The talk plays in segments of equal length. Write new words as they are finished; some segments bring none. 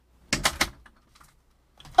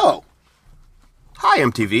Hi,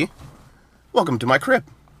 MTV. Welcome to my crib.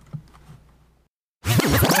 Another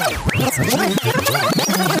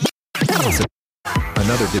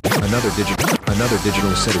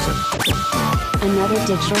digital citizen. Another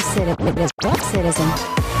digital citizen.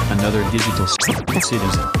 Another digital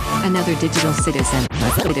citizen. Another digital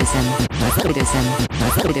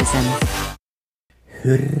citizen.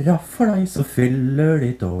 Hurra for deg som fyller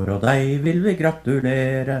ditt år, og deg vil vi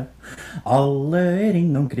gratulere. Alle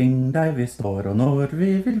ring omkring deg vi står, og når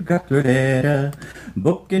vi vil gratulere.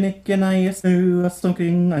 Bukken ikke neie, snu oss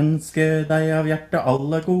omkring, ønske deg av hjertet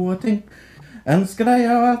alle gode ting. Ønske deg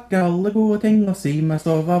av hjertet alle gode ting, og si meg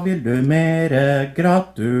så hva vil du mere?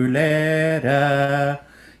 Gratulere.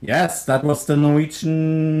 Yes, that was the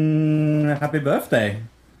Norwegian happy birthday,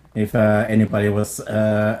 if anybody was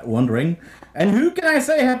wondering. And who can I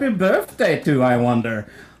say happy birthday to, I wonder?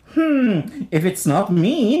 If it's not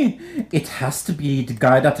me, it has to be the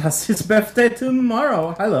guy that has his birthday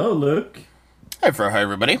tomorrow. Hello, Luke. Hi,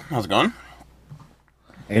 everybody. How's it going?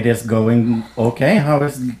 It is going okay. How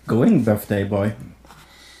is it going, birthday boy?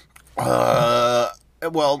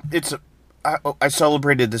 Well, I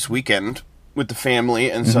celebrated this weekend with the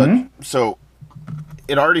family and such, so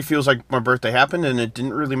it already feels like my birthday happened, and it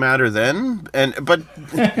didn't really matter then. But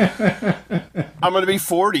I'm gonna be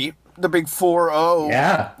 40, the big 4-0.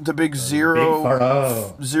 Yeah, the big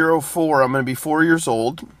 0-4. I'm gonna be 4 years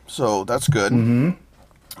old, so that's good. I'm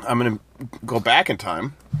gonna go back in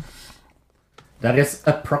time. That is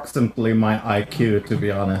approximately my IQ, to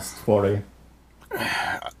be honest, 40.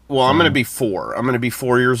 Well, I'm gonna be 4. I'm gonna be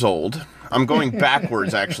 4 years old. I'm going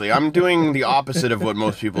backwards, actually. I'm doing the opposite of what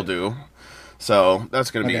most people do. So,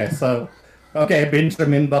 that's going to be... Okay,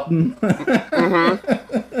 Benjamin Button.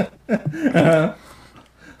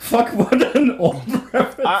 Fuck, what an old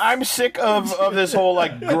reference. I'm sick of this whole,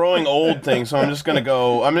 growing old thing, so I'm just going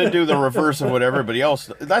to do the reverse of what everybody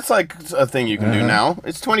else... That's, a thing you can do now.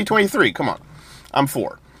 It's 2023, come on. I'm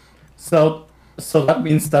 4. So that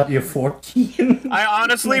means that you're 14? I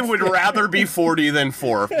honestly would rather be 40 than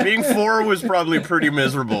 4. Being 4 was probably pretty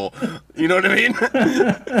miserable. You know what I mean?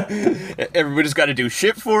 Everybody's got to do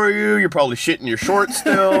shit for you. You're probably shitting your shorts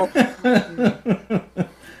still.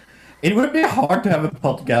 It would be hard to have a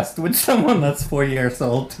podcast with someone that's 4 years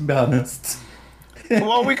old, to be honest.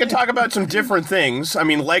 Well, we could talk about some different things. I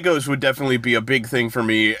mean, Legos would definitely be a big thing for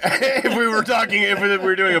me. If we were doing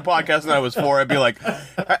a podcast and I was 4, I'd be like,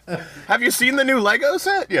 have you seen the new Lego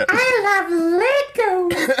set? Yeah. I love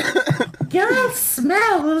Legos. Girl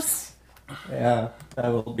smells. Yeah, that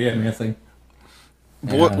will be amazing.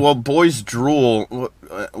 Well, boys drool.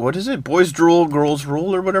 What is it? Boys drool, girls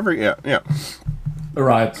rule, or whatever? Yeah.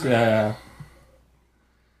 Right, yeah.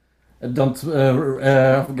 Don't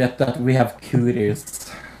forget that we have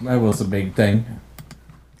cooties. That was a big thing.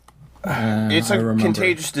 It's a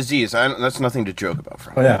contagious disease. That's nothing to joke about,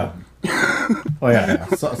 Frank. Oh, yeah. Yeah.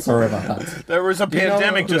 Sorry about that. There was a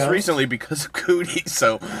pandemic just recently because of cooties,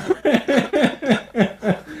 so...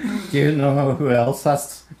 Do you know who else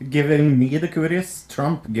has given me the cooties?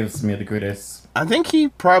 Trump gives me the cooties. I think he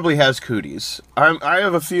probably has cooties. I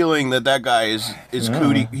have a feeling that guy is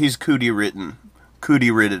cootie. He's cootie-ridden.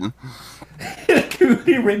 Cootie-ridden.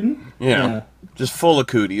 Cootie-ridden? Yeah. Just full of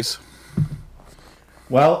cooties.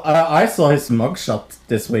 Well, I saw his mugshot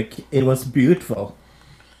this week. It was beautiful.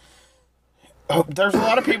 Oh, there's a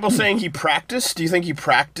lot of people saying he practiced. Do you think he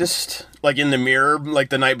practiced, in the mirror,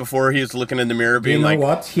 the night before he was looking in the mirror being like... You know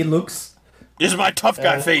what? He looks... This is my tough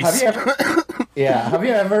guy face. Have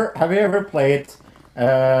you ever played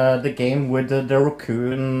the game with the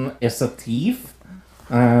raccoon is a thief?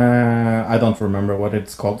 I don't remember what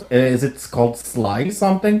it's called. Is it called Sly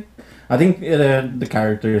something? I think the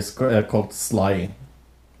character is called Sly.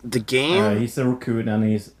 The game? He's a raccoon and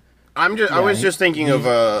he's... I was just thinking of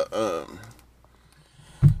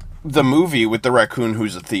the movie with the raccoon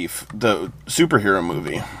who's a thief. The superhero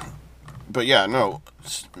movie. But yeah, no.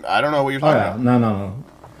 I don't know what you're talking about. No.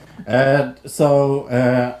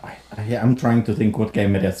 I'm trying to think what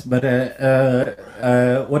game it is. But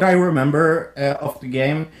what I remember of the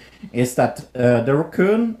game is that the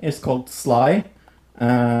raccoon is called Sly,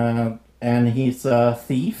 and he's a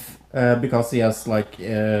thief because he has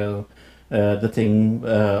the thing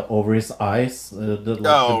over his eyes, the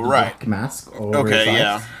black mask over his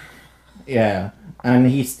eyes. Yeah, and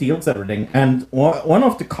he steals everything. And one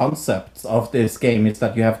of the concepts of this game is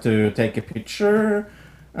that you have to take a picture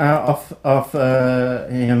of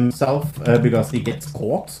himself because he gets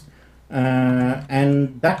caught,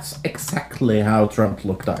 and that's exactly how Trump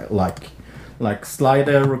looked like Sly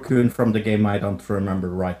the raccoon from the game I don't remember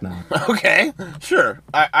right now. Okay, sure.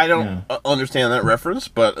 I don't understand that reference,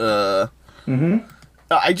 but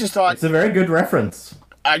I just thought It's a very good reference.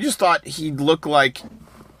 I just thought he looked like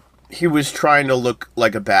he was trying to look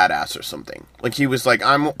like a badass or something. Like he was like,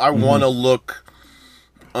 I want to look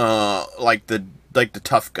like the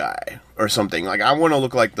tough guy or something. Like I want to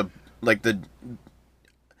look like the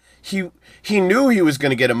he knew he was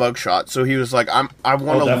going to get a mugshot, so he was like, I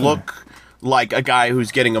want to look like a guy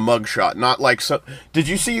who's getting a mugshot, not like so. Did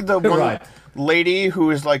you see the one lady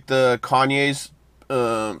who is like the Kanye's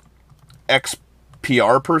ex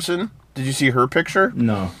PR person? Did you see her picture?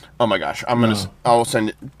 No. Oh my gosh, I'll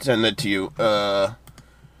send it to you.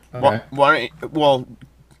 Okay. Well,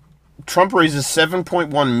 Trump raises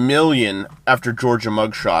 $7.1 million after Georgia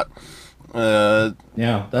mugshot.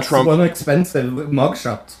 Yeah, that's Trump, one expensive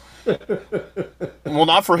mugshot. Well,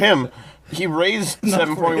 not for him. He raised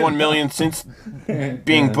 $7.1 million since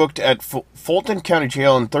being booked at Fulton County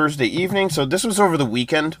Jail on Thursday evening. So this was over the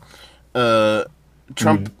weekend.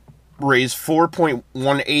 Trump raised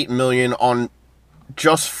 $4.18 million on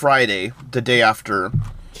just Friday, the day after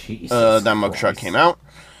that mugshot came out.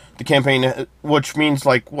 The campaign, which means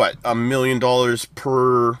like what, $1 million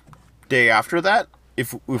per day after that,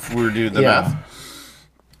 if we were to do the math.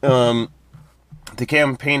 The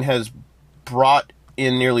campaign has brought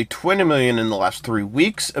in nearly $20 million in the last 3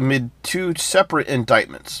 weeks amid 2 separate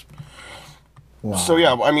indictments. Wow. So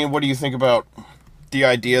yeah, I mean, what do you think about the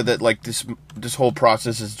idea that like this whole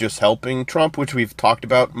process is just helping Trump, which we've talked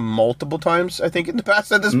about multiple times, I think, in the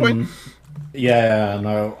past at this point? Yeah,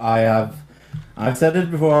 no, I've said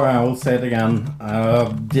it before, I will say it again.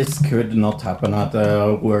 This could not happen at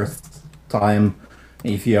the worst time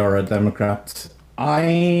if you are a Democrat.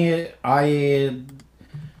 We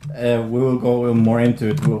will go more into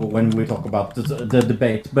it when we talk about the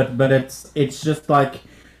debate, but it's just like,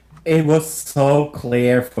 it was so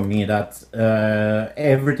clear for me that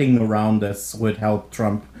everything around this would help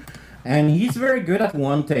Trump. And he's very good at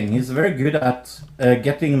one thing. He's very good at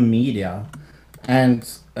getting media. And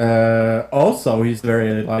also he's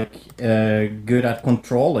very good at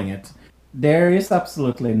controlling it. There is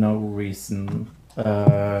absolutely no reason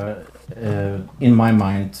in my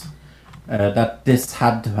mind that this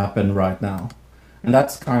had to happen right now. And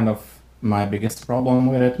that's kind of my biggest problem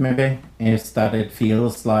with it, maybe, is that it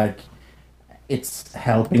feels like it's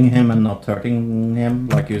helping him and not hurting him,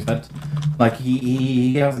 like you said. Like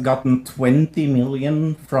he has gotten 20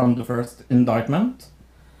 million from the first indictment.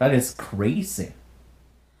 That is crazy.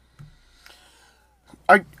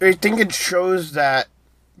 I think it shows that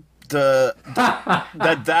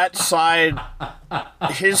that side,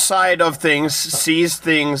 his side of things, sees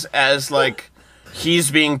things as like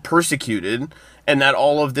he's being persecuted, and that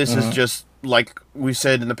all of this is just, like we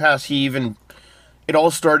said in the past, it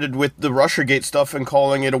all started with the Russiagate stuff and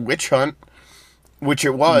calling it a witch hunt, which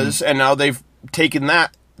it was, and now they've taken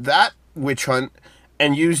that witch hunt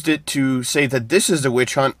and used it to say that this is a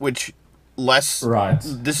witch hunt, which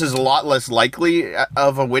this is a lot less likely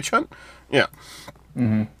of a witch hunt. Yeah.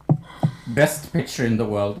 Best picture in the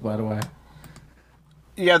world, by the way.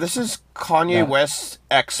 Yeah, this is Kanye West's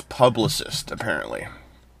ex-publicist, apparently.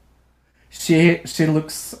 She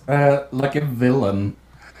looks like a villain.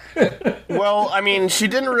 Well, I mean, she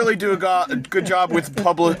didn't really do a good job with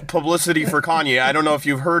publicity for Kanye. I don't know if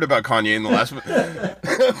you've heard about Kanye in the last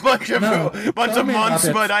bunch of months,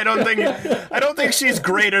 but I don't think she's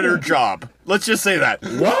great at her job. Let's just say that.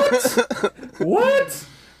 What? What?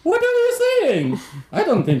 What are you saying? I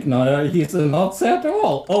don't think he's a Nazi at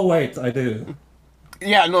all. Oh wait, I do.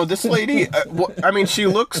 Yeah, no, this lady. I mean, she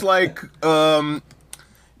looks like. You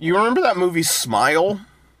remember that movie Smile?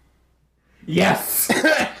 Yes.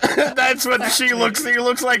 That's what she looks. She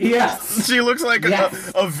looks like. Yes. She looks like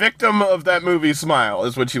a victim of that movie Smile.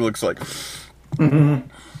 Is what she looks like. That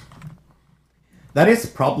is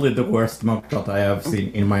probably the worst mugshot I have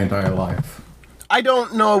seen in my entire life. I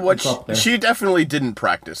don't know what she definitely didn't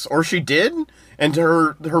practice, or she did, and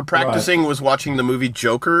her practicing was watching the movie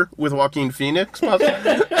Joker with Joaquin Phoenix. Do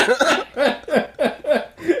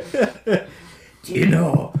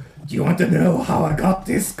you want to know how I got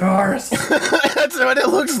these scars? That's what it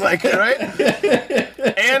looks like, right?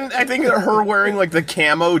 And I think her wearing like the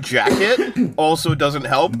camo jacket also doesn't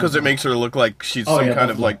help because it makes her look like she's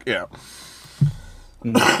kind of like, yeah.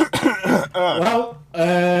 Well,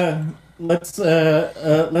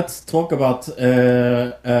 let's talk about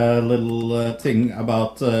a little thing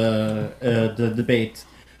about the debate.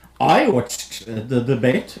 I watched the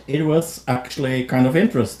debate. It was actually kind of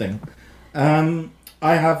interesting.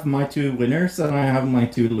 I have my 2 winners and I have my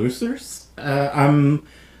 2 losers. I'm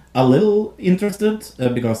a little interested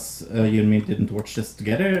because you and me didn't watch this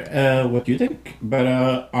together. What do you think? But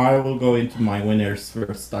I will go into my winners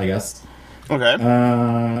first, I guess.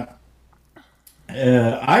 Okay.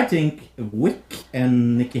 I think Wick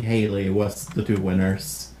and Nikki Haley was the two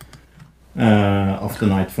winners of the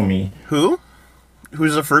night for me. Who?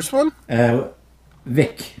 Who's the first one?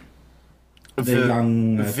 Vic. The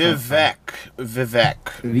young... Vivek.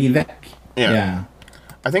 Vivek. Yeah.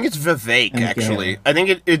 I think it's Vivek, And actually. I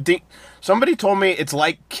think somebody told me it's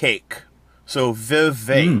like cake. So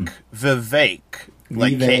Vivek. Vivek.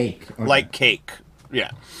 Like Vivek, cake. okay. Like cake.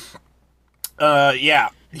 Yeah. Yeah.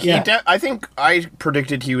 I think I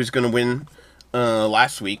predicted he was going to win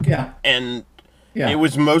last week. Yeah. And Yeah. it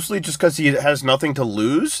was mostly just because he has nothing to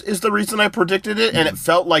lose is the reason I predicted it. And it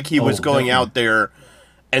felt like he was going out there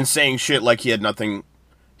and saying shit like he had nothing.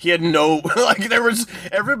 He had no, like, there was,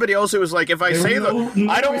 everybody else, it was like, if I say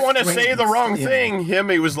I don't want to say the wrong thing. Him,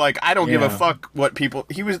 he was like, I don't give a fuck what people,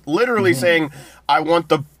 he was literally saying, I want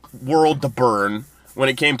the world to burn when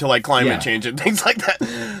it came to, like, climate change and things like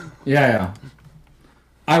that. Yeah.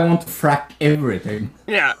 I want to frack everything.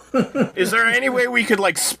 Yeah. Is there any way we could,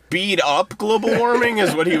 like, speed up global warming,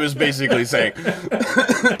 is what he was basically saying.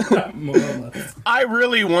 More or less. I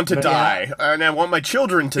really want to die, and I want my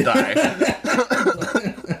children to die.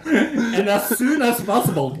 And as soon as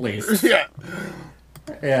possible, please. Yeah.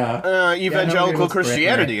 Yeah. Evangelical was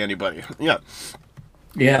Christianity, great. anybody. Yeah.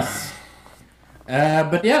 Yes.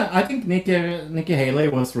 But yeah, I think Nikki Haley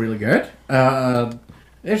was really good.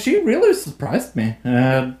 She really surprised me.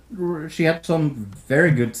 She had some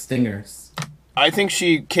very good stingers. I think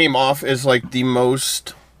she came off as, like, the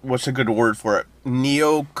most, what's a good word for it?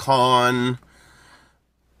 Neocon,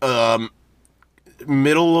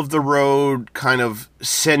 middle of the road, kind of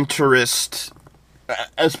centrist,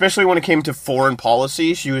 especially when it came to foreign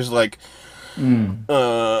policy. She was, like,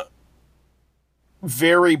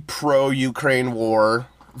 very pro-Ukraine war,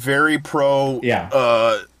 very pro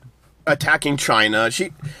attacking China.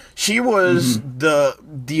 She was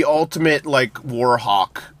the ultimate, like, war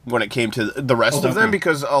hawk when it came to the rest of them,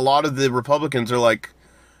 because a lot of the Republicans are, like,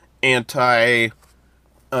 at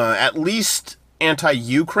least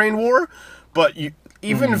anti-Ukraine war, but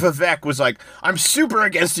even Vivek was like, I'm super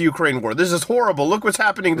against the Ukraine war. This is horrible. Look what's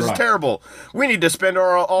happening. This is terrible. We need to spend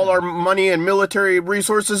all our money and military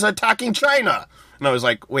resources attacking China. And I was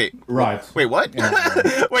like, wait, what?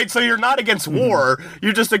 Yeah. Wait, so you're not against war?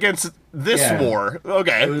 You're just against this war?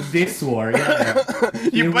 Okay. This war,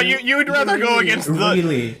 You'd rather go against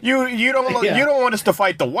the. You don't want us to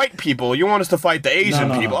fight the white people. You want us to fight the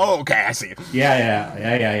Asian people. Oh, okay, I see.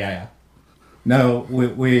 Yeah. No,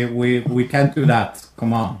 we can't do that.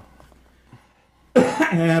 Come on.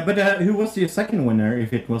 But who was your second winner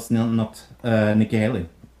if it was not Nikki Haley?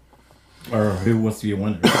 Or who was your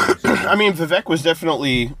winner? I mean, Vivek was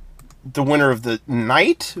definitely the winner of the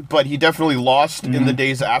night, but he definitely lost in the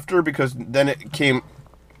days after, because then it came...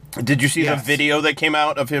 Did you see the video that came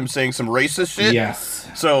out of him saying some racist shit?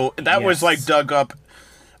 Yes. So that was, like, dug up,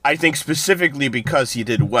 I think, specifically because he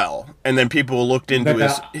did well. And then people looked into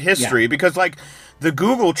his history, because, like, the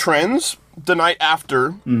Google Trends, the night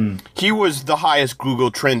after, he was the highest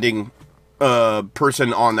Google trending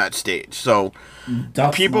person on that stage. So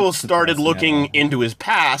people started looking into his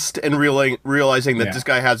past and realizing that this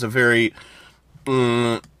guy has a very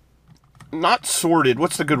not sordid,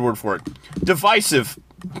 what's the good word for it? Divisive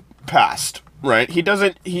past, right? He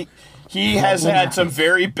has had some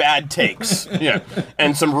very bad takes,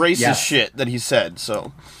 and some racist shit that he said,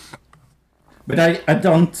 so. But I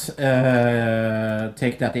don't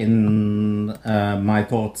take that in my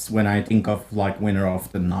thoughts when I think of, like, winner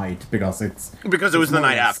of the night, because it was the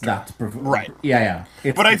night after. Right. Yeah.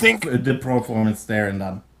 But I think the performance there and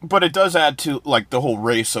then. But it does add to, like, the whole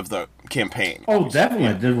race of the campaign. Oh,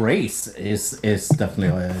 definitely. The race is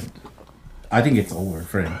definitely... I think it's over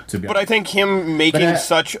for him, to be honest. But I think him making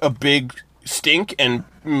such a big stink and,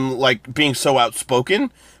 like, being so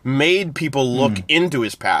outspoken made people look into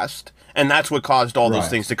his past, and that's what caused all those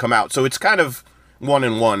things to come out. So it's kind of one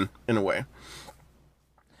and one, in a way.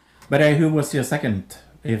 But who was your second?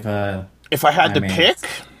 If I had to pick?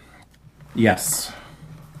 Yes.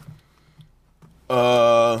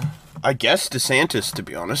 I guess DeSantis, to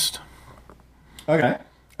be honest. Okay.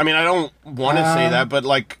 I mean, I don't want to say that, but,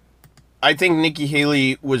 like, I think Nikki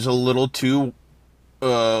Haley was a little too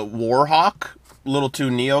war hawk, a little too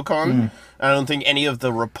neocon. I don't think any of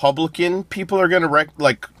the Republican people are going to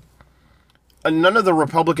none of the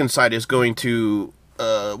Republican side is going to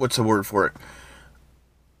what's the word for it?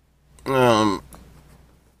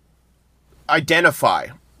 Identify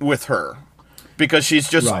with her, because she's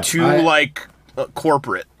just too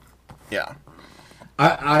corporate. Yeah.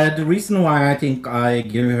 The reason why I think I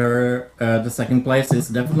give her the second place is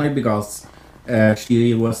definitely because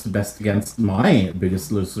she was the best against my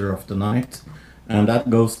biggest loser of the night, and that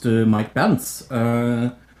goes to Mike Pence.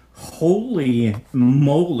 Holy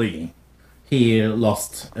moly, he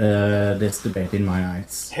lost this debate in my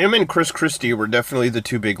eyes. Him and Chris Christie were definitely the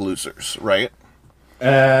two big losers, right?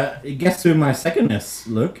 Guess who my second is?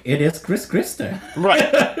 Look, it is Chris Christie.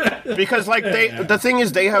 Right. Because like the thing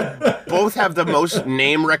is they both have the most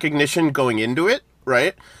name recognition going into it,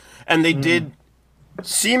 right? And they did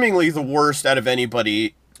seemingly the worst out of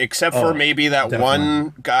anybody except for maybe that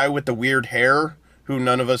one guy with the weird hair who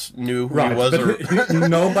none of us knew who he was.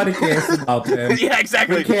 Nobody cares about him. Yeah,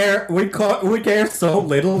 exactly. We care so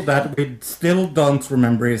little that we still don't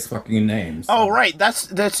remember his fucking name. So. Oh, right. That's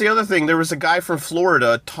the other thing. There was a guy from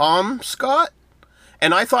Florida, Tom Scott,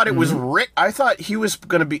 and I thought it was Rick. I thought he was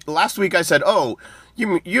going to be. Last week I said, "Oh,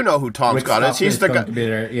 you know who Tom Scott is? He's the guy."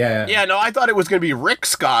 Yeah. Yeah. No, I thought it was going to be Rick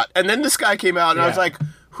Scott, and then this guy came out, and I was like,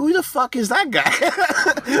 "Who the fuck is that guy?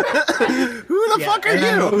 Who the fuck are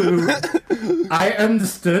you?" I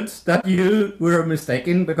understood that you were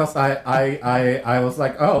mistaken because I was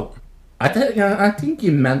like, oh, I think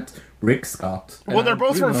you meant Rick Scott. Well, they're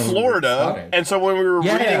both from Florida, and so when we were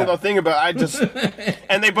reading the thing about,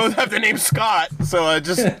 and they both have the name Scott, so I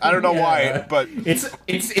don't know why, but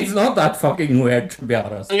it's not that fucking weird, to be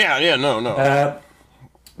honest. Yeah, no.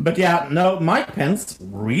 But yeah, no, Mike Pence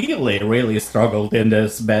really struggled in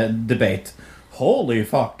this debate. Holy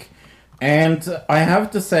fuck. And I have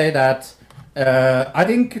to say that I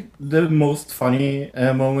think the most funny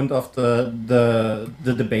moment of the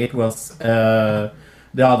debate was the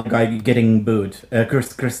other guy getting booed,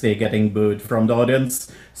 Chris Christie getting booed from the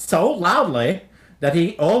audience so loudly that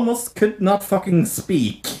he almost could not fucking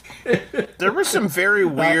speak. There was some very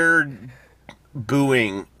weird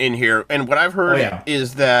booing in here, and what I've heard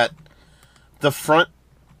is that the front,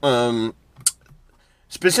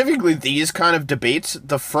 specifically these kind of debates,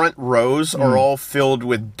 the front rows are all filled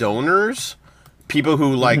with donors, people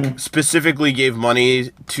who specifically gave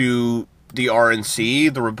money to the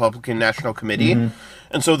RNC, the Republican National Committee,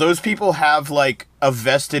 and so those people have like a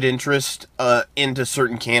vested interest into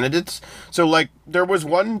certain candidates. So like there was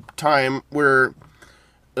one time where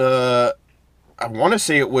I want to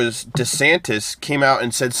say it was DeSantis came out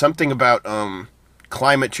and said something about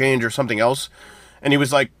climate change or something else, and he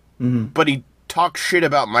was like, but he talked shit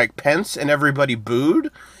about Mike Pence, and everybody booed,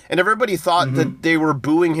 and everybody thought that they were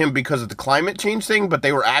booing him because of the climate change thing, but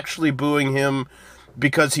they were actually booing him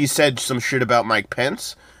because he said some shit about Mike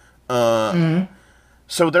Pence.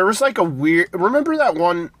 So there was like a weird. Remember that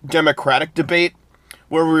one Democratic debate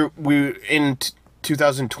where we in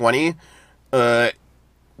 2020, where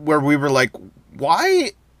we were like,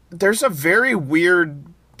 why? There's a very weird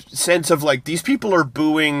sense of like these people are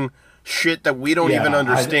booing shit that we don't even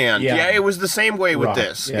understand. It was the same way with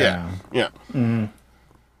this. Yeah.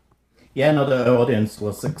 Yeah, no, the audience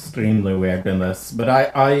was extremely weird in this, but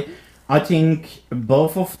I think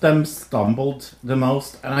both of them stumbled the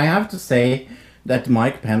most, and I have to say that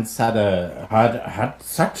Mike Pence had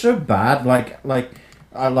such a bad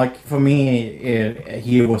like for me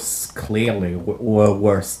he was clearly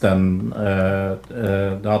worse than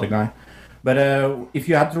the other guy. But if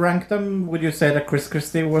you had to rank them, would you say that Chris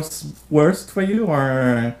Christie was worst for you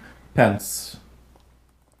or Pence?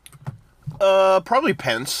 Probably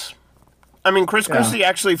Pence. I mean, Chris Christie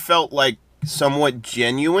actually felt like somewhat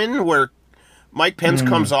genuine, where Mike Pence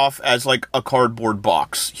comes off as like a cardboard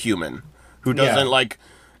box human who doesn't like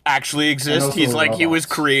actually exist. He's like he was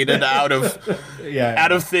created out of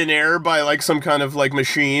out of thin air by like some kind of like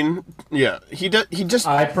machine. Yeah, he just.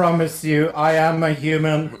 I promise you, I am a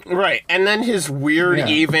human. Right, and then his weird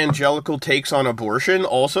evangelical takes on abortion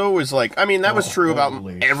also was like. I mean, that was true about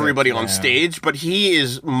everybody on stage, but he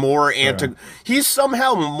is more He's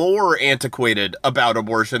somehow more antiquated about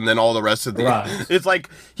abortion than all the rest of the. Right. It's like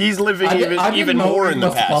he's living even more in the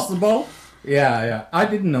past. Possible. Yeah. I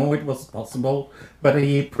didn't know it was possible, but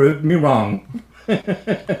he proved me wrong.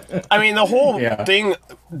 I mean, the whole thing,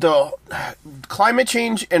 the climate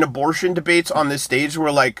change and abortion debates on this stage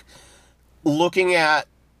were like looking at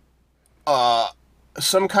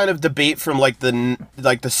some kind of debate from like the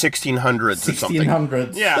 1600s or something.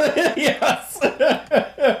 1600s. Yeah. Yes.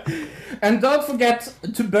 And don't forget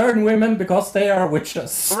to burn women because they are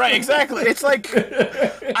witches. Right, exactly. It's like,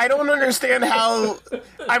 I don't understand how...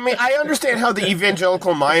 I mean, I understand how the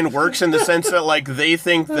evangelical mind works in the sense that, like, they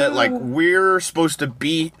think that, like, we're supposed to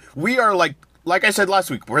be... We are, like I said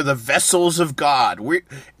last week, we're the vessels of God.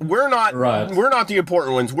 We're not the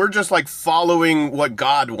important ones. We're just, like, following what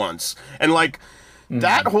God wants. And, like,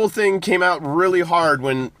 that whole thing came out really hard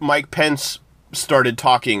when Mike Pence started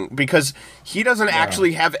talking, because he doesn't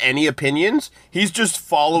actually have any opinions. He's just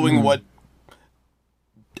following what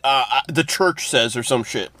the church says or some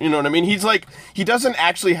shit. You know what I mean? He's like, he doesn't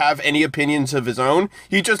actually have any opinions of his own.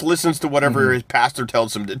 He just listens to whatever his pastor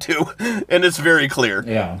tells him to do, and it's very clear.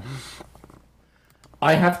 Yeah.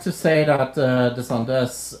 I have to say that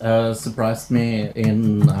DeSantis surprised me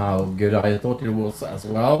in how good I thought it was as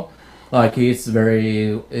well. Like, he's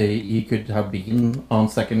very... he could have been on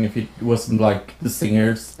second if it wasn't like the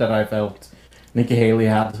singers that I felt Nikki Haley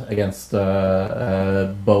had against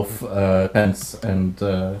both Pence and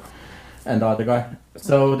the other guy.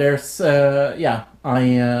 So there's... I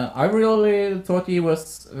really thought he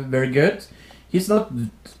was very good. He's not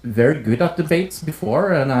very good at debates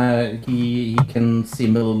before, and he can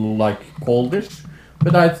seem a little like coldish,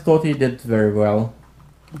 but I thought he did very well.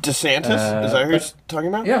 DeSantis? Is that who you're talking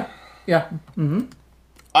about? Yeah. Mm-hmm.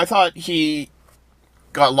 I thought he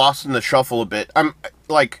got lost in the shuffle a bit. I'm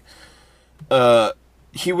like,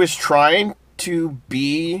 he was trying to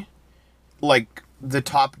be like the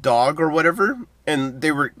top dog or whatever, and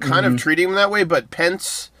they were kind of treating him that way, but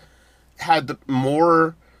Pence had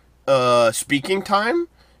more speaking time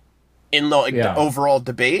in the overall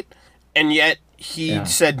debate, and yet he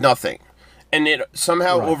said nothing, and it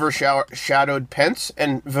somehow overshadowed Pence,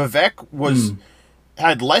 and Vivek was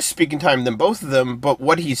had less speaking time than both of them, but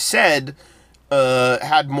what he said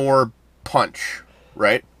had more punch,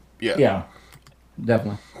 right? Yeah,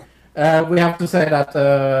 definitely. We have to say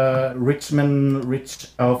that Richmond the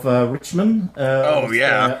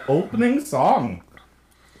opening song.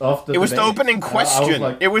 It was the opening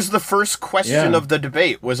question. It was the first question of the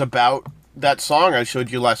debate, was about that song I showed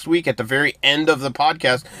you last week at the very end of the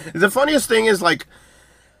podcast. The funniest thing is, like,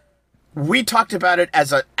 we talked about it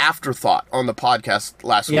as an afterthought on the podcast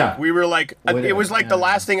last week. We were like, it was like the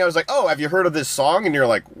last thing I was like, oh, have you heard of this song? And you're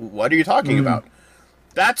like, what are you talking about?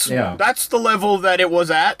 That's the level that it was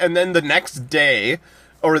at. And then the next day,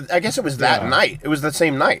 or I guess it was that night. It was the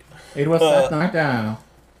same night. It was that night,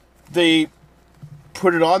 They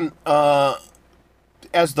put it on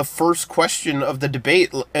as the first question of the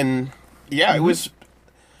debate, and it was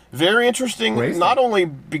very interesting. Crazy. Not only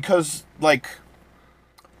because, like,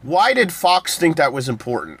 why did Fox think that was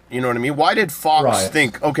important? You know what I mean? Why did Fox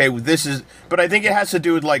think, okay, this is... But I think it has to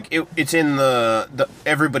do with, like, it's in the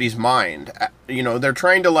everybody's mind. You know, they're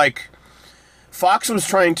trying to, like... Fox was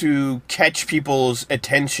trying to catch people's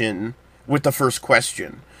attention with the first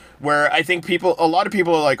question. Where I think a lot of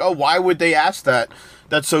people are like, oh, why would they ask that?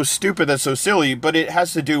 That's so stupid, that's so silly. But it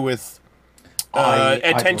has to do with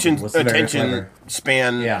attention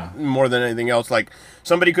span more than anything else. Like,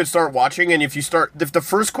 somebody could start watching, and if the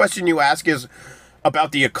first question you ask is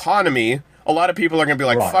about the economy, a lot of people are going to be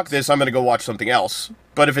like, fuck this, I'm going to go watch something else.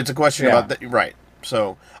 But if it's a question about that, right.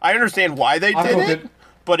 So, I understand why they did it,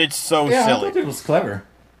 but it's so silly. I thought it was clever.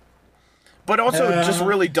 But also just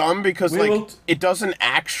really dumb, because, it doesn't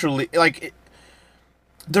actually, like,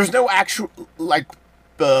 there's no actual, like,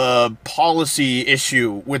 policy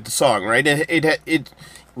issue with the song, right?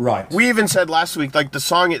 Right. We even said last week, like, the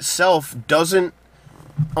song itself doesn't,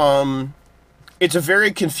 it's a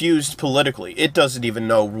very confused politically. It doesn't even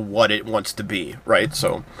know what it wants to be, right?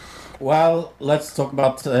 So... Well, let's talk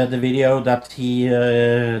about the video that he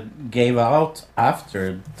gave out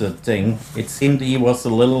after the thing. It seemed he was a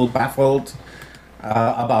little baffled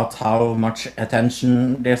about how much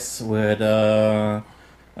attention this would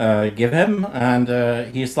give him.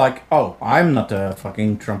 And he's like, oh, I'm not a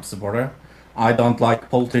fucking Trump supporter. I don't like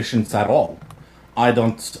politicians at all. I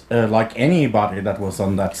don't like anybody that was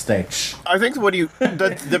on that stage. I think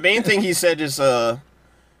the main thing he said is...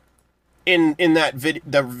 In that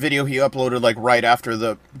the video he uploaded, like, right after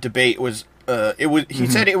the debate was he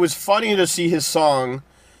said it was funny to see his song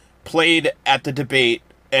played at the debate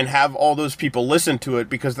and have all those people listen to it,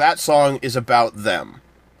 because that song is about them,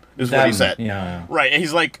 is what he said. Yeah. Right, and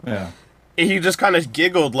he's like, he just kind of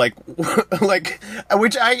giggled, like, like,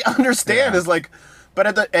 which I understand is like, but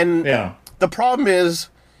at the end, the problem is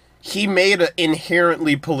he made an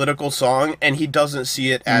inherently political song, and he doesn't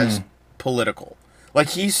see it as political.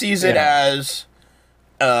 Like, he sees it as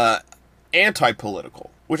anti-political,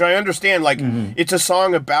 which I understand. Like, it's a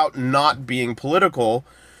song about not being political,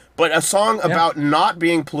 but a song about not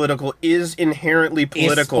being political is inherently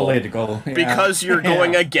political. Because you're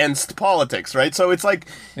going against politics, right? So it's like,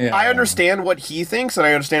 I understand what he thinks, and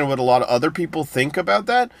I understand what a lot of other people think about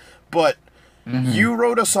that, but you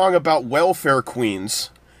wrote a song about welfare queens,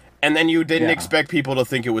 and then you didn't expect people to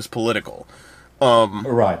think it was political.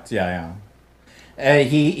 Right,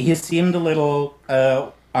 he seemed a little,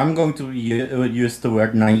 I'm going to use the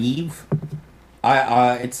word naive.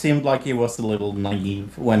 It seemed like he was a little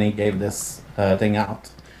naive when he gave this thing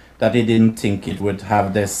out. That he didn't think it would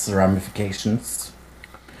have this ramifications.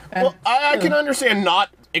 And, Well, I can understand not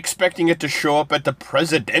expecting it to show up at the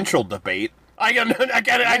presidential debate. I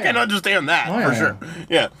can understand that for sure.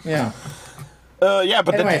 Yeah. Yeah. Yeah,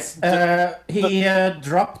 but Anyways, he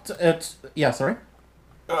dropped it. Yeah, sorry.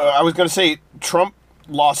 I was going to say Trump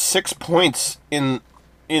lost 6 points in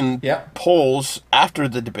polls after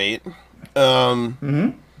the debate.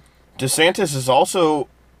 DeSantis is also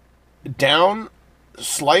down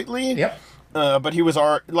slightly. Yep. But he was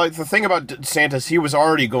like the thing about DeSantis, he was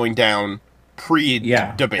already going down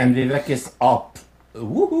pre-debate. And Vivek is up.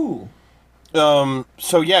 Woohoo!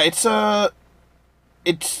 So yeah, it's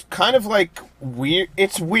kind of like weird.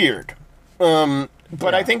 It's weird.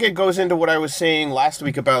 But I think it goes into what I was saying last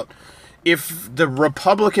week about if the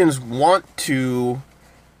Republicans want to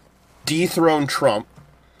dethrone Trump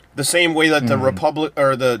the same way that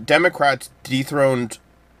the Democrats dethroned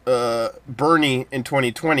Bernie in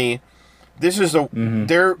 2020. This is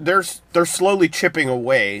they're slowly chipping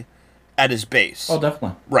away at his base. Oh,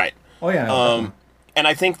 definitely. Right. Oh yeah. Definitely. And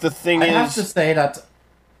I think the thing I have to say that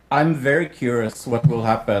I'm very curious what will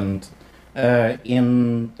happen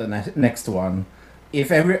in the next one.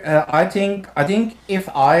 If I think if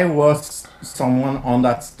I was someone on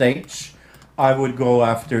that stage, I would go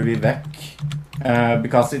after Vivek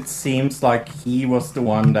because it seems like he was the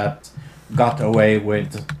one that got away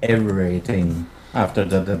with everything after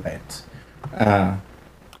the debate. I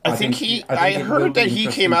heard that he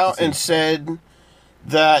came out and said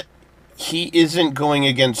that he isn't going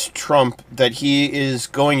against Trump, that he is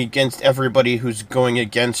going against everybody who's going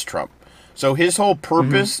against Trump. So his whole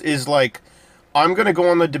purpose is like, I'm going to go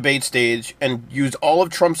on the debate stage and use all of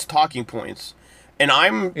Trump's talking points. And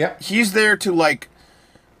he's there to like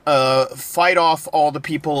fight off all the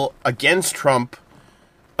people against Trump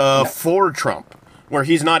for Trump, where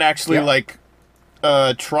he's not actually like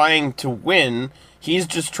trying to win. He's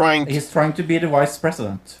just trying to be the vice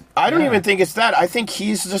president. I don't even think it's that. I think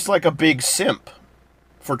he's just like a big simp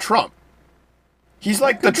for Trump. He's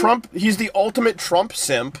like he's the ultimate Trump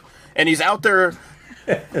simp, and he's out there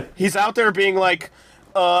being like,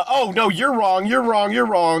 oh no, you're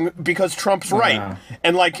wrong, because Trump's right.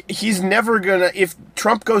 And like, he's never gonna, if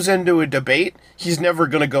Trump goes into a debate, he's never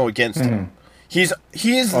gonna go against him. He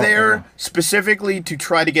is there specifically to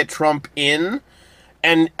try to get Trump in.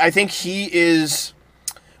 And I think he is,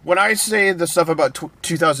 when I say the stuff about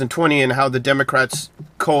 2020 and how the Democrats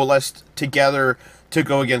coalesced together to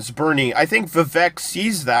go against Bernie, I think Vivek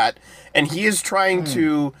sees that, and he is trying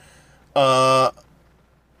to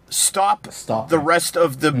stop the rest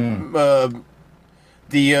of the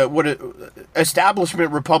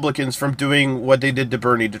establishment Republicans from doing what they did to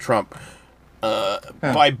Bernie to Trump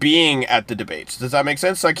by being at the debates. Does that make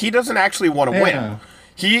sense? Like, he doesn't actually want to win.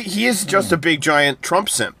 He is just a big giant Trump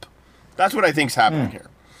simp. That's what I think's happening here.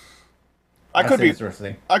 I could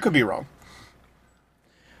be wrong.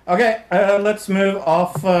 Okay, let's move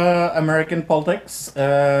off American politics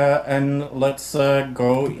and let's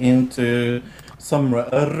go into some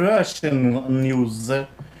Russian news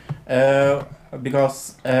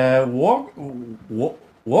because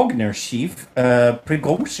Wagner chief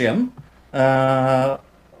Prigozhin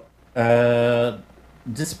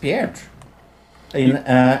disappeared in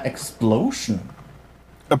an explosion.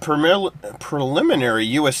 A preliminary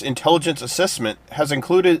U.S. intelligence assessment has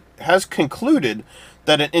concluded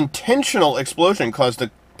that an intentional explosion caused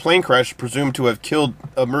a plane crash presumed to have killed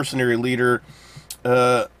a mercenary leader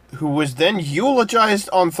who was then eulogized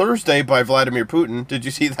on Thursday by Vladimir Putin. Did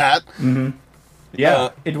you see that? Mm-hmm. Yeah,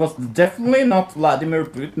 it was definitely not Vladimir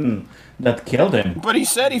Putin that killed him. But he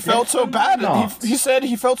said he felt so bad. He said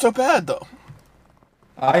he felt so bad, though.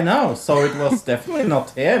 I know, so it was definitely not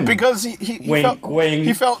him. Because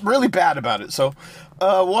he felt really bad about it. So,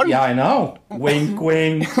 yeah, I know. Wink,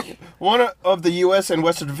 wink. One of the U.S. and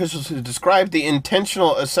Western officials who described the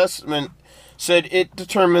intentional assessment said it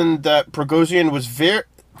determined that Prigozhin was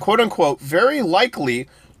quote-unquote, very likely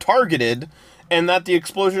targeted, and that the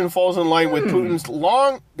explosion falls in line with Putin's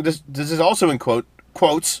long, this is also in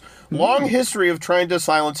quotes, long history of trying to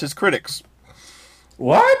silence his critics.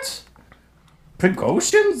 What?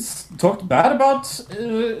 Prigozhin's talked bad about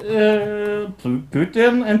Putin,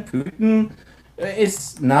 and Putin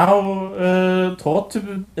is now thought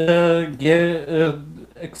to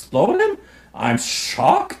explode him? I'm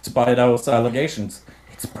shocked by those allegations.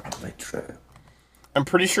 It's probably true. I'm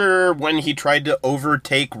pretty sure when he tried to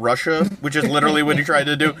overtake Russia, which is literally what he tried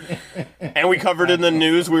to do, and we covered in the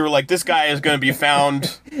news, we were like, this guy is going to be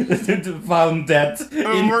found... found dead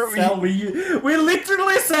in cell. We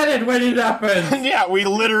literally said it when it happened. Yeah, we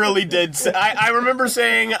literally did. I remember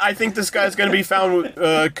saying, I think this guy's going to be found...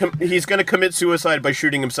 he's going to commit suicide by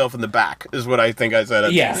shooting himself in the back, is what I think I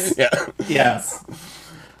said. Yes. Yeah. Yes.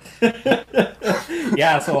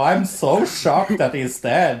 Yeah, so I'm so shocked that he's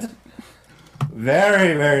dead.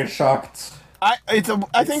 Very, very shocked. I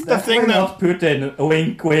think the thing that... not Putin,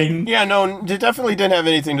 wink, wink. Yeah, no, it definitely didn't have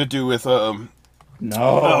anything to do with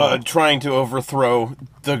trying to overthrow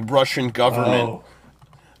the Russian government. No.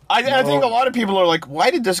 I think a lot of people are like, why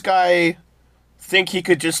did this guy think he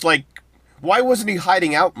could just, like... Why wasn't he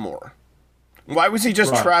hiding out more? Why was he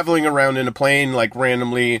just traveling around in a plane, like,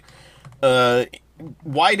 randomly?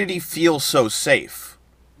 Why did he feel so safe?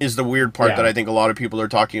 Is the weird part that I think a lot of people are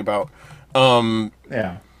talking about.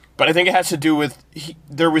 Yeah. But I think it has to do with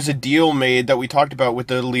there was a deal made that we talked about with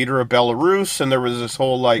the leader of Belarus, and there was this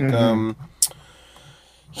whole like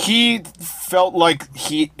he felt like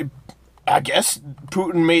I guess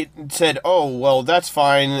Putin said, "Oh, well, that's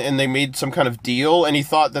fine," and they made some kind of deal, and he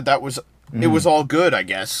thought that was it was all good, I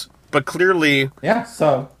guess. But clearly,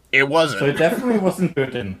 so it wasn't. So it definitely wasn't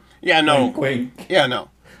Putin. Yeah, no. Wink, wink. Yeah, no.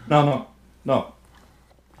 No.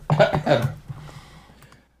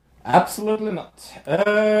 Absolutely not.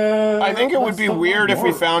 I think it would be weird if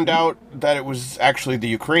we found out that it was actually the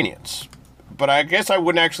Ukrainians. But I guess I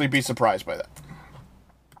wouldn't actually be surprised by that.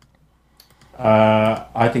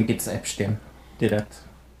 I think it's Epstein did it.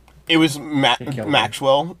 It was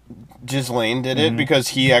Maxwell. Ghislaine did it because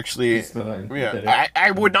he actually...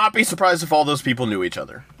 I would not be surprised if all those people knew each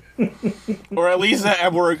other. Or at least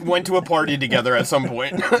went to a party together at some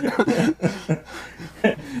point.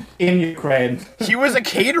 In Ukraine. He was a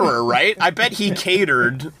caterer, right? I bet he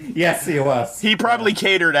catered. Yes, he was. He probably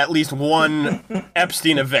catered at least one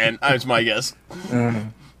Epstein event, is my guess.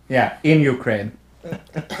 Yeah, in Ukraine.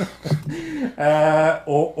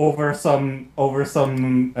 Over some Nord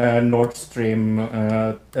Stream,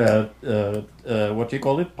 what do you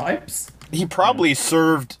call it, pipes? He probably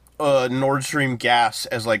served Nord Stream gas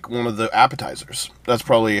as like one of the appetizers. That's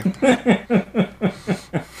probably...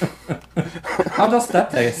 How does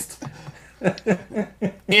that taste?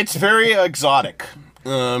 It's very exotic.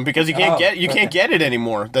 Because you can't get it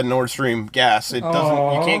anymore, the Nord Stream gas. It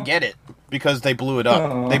doesn't. You can't get it because they blew it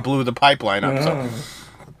up. They blew the pipeline up. So.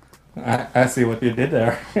 I see what you did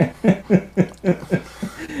there.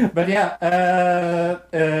 But yeah,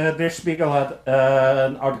 Der Spiegel had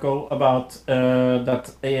an article about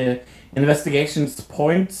that investigations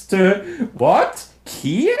point to what?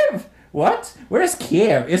 Kiev? What? Where is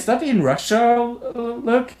Kiev? Is that in Russia?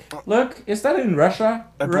 Look, is that in Russia?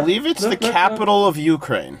 I believe it's the capital of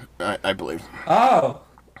Ukraine, I believe. Oh.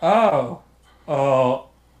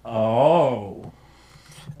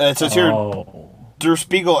 It says here, Der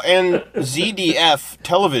Spiegel and ZDF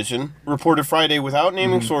Television reported Friday without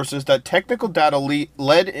naming sources that technical data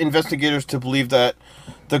led investigators to believe that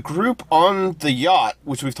the group on the yacht,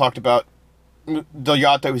 which we've talked about, the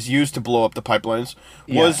yacht that was used to blow up the pipelines,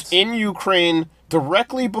 was in Ukraine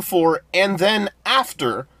directly before and then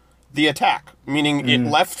after the attack, meaning it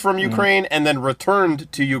left from Ukraine and then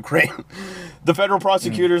returned to Ukraine. The federal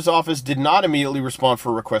prosecutor's office did not immediately respond for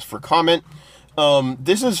a request for comment.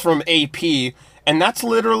 This is from AP, and that's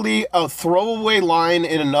literally a throwaway line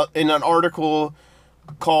in an article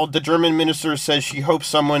called "The German Minister Says She Hopes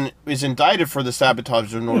Someone is Indicted for the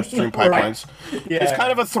Sabotage of Nord Stream Pipelines." It's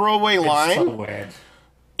kind of a throwaway line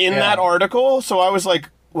in that article, so I was like,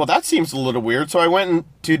 well, that seems a little weird. So I went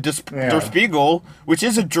to Der Spiegel, which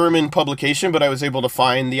is a German publication, but I was able to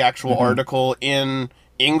find the actual article in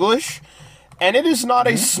English, and it is not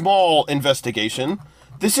a small investigation.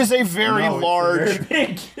 This is a very large,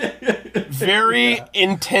 very, very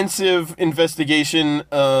intensive investigation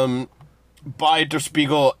by Der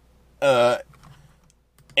Spiegel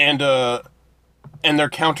and their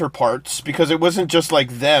counterparts, because it wasn't just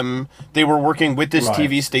like them. They were working with this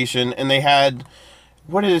TV station, and they had,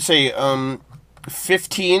 what did it say,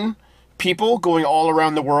 15 people going all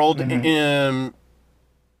around the world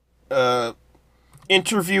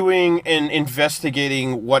interviewing and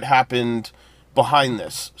investigating what happened behind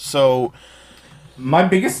this. So my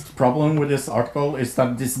biggest problem with this article is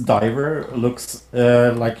that this diver looks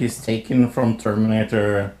like he's taken from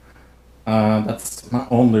Terminator. That's my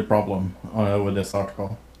only problem with this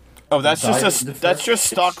article. Oh, that's just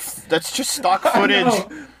stock footage.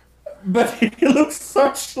 But he looks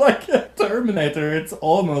such like a Terminator. It's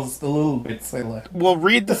almost a little bit silly. Well,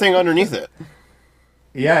 read the thing underneath it.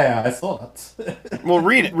 Yeah, I saw that. Well,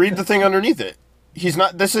 read it. Read the thing underneath it. He's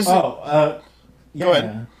not. This isn't. Yeah. Go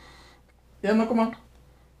ahead. Yeah, no, come on.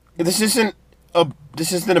 This isn't a.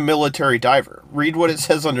 This isn't a military diver. Read what it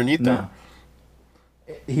says underneath there.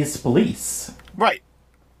 No. He's police. Right.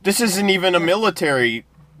 This isn't even a military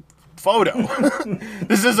photo.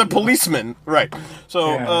 This is a policeman. Right.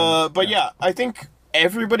 So, Yeah. but yeah, I think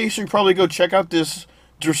everybody should probably go check out this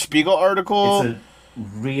Der Spiegel article. It's a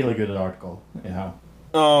really good article. Yeah.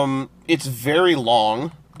 It's very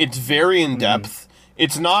long. It's very in depth.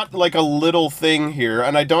 It's not like a little thing here,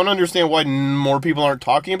 and I don't understand why more people aren't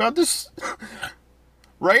talking about this.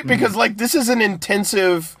 Right? Because like this is an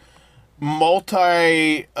intensive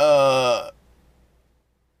multi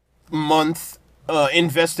month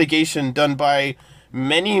investigation done by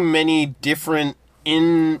many different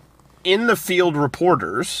in the field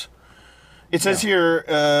reporters. It says here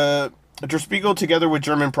Der Spiegel, together with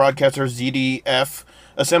German broadcaster ZDF,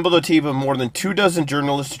 assembled a team of more than 24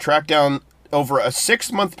 journalists to track down over a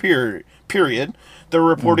 6-month period. Their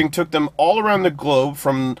reporting took them all around the globe,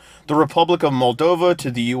 from the Republic of Moldova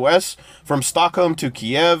to the U.S., from Stockholm to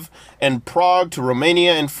Kiev, and Prague to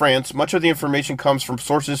Romania and France. Much of the information comes from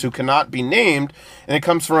sources who cannot be named, and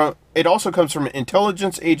it also comes from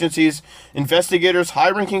intelligence agencies, investigators,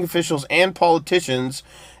 high-ranking officials, and politicians,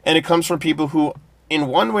 and it comes from people who, in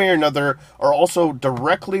one way or another, are also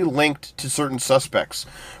directly linked to certain suspects.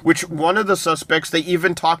 Which one of the suspects, they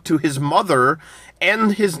even talked to his mother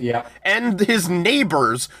and his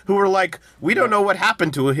neighbors, who were like, we don't know what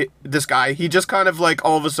happened to this guy. He just kind of like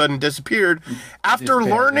all of a sudden disappeared after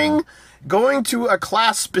going to a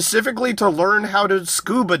class specifically to learn how to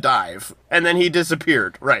scuba dive, and then he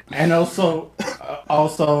disappeared. Right. And also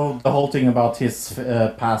the whole thing about his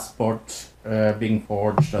passport being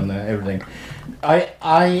forged and everything.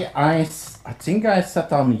 I think I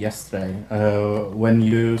sat down yesterday when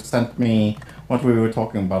you sent me what we were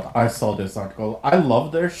talking about. I saw this article. I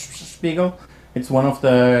love Der Spiegel. It's one of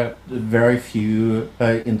the very few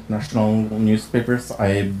international newspapers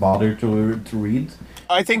I bother to read.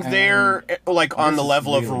 I think they're like on the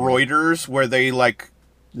level of Reuters, where they like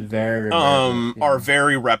very are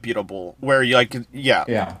very reputable. Where you like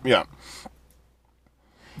yeah.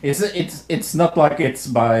 It's not like it's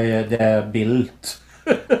by the Bild.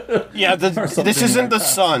 Yeah, this isn't the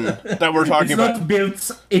Sun that we're talking about.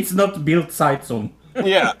 It's not Bild Zeitung.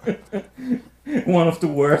 Yeah. One of the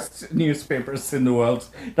worst newspapers in the world.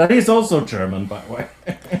 That is also German, by the way.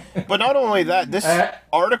 But not only that, this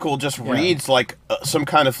article just reads like some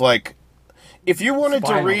kind of like. If you wanted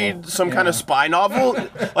to read some kind of spy novel,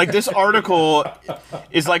 like this article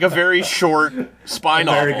is like a very short spy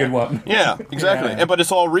novel. Very good one. Yeah, exactly. Yeah. But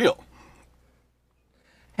it's all real.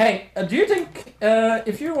 Hey, do you think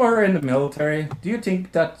if you were in the military, do you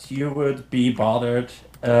think that you would be bothered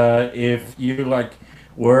if you like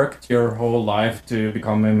worked your whole life to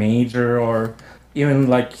become a major, or even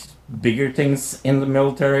like bigger things in the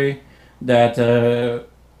military, that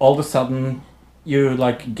all of a sudden you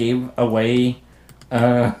like gave away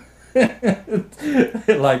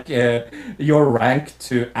like your rank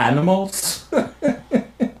to animals?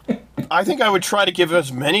 I think I would try to give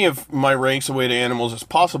as many of my ranks away to animals as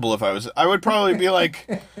possible if I was. I would probably be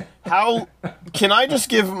like, how can I just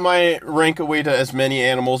give my rank away to as many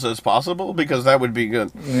animals as possible? Because that would be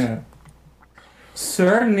good. Yeah.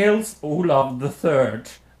 Sir Nils Olav III.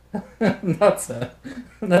 That's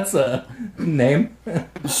a name.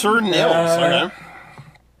 Sir Nils, okay.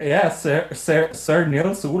 Yeah, Sir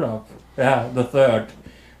Nils Olav. Yeah, the third.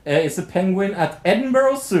 Is a penguin at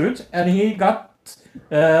Edinburgh Zoo, and he got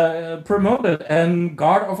promoted and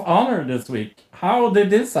Guard of Honor this week. How did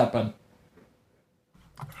this happen?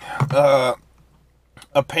 A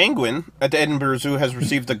penguin at the Edinburgh Zoo has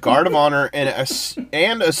received the Guard of Honor and a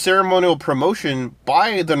ceremonial promotion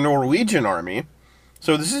by the Norwegian Army.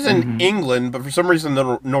 So this is in England, but for some reason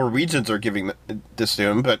the Norwegians are giving this to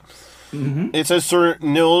him. But it says Sir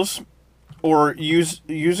Nils, or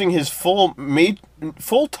using his full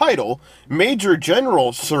title, Major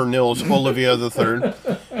General Sir Nils Olivia III,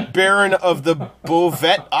 Baron of the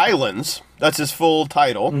Bouvet Islands. That's his full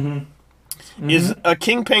title. Is a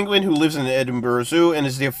king penguin who lives in the Edinburgh Zoo and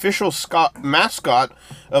is the official mascot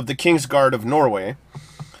of the King's Guard of Norway.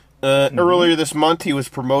 Earlier this month, he was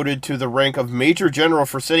promoted to the rank of Major General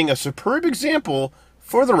for setting a superb example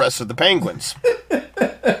for the rest of the penguins.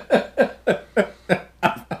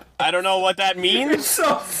 I don't know what that means. It's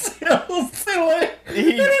so silly.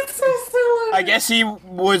 It's so silly. I guess he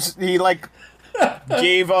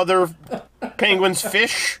gave other penguins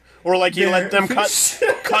fish, or like he let them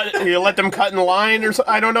cut in line, or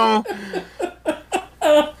something. I don't know.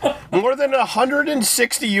 More than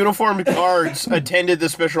 160 uniformed guards attended the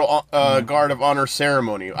special guard of honor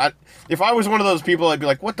ceremony. If I was one of those people, I'd be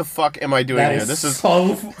like, "What the fuck am I doing here? This is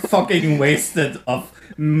so fucking wasted of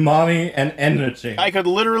money and energy." I could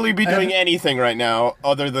literally be doing anything right now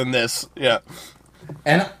other than this. Yeah.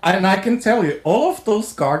 And I can tell you, all of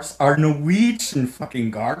those guards are Norwegian fucking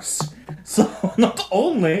guards. So not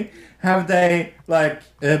only have they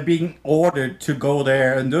been ordered to go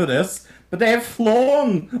there and do this, but they have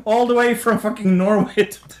flown all the way from fucking Norway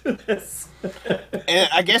to do this. And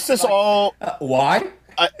I guess this all... why?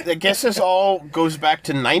 I guess this all goes back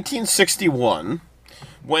to 1961,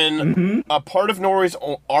 when a part of Norway's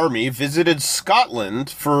army visited Scotland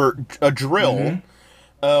for a drill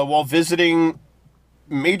while visiting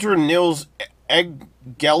Major Nils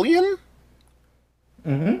Egelion?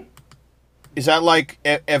 Mm-hmm. Is that like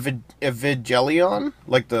Evangelion?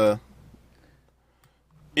 Like the...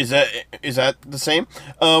 Is that the same?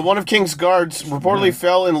 One of King's guards reportedly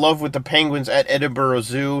fell in love with the penguins at Edinburgh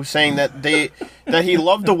Zoo, saying that he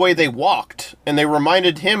loved the way they walked, and they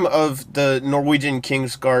reminded him of the Norwegian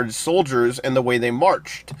King's Guard soldiers and the way they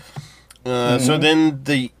marched. So then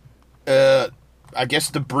I guess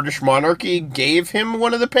the British monarchy gave him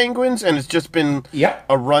one of the penguins, and it's just been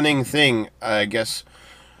a running thing, I guess.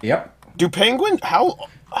 Yep. Do penguins...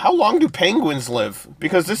 How long do penguins live?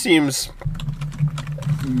 Because this seems...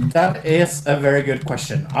 That is a very good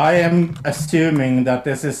question. I am assuming that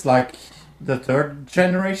this is like the third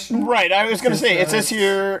generation. Right, I was going to say, it says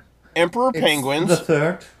here, Emperor penguins, the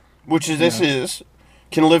third, which is,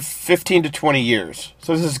 can live 15 to 20 years.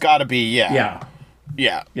 So this has got to be, Yeah.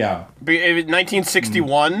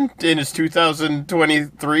 1961 and it's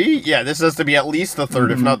 2023. Yeah, this has to be at least the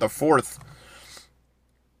third, if not the fourth.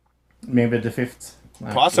 Maybe the fifth.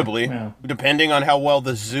 Actually. Possibly, depending on how well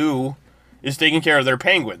the zoo is taking care of their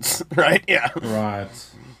penguins, right? Yeah. Right.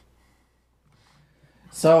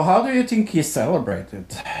 So, how do you think he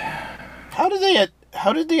celebrated? How did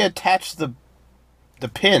they attach the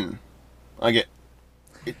pin? Did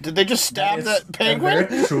they just stab that penguin? A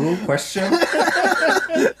very true question.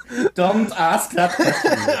 Don't ask that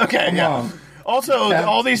question. Okay, Come on. Also,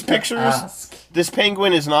 all these pictures, this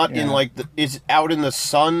penguin is not in is out in the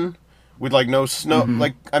sun with no snow.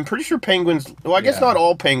 I'm pretty sure penguins. Well, I guess not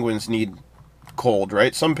all penguins need cold,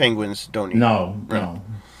 right? Some penguins don't need. No.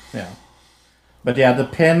 Yeah, but the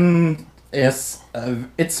pin is.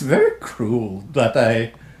 It's very cruel that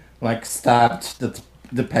I stabbed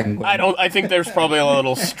the penguin. I think there's probably a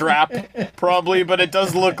little strap, probably, but it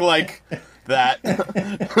does look like that.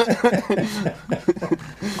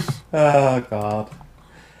 Oh God.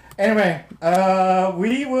 Anyway,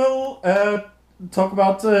 we will talk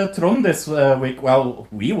about Trond this week. Well,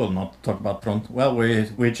 we will not talk about Trond. Well,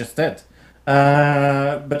 we just did.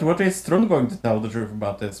 But what is Trond going to tell the truth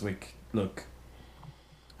about this week? Look.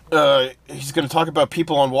 He's going to talk about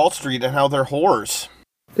people on Wall Street and how they're whores.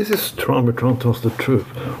 This is Trond, but Trond tells the truth.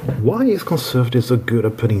 Why is conservatives so good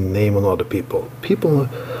at putting name on other people? People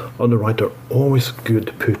on the right are always good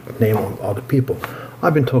to put name on other people.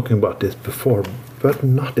 I've been talking about this before, but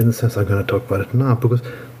not in the sense I'm going to talk about it now, because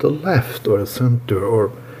the left or the center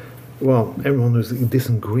or, well, everyone who's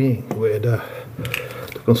disagreeing with the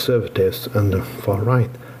conservatives and the far right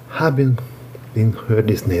have been heard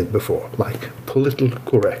this name before, like political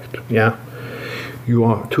correct. Yeah, you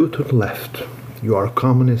are too to the left. You are a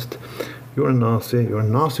communist. You're a Nazi. You're a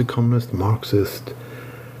Nazi communist, Marxist.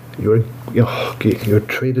 You're a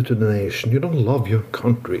traitor to the nation. You don't love your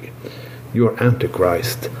country. You're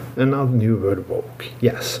Antichrist. And now the new word woke.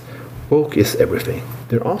 Yes, woke is everything.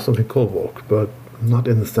 There are something called woke, but not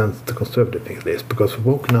in the sense the conservative think it is, because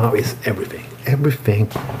woke now is everything. Everything.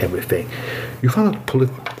 You found out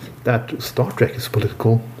that Star Trek is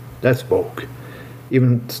political. That's woke.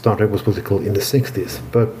 Even Star Trek was political in the 60s,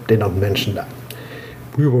 but they don't mention that.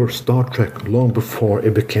 We were Star Trek long before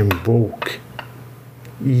it became woke.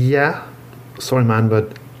 Yeah, sorry man,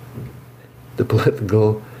 but the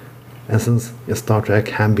political essence in Star Trek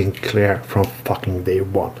have been clear from fucking day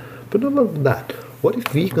one. But not only that, what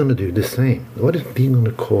if we're gonna do the same? What if we're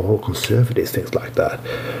gonna call conservatives things like that?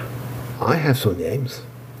 I have some names.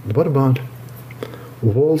 What about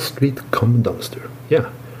Wall Street cum dumpster? Yeah,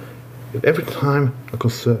 if every time a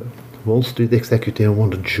Wall Street executive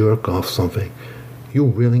want to jerk off something, you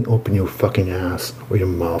willing open your fucking ass or your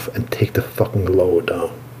mouth and take the fucking lower down.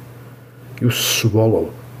 You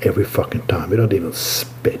swallow every fucking time. You don't even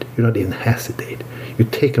spit. You don't even hesitate. You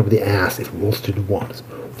take over the ass if Wall Street wants.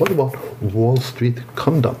 What about Wall Street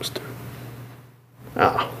cum dumpster?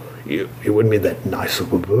 You wouldn't be that nice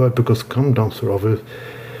of a word, because cum dumpster over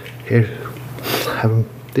here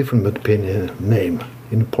different opinion name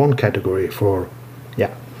in the porn category for,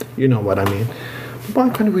 yeah, you know what I mean. Why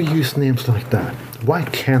can't we use names like that? Why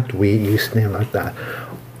can't we use names like that?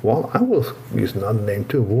 Well, I will use another name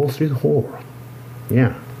too, Wall Street Whore.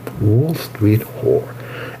 Yeah, Wall Street Whore.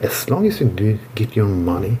 As long as you do get your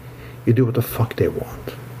money, you do what the fuck they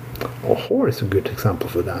want. A whore is a good example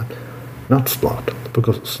for that. Not slut,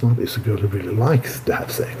 because slut is a girl who really likes to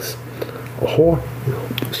have sex. A whore,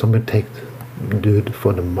 somebody take the dude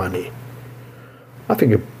for the money. I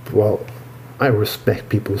think, I respect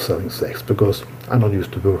people selling sex because I don't use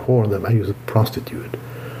the word whore on them, I use a prostitute.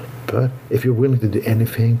 But if you're willing to do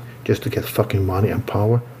anything just to get fucking money and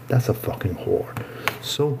power, that's a fucking whore.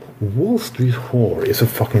 So, Wall Street Whore is a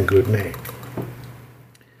fucking good name.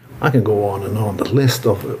 I can go on and on. The list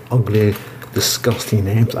of ugly, disgusting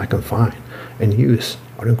names I can find and use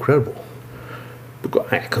are incredible.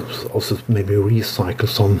 Because I can also maybe recycle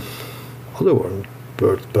some other words,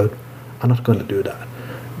 but I'm not going to do that.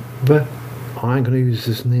 But am I going to use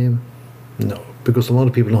this name? No, because a lot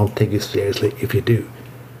of people don't take it seriously if you do.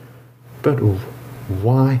 But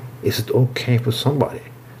why is it okay for somebody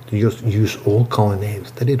to just use all common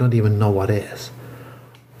names that they don't even know what is?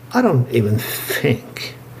 I don't even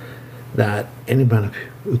think that anybody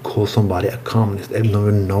who calls somebody a communist ever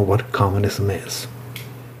even know what communism is,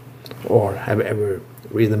 or have ever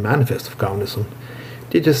read the manifest of communism.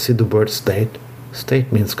 They just see the word state.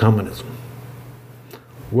 State means communism.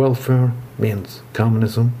 Welfare means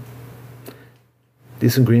communism.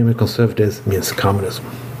 Disagreeing with conservatives means communism.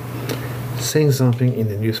 Saying something in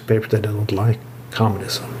the newspaper that they don't like,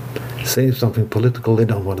 communism. Saying something political they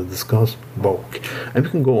don't want to discuss, woke. And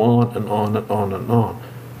we can go on and on and on and on.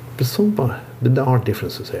 But there are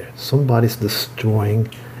differences here. Somebody's destroying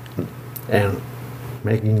and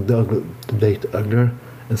making the debate uglier,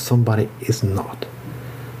 and somebody is not.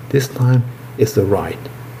 This time it's the right,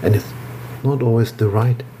 and it's not always the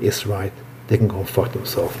right is right. They can go fuck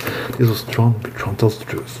themselves. This was Tron, but Tron tells the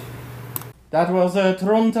truth. That was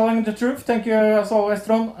Tron telling the truth. Thank you as always,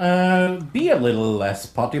 Tron. Be a little less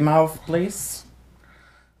potty mouth, please.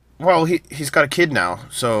 Well, he's got a kid now,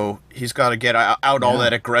 so he's got to get out all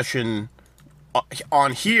that aggression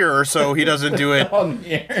on here, so he doesn't do it On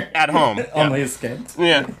here. at home. On his kid.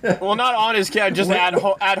 Yeah. Well, not on his kid, just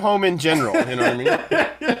at home in general. You know what I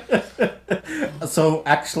mean? So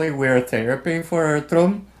actually, we're therapy for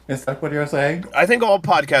Tron. Is that what you're saying? I think all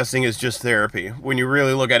podcasting is just therapy. When you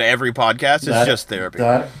really look at every podcast, it's just therapy.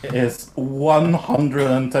 That is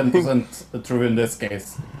 110% true in this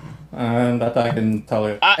case. And that I can tell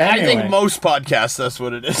you. I think most podcasts, that's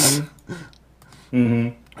what it is.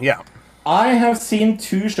 Mm-hmm. Yeah. I have seen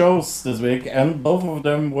 2 shows this week, and both of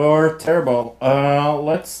them were terrible.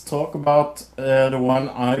 Let's talk about the one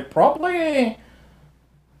I probably...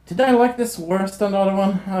 Did I like this worse than the other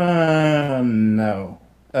one? No.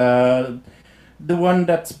 The one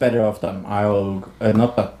that's better of them, I'll...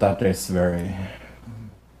 not that is very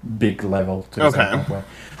big level to say that way.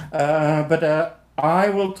 But I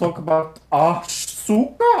will talk about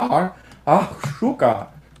Asuka.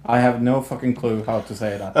 I have no fucking clue how to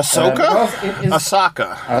say that. Ahsoka?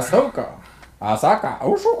 Asaka.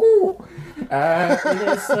 Oshoku.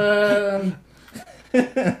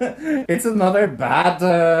 It's another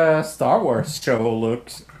bad Star Wars show,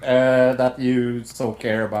 look, that you so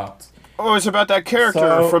care about. Oh, it's about that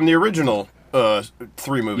character from the original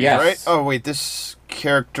 3 movies, yes. right? Oh, wait, this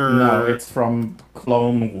character... No, it's from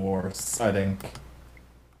Clone Wars, I think.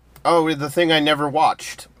 Oh, the thing I never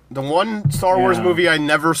watched. The one Star Wars movie I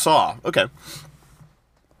never saw. Okay.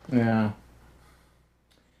 Yeah.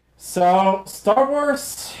 So, Star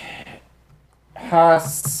Wars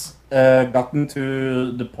has gotten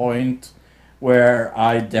to the point where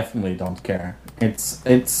I definitely don't care. It's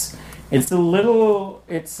a little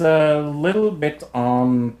bit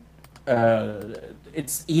on.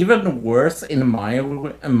 It's even worse in my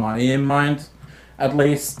mind, at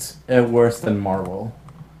least worse than Marvel.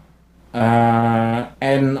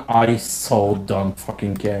 And I so don't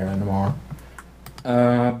fucking care anymore.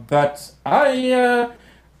 But I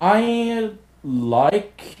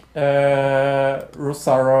like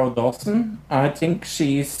Rosario Dawson. I think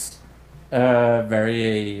she's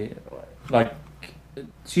very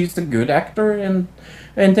she's a good actor in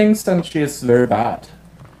things, and she's very bad.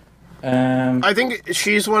 I think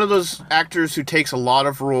she's one of those actors who takes a lot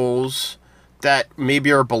of roles that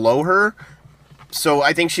maybe are below her. So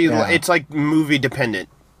I think it's like movie dependent,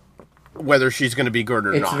 whether she's going to be good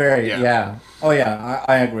or not. It's very, Oh yeah,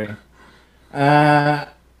 I agree.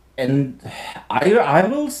 And I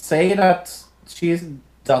will say that she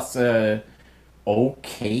does a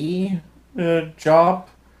okay job.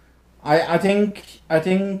 She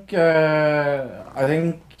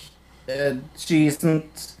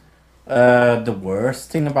isn't the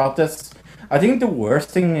worst thing about this. I think the worst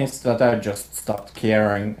thing is that I just stopped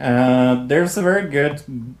caring. There's a very good.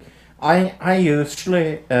 I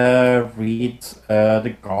usually read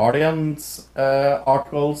the Guardian's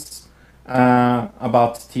articles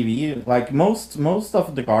about TV. Like most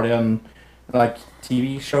of the Guardian like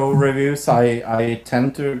TV show reviews, I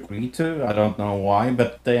tend to agree to. I don't know why,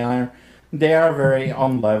 but they are very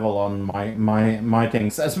on level on my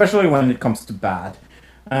things, especially when it comes to bad.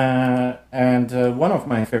 And one of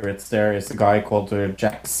my favorites there is a guy called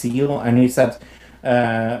Jack Seal, and he said,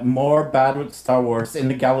 "More bad with Star Wars in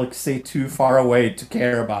the galaxy too far away to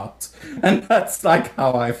care about," and that's like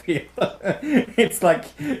how I feel. It's like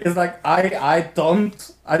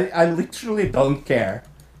I literally don't care,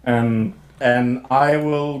 and I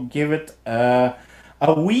will give it a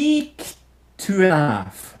week,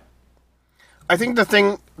 2.5. I think the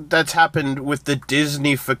thing that's happened with the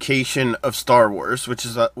Disneyfication of Star Wars, which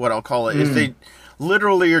is what I'll call it, is they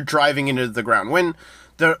literally are driving into the ground. When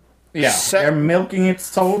the they're milking it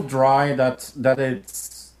so dry that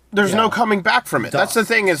it's there's no coming back from it. That's the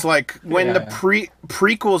thing is like when the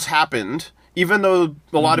prequels happened, even though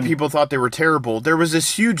a lot of people thought they were terrible, there was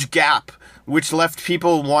this huge gap which left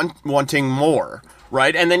people wanting more,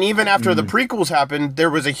 right? And then even after the prequels happened, there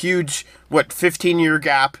was a huge 15-year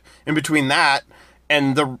gap in between that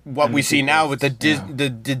and what we see now with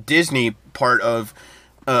the Disney part of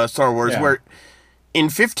Star Wars, where in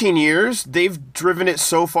 15 years they've driven it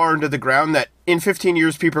so far into the ground that in 15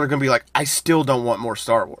 years people are going to be like, I still don't want more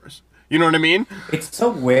Star Wars. You know what I mean? It's so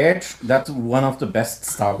weird that one of the best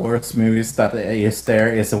Star Wars movies that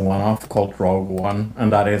is a one-off called Rogue One,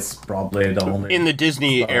 and that is probably the only in the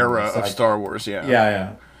Disney era of Star Wars.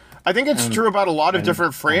 Yeah. I think it's true about a lot of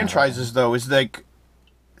different franchises, though. Is like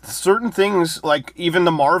certain things, like even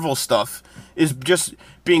the Marvel stuff, is just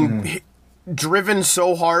being driven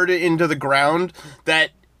so hard into the ground that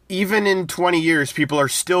even in 20 years, people are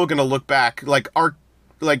still going to look back. Like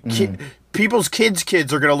people's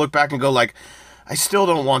kids are going to look back and go like, I still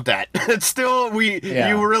don't want that. It's still,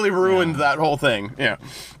 you really ruined that whole thing. Yeah.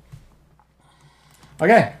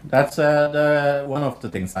 Okay, that's one of the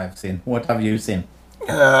things I've seen. What have you seen?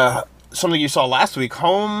 Something you saw last week,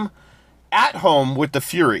 At Home with the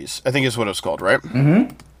Furies, I think is what it's called, right?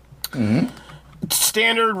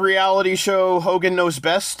 Standard reality show, Hogan Knows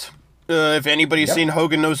Best. If anybody's seen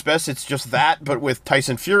Hogan Knows Best, it's just that, but with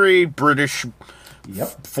Tyson Fury, British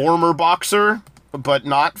former boxer, but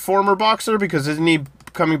not former boxer, because isn't he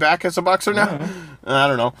coming back as a boxer now? I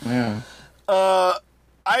don't know. Yeah.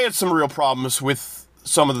 I had some real problems with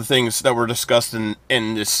some of the things that were discussed in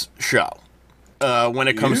this show. When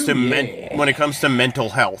it comes to mental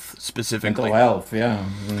health specifically. Mental health,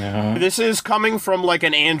 yeah. This is coming from like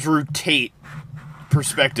an Andrew Tate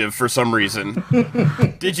perspective for some reason.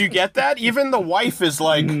 Did you get that? Even the wife is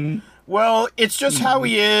like, well, it's just how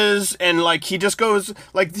he is, and like he just goes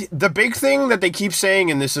like the big thing that they keep saying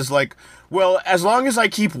in this is like, well, as long as I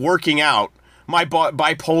keep working out, my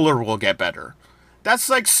bipolar will get better. That's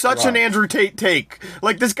like such an Andrew Tate take.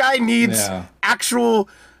 Like this guy needs actual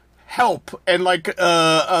help and like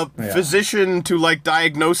a physician to like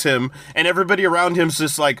diagnose him, and everybody around him's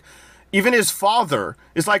just like, even his father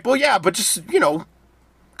is like, well, yeah, but just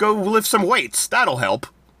go lift some weights, that'll help.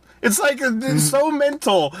 It's like it's so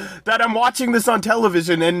mental that I'm watching this on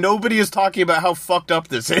television and nobody is talking about how fucked up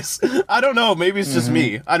this is. I don't know, maybe it's just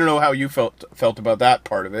me. I don't know how you felt about that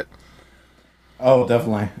part of it. Oh,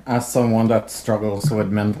 definitely. As someone that struggles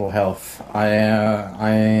with mental health,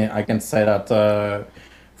 I can say that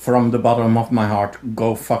from the bottom of my heart,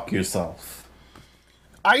 go fuck yourself.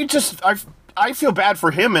 I feel bad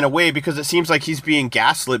for him in a way because it seems like he's being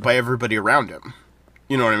gaslit by everybody around him.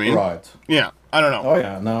 You know what I mean? Right. Yeah. I don't know. Oh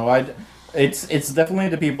yeah. No, it's definitely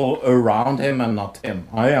the people around him and not him.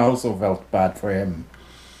 I also felt bad for him.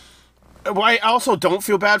 Well, I also don't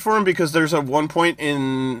feel bad for him because there's a one point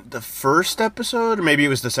in the first episode, or maybe it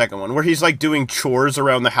was the second one, where he's like doing chores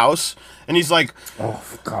around the house, and he's like, "Oh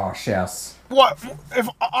gosh, yes. What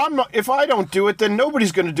if I don't do it, then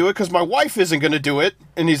nobody's going to do it because my wife isn't going to do it."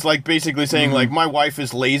 And he's like basically saying like my wife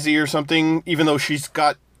is lazy or something, even though she's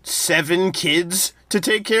got 7 kids to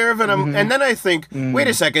take care of. And then I think, wait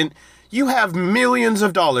a second. You have millions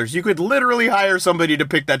of dollars. You could literally hire somebody to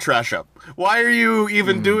pick that trash up. Why are you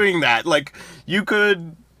even doing that? Like, you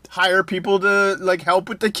could hire people to, like, help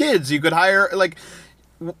with the kids. You could hire, like,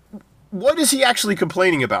 what is he actually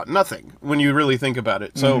complaining about? Nothing, when you really think about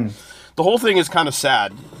it. So, the whole thing is kind of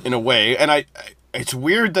sad, in a way. And it's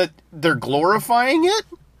weird that they're glorifying it.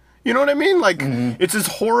 You know what I mean? Like, it's this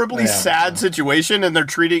horribly sad situation, and they're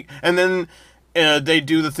treating... And then they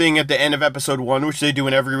do the thing at the end of episode 1, which they do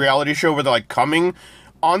in every reality show, where they're, like, coming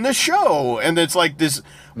on the show. And it's like this,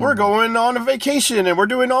 we're going on a vacation, and we're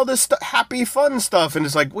doing all this happy, fun stuff. And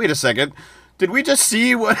it's like, wait a second. Did I just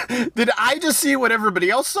see what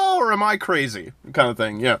everybody else saw, or am I crazy? Kind of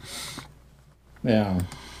thing, yeah. Yeah.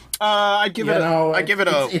 I'd give it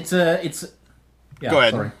a... Yeah, go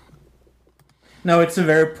ahead. Sorry. No, it's a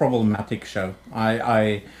very problematic show.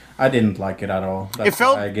 I didn't like it at all. That's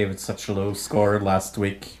why I gave it such a low score last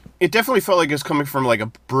week. It definitely felt like it's coming from like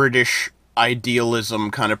a British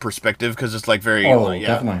idealism kind of perspective, because it's like very... definitely.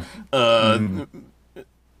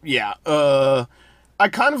 I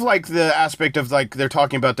kind of like the aspect of like they're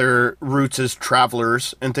talking about their roots as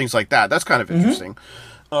travelers and things like that. That's kind of interesting.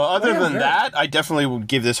 Other than that, I definitely would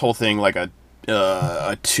give this whole thing like a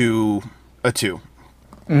 2.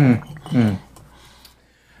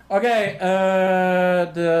 Okay,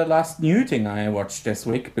 the last new thing I watched this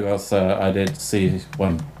week, because I did see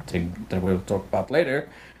one thing that we'll talk about later,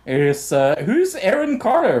 is Who's Erin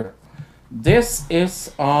Carter? This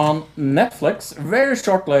is on Netflix. Very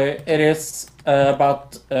shortly, it is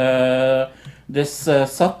about this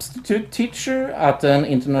substitute teacher at an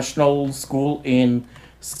international school in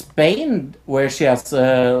Spain, where she has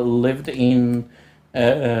lived in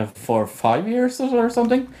for 5 years or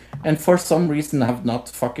something, and for some reason have not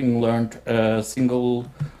fucking learned a single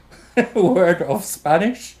word of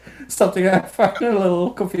Spanish. Something I find a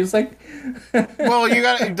little confusing. Well, you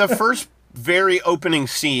got the first very opening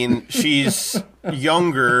scene. She's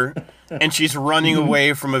younger, and she's running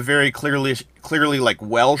away from a very clearly like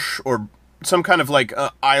Welsh or some kind of like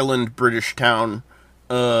island British town.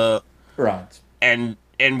 Right. And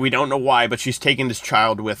we don't know why, but she's taking this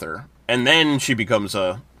child with her. And then she becomes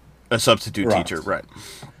a substitute teacher, right?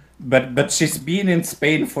 But she's been in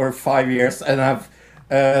Spain for 5 years and have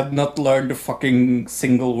not learned a fucking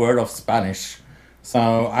single word of Spanish.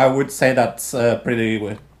 So I would say that's pretty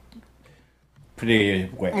weird.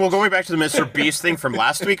 Well, going back to the Mr. Beast thing from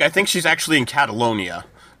last week, I think she's actually in Catalonia,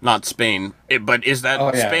 not Spain. But is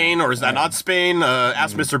that Spain or is that not Spain?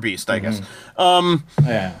 Ask Mr. Beast, I guess.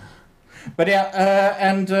 Yeah. But yeah,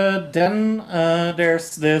 and then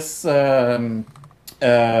there's this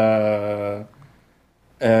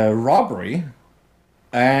robbery,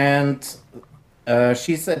 and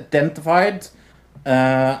she's identified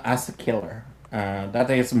as a killer.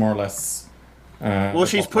 That is more or less... well,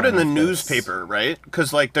 she's put in the newspaper, right?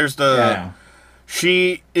 Because, like, there's the... Yeah.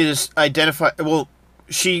 She is identified... Well,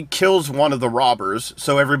 she kills one of the robbers,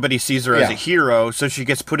 so everybody sees her as a hero, so she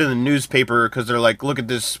gets put in the newspaper because they're like, look at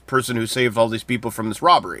this person who saved all these people from this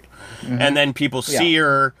robbery. And then people see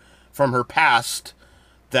her from her past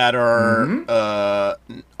that are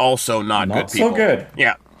also not good people. Not so good.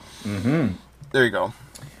 Yeah. There you go.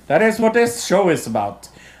 That is what this show is about.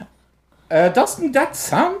 Doesn't that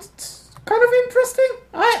sound kind of interesting?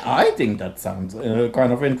 I think that sounds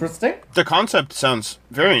kind of interesting. The concept sounds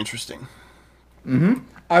very interesting.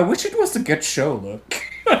 I wish it was a good show, look.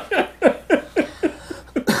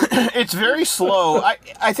 It's very slow.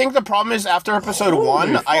 I think the problem is after episode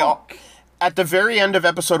 1, at the very end of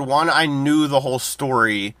episode 1, I knew the whole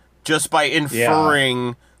story just by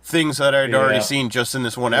inferring things that I'd already seen just in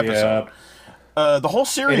this one episode. The whole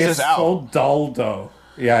series is out. It is so dull, though.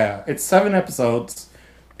 Yeah. It's 7 episodes.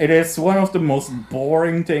 It is one of the most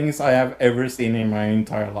boring things I have ever seen in my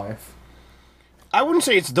entire life. I wouldn't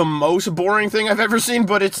say it's the most boring thing I've ever seen,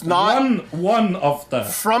 but it's not... One of the...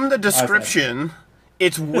 From the description,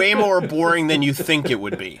 it's way more boring than you think it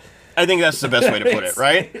would be. I think that's the best way to put it,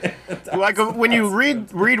 right? Like, when you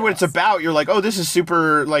read what it's about, you're like, oh, this is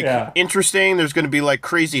super, like, interesting. There's going to be, like,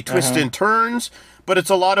 crazy twists and turns, but it's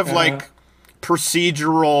a lot of, like,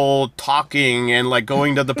 procedural talking and, like,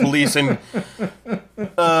 going to the police and...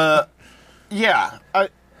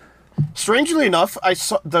 Strangely enough, I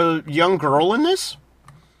saw the young girl in this.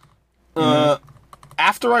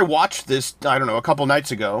 After I watched this, I don't know, a couple nights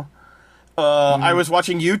ago, I was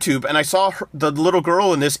watching YouTube and I saw the little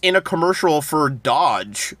girl in this in a commercial for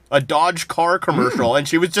Dodge, a Dodge car commercial, and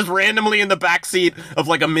she was just randomly in the back seat of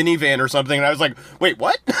like a minivan or something, and I was like, wait,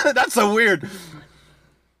 what? That's so weird.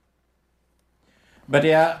 But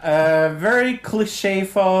yeah, very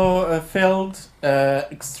cliche-filled,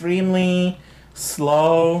 extremely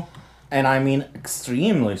slow. And I mean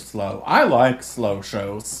extremely slow. I like slow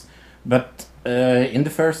shows. But in the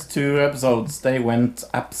first 2 episodes, they went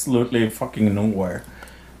absolutely fucking nowhere.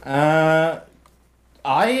 I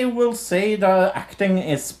will say the acting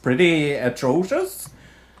is pretty atrocious.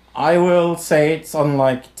 I will say it's on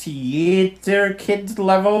like theater kid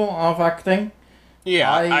level of acting.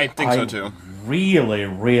 Yeah, I think so too. Really,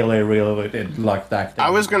 really, really didn't like that.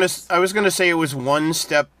 I was gonna say it was one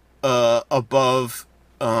step above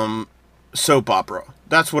soap opera.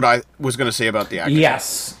 That's what I was gonna say about the acting.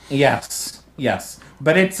 Yes.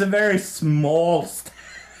 But it's a very small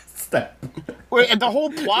step. And the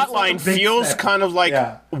whole plot line feels step. kind of like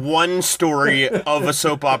one story of a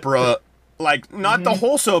soap opera. Like, not the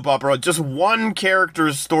whole soap opera, just one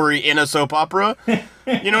character's story in a soap opera.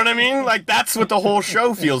 You know what I mean? Like, that's what the whole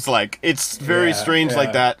show feels like. It's very strange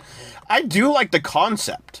like that. I do like the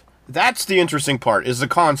concept. That's the interesting part, is the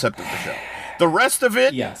concept of the show. The rest of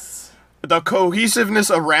it, the cohesiveness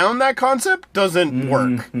around that concept doesn't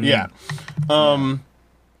work. Yeah. I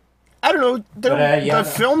don't know.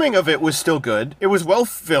 The filming of it was still good. It was well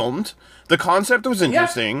filmed. The concept was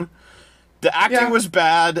interesting. The acting was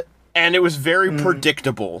bad. And it was very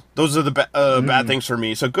predictable. Those are the bad things for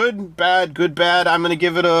me. So good, bad. I'm going to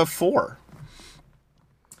give it a 4.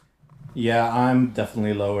 Yeah, I'm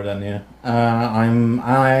definitely lower than you.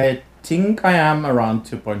 I think I am around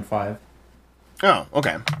 2.5. Oh,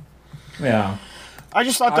 okay. Yeah. I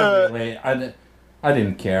just thought I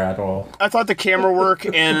didn't care at all. I thought the camera work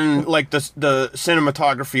and like the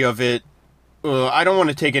cinematography of it. I don't want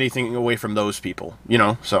to take anything away from those people. You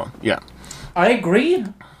know. So yeah. I agree.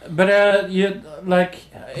 But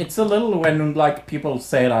it's a little when like people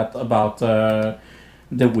say that about the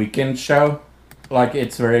Weekend show, like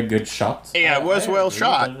it's very good shot. Yeah, it was well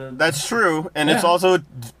shot. That's true, and it's also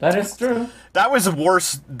that is true. That was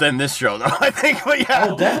worse than this show, though. I think. But yeah.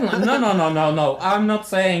 Oh, definitely. No. I'm not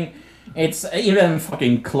saying it's even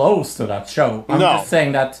fucking close to that show. I'm just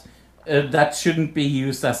saying that that shouldn't be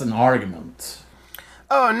used as an argument.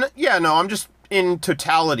 Oh no. I'm just in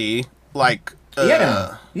totality like. No,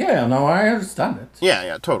 I understand it.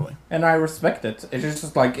 Yeah, totally. And I respect it. It's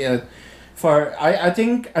just like, I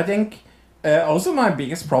think also my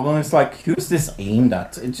biggest problem is like, who's this aimed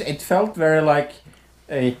at? It felt very like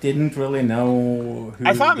it didn't really know who.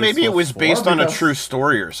 I thought maybe it was based on a true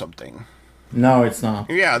story or something. No, it's not.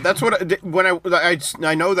 Yeah, that's what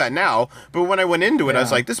I know that now. But when I went into it, I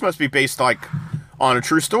was like, this must be based like on a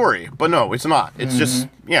true story. But no, it's not. It's just,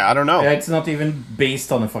 I don't know. Yeah, it's not even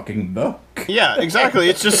based on a fucking book. Yeah, exactly.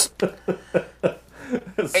 It's just... so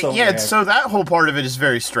that whole part of it is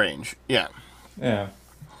very strange. Yeah. Yeah.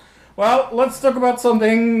 Well, let's talk about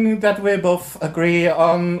something that we both agree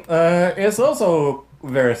on is also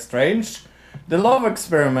very strange. The Love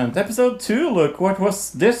Experiment, episode 2. Look, what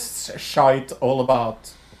was this shite all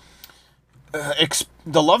about?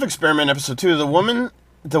 The Love Experiment, episode 2. The women,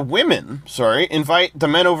 invite the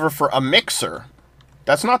men over for a mixer.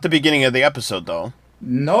 That's not the beginning of the episode, though.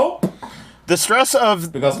 Nope. The stress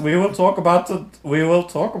of... Because we will talk about the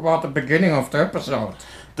beginning of the episode.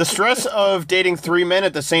 The stress of dating 3 men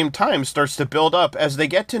at the same time starts to build up as they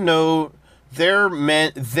get to know their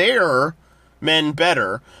men better.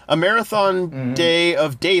 A marathon day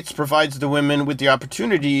of dates provides the women with the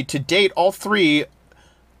opportunity to date all three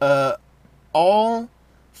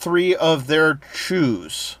of their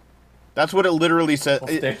choose. That's what it literally says.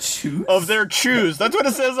 Of their choose. That's what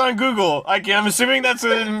it says on Google. I'm assuming that's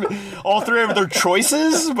in all 3 of their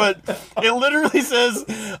choices, but it literally says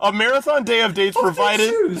a marathon day of dates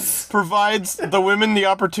provides the women the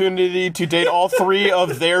opportunity to date all 3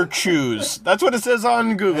 of their choose. That's what it says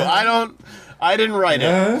on Google. I didn't write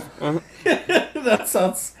it. That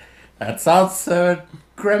sounds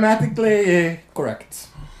grammatically correct.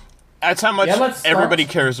 That's how much everybody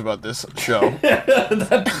cares about this show.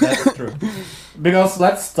 That's true. Because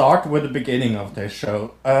let's start with the beginning of this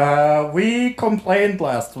show. We complained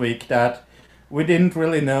last week that we didn't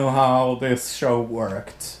really know how this show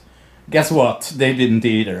worked. Guess what? They didn't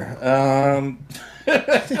either.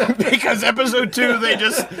 Because episode 2, they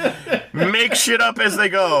just make shit up as they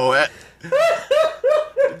go.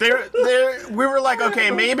 We were like, okay,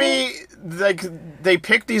 maybe like they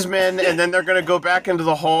pick these men and then they're gonna go back into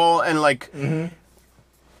the hall and like.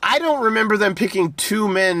 I don't remember them picking 2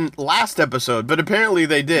 men last episode, but apparently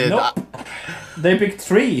they did. Nope. They picked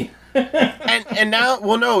 3. and now,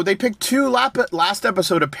 well, no, they picked 2 last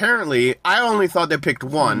episode. Apparently, I only thought they picked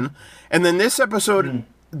 1, and then this episode,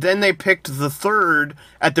 then they picked the 3rd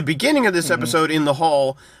at the beginning of this episode in the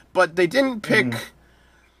hall, but they didn't pick.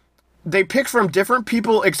 They picked from different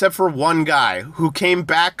people except for one guy who came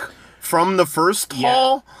back from the first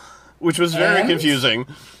hall, which was very confusing.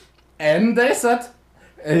 And they said,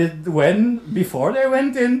 before they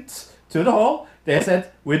went into the hall, they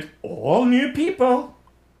said, with all new people.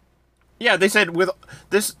 Yeah, they said with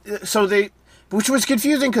this, which was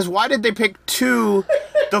confusing because why did they pick 2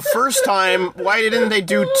 the first time? Why didn't they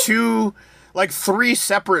do 2 like 3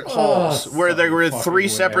 separate halls where there were 3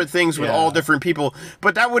 separate things with all different people.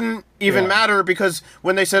 But that wouldn't even matter because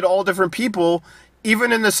when they said all different people,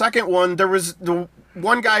 even in the second one, there was the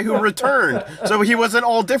one guy who returned. So he wasn't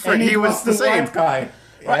all different. He was the same. White guy.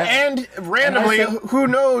 Yeah. And randomly, who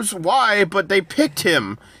knows why, but they picked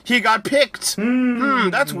him. He got picked.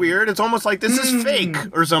 That's weird. It's almost like this is fake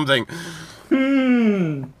or something.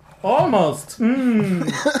 Almost.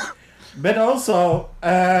 But also,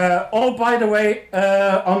 by the way,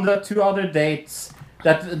 on the 2 other dates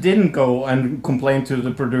that didn't go and complain to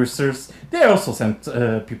the producers, they also sent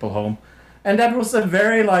people home. And that was a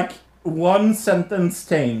very, like, one-sentence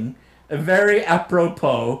thing. A very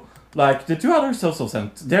apropos. Like, the 2 others also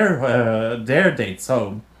sent their dates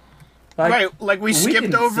home. Like, right, like we skipped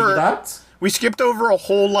didn't over see that. We skipped over a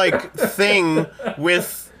whole, like, thing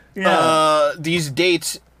with these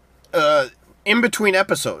dates in between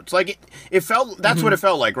episodes. Like, it felt, that's what it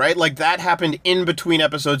felt like, right? Like, that happened in between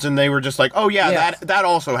episodes, and they were just like, oh, yeah, that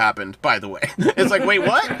also happened, by the way. It's like, wait,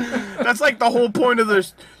 what? That's, like, the whole point of the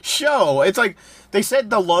show. It's like, they said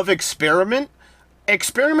the love experiment.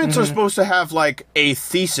 Experiments are supposed to have, like, a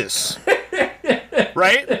thesis.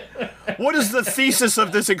 Right? What is the thesis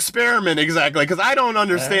of this experiment exactly? Because I don't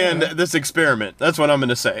understand this experiment. That's what I'm going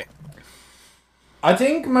to say. I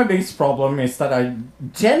think my biggest problem is that I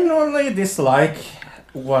genuinely dislike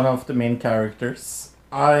one of the main characters.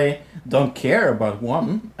 I don't care about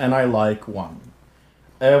one, and I like one.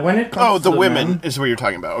 When it comes the to women men, is what you're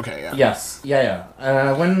talking about. Okay, yeah. Yes,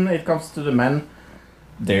 when it comes to the men,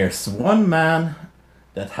 there's one man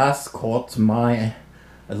that has caught my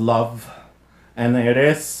love, and it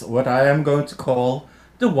is what I am going to call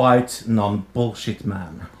the white non-bullshit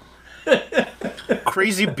man.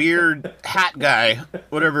 Crazy beard hat guy,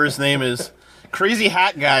 whatever his name is. Crazy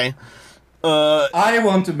hat guy. I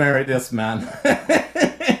want to marry this man.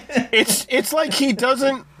 It's like he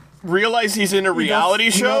doesn't realize he's in a reality He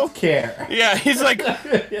does show. not care. Yeah, he's like,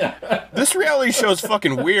 this reality show is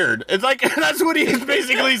fucking weird. It's like, that's what he's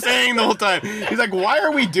basically saying the whole time. He's like, why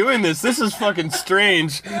are we doing this? This is fucking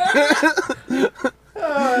strange.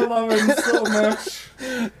 I love him so much.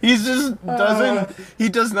 He just doesn't, he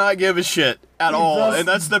does not give a shit at all, and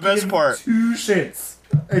that's the best part. 2 shits.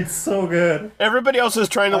 It's so good. Everybody else is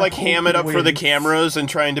trying to, like, ham it up for the cameras and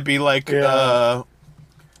trying to be, like, a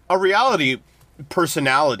reality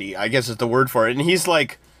personality, I guess is the word for it. And he's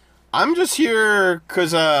like, I'm just here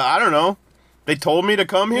because, I don't know, they told me to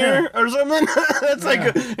come here or something. That's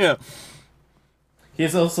like,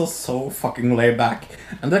 He's also so fucking laid back.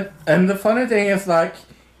 And the funny thing is, like,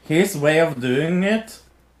 his way of doing it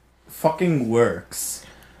fucking works.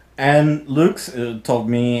 And Luke told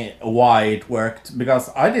me why it worked, because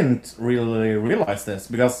I didn't really realize this,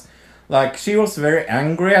 because, like, she was very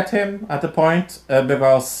angry at him at the point,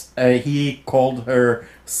 because he called her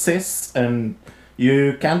sis, and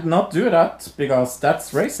you can't not do that, because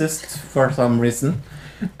that's racist for some reason.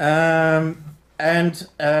 And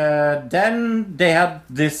then they had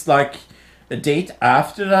this, like, a date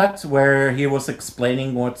after that where he was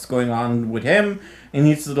explaining what's going on with him, and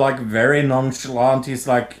he's, like, very nonchalant. He's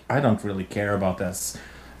like, I don't really care about this.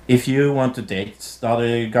 If you want to date the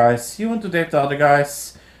other guys, you want to date the other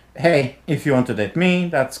guys. Hey, if you want to date me,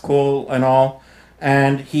 that's cool and all.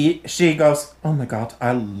 And she goes, oh my god,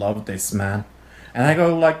 I love this man. And I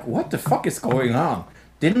go, like, what the fuck is going on?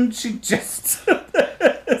 Didn't she just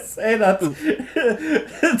say that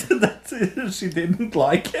that she didn't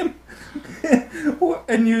like him?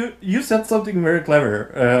 And you said something very clever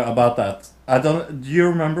about that. Do you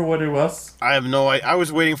remember what it was? I have no idea. I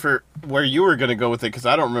was waiting for where you were going to go with it because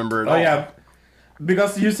I don't remember at all. Oh, yeah.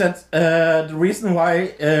 Because you said the reason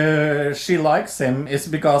why she likes him is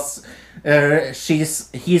because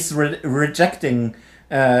he's rejecting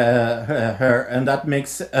her, and that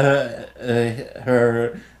makes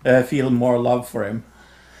her feel more love for him.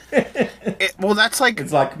 Well, that's like...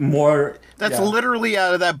 It's like more... That's literally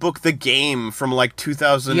out of that book, The Game, from like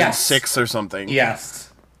 2006 or something.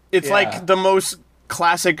 Yes. It's like the most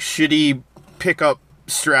classic shitty pickup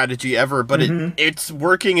strategy ever, but it's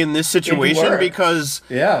working in this situation because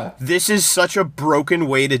this is such a broken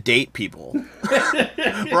way to date people.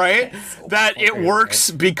 Right? That it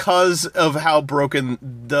works because of how broken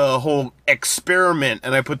the whole experiment,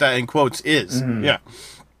 and I put that in quotes, is. Yeah.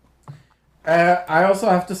 I also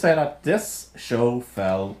have to say that this show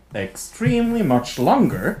felt extremely much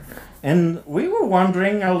longer, and we were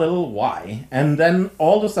wondering a little why. And then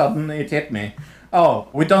all of a sudden it hit me. Oh,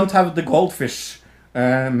 we don't have the goldfish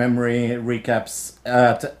memory recaps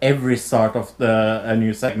at every start of a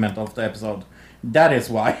new segment of the episode. That is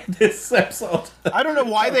why this episode. I don't know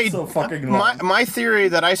why they. so fucking long. My theory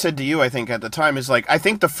that I said to you, I think at the time, is like I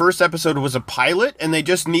think the first episode was a pilot, and they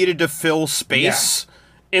just needed to fill space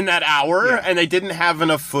in that hour, and they didn't have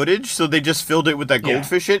enough footage, so they just filled it with that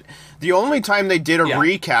goldfish shit. The only time they did a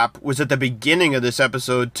recap was at the beginning of this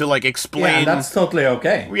episode to like explain. Yeah, that's totally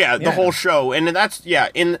okay. Yeah, the whole show, and that's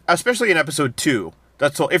especially in episode 2.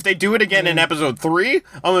 That's all. If they do it again in episode 3,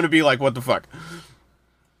 I'm gonna be like, what the fuck.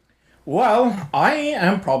 Well, I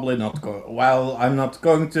am probably not I'm not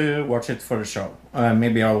going to watch it for the show.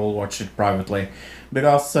 Maybe I will watch it privately.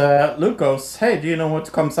 Because Luke goes, hey, do you know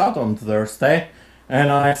what comes out on Thursday? And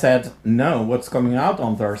I said, no, what's coming out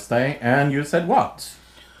on Thursday? And you said what?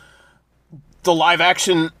 The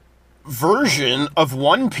live-action version of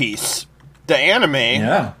One Piece, the anime.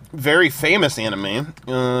 Yeah. Very famous anime.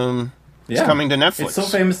 It's coming to Netflix. It's so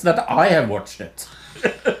famous that I have watched it.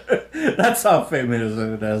 That's how famous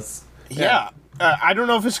it is. Yeah. I don't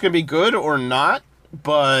know if it's going to be good or not,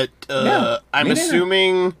 but I'm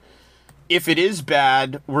assuming if it is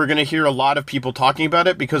bad, we're going to hear a lot of people talking about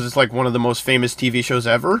it because it's like one of the most famous TV shows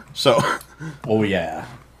ever. So. Oh, yeah.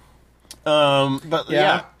 But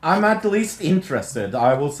yeah. I'm at least interested.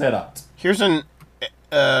 I will say that. Here's an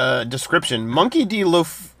description. Monkey D.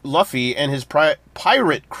 Luffy and his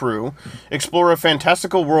pirate crew explore a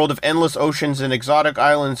fantastical world of endless oceans and exotic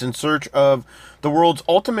islands in search of the world's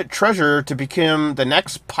ultimate treasure to become the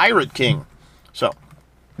next pirate king. So.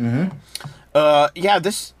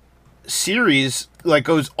 This series like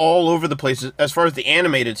goes all over the place as far as the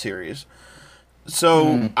animated series.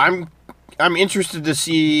 So I'm interested to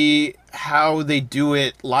see how they do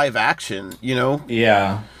it live action, you know?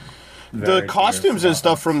 Yeah. The costumes and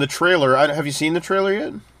stuff from the trailer. Have you seen the trailer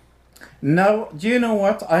yet? No. Do you know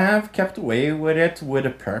what? I have kept away with it with a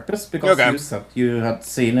purpose because you said you had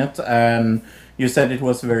seen it and you said it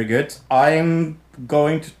was very good. I'm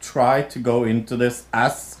going to try to go into this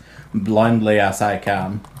as blindly as I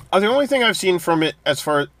can. The only thing I've seen from it as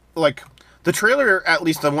far like the trailer, at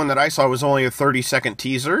least the one that I saw, was only a 30-second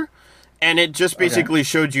teaser. And it just basically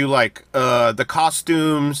showed you, like, the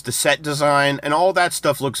costumes, the set design, and all that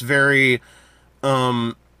stuff looks very,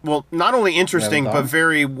 not only interesting, but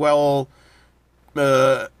very well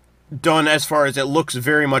done as far as it looks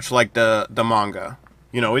very much like the manga.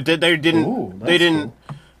 You know, they didn't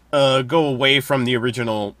go away from the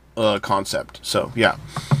original concept. So, yeah.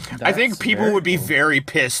 I think people would be very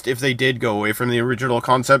pissed if they did go away from the original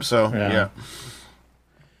concept, so, yeah.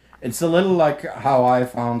 It's a little like how I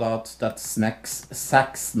found out that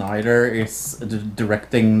Zack Snyder is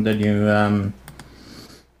directing the new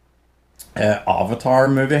Avatar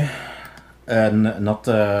movie. Not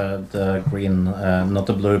the green, not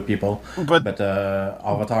the blue people, but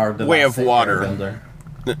Avatar, the Way of Water. Airbender.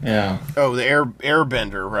 Yeah. Oh, the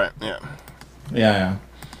Airbender, right, yeah. Yeah.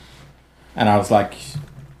 And I was like,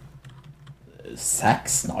 Zack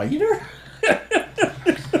Snyder?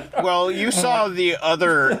 Well, you saw the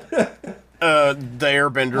other, the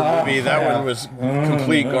Airbender movie. That one was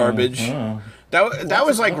complete garbage. That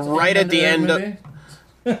was like right at the end of...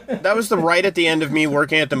 That was right at the end of me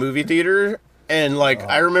working at the movie theater. And, like,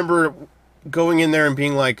 I remember going in there and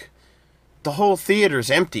being like, the whole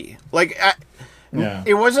theater's empty. Like,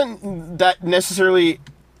 it wasn't that necessarily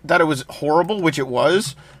that it was horrible, which it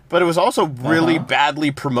was, but it was also really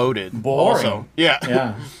badly promoted. Boring. Also.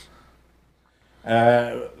 Yeah.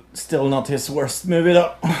 Still not his worst movie,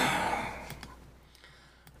 though.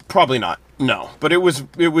 Probably not. No, but it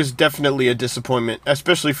was definitely a disappointment,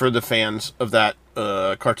 especially for the fans of that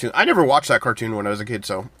cartoon. I never watched that cartoon when I was a kid,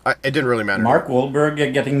 so it didn't really matter. Mark Wahlberg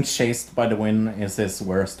getting chased by the wind is his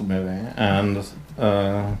worst movie, and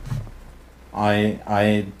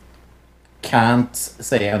I can't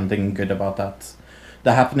say anything good about that.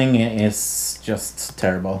 The Happening is just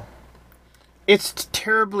terrible. It's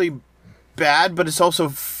terribly bad, but it's also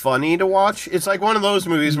funny to watch. It's like one of those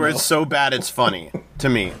movies where it's so bad it's funny to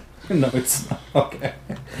me. No, it's not. Okay.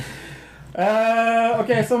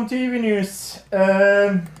 Okay, some TV news.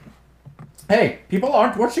 Hey, people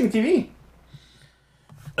aren't watching TV.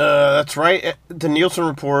 That's right. The Nielsen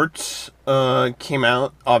reports came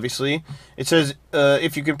out, obviously. It says,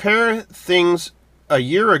 if you compare things a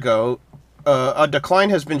year ago, a decline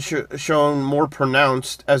has been shown more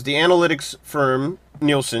pronounced as the analytics firm,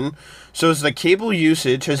 Nielsen, shows the cable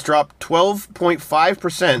usage has dropped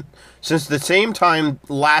 12.5% since the same time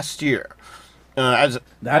last year. That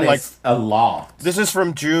is a lot. This is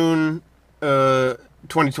from June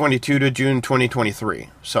 2022 to June 2023.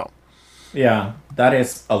 So, yeah, that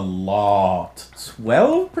is a lot.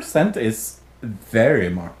 12% is very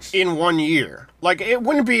much in 1 year. Like, it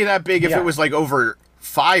wouldn't be that big if it was like over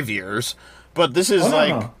 5 years, But this is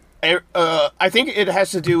I think it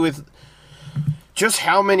has to do with just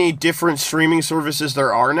how many different streaming services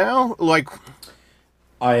there are now. Like,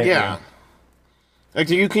 I agree. yeah, like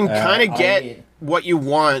you can kind of get what you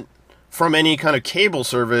want from any kind of cable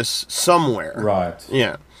service somewhere. Right.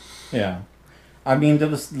 Yeah. Yeah. I mean,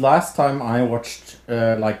 the last time I watched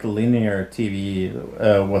like linear TV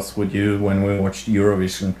was with you when we watched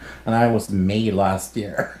Eurovision, and I was May last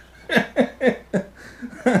year.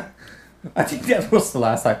 I think that was the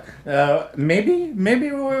last time.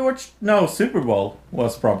 Maybe we watched. No, Super Bowl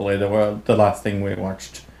was probably the last thing we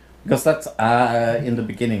watched, because that's in the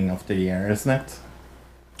beginning of the year, isn't it?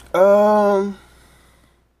 I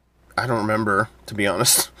don't remember, to be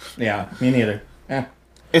honest. Yeah, me neither. Yeah.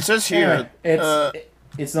 It says here. Anyway,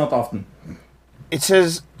 it's not often. It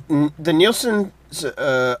says the Nielsen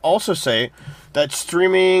also say that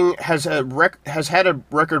streaming has had a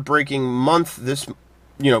record-breaking month this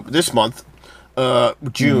month,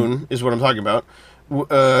 June is what I'm talking about.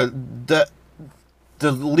 The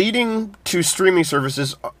leading two streaming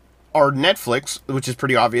services are Netflix, which is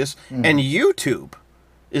pretty obvious, and YouTube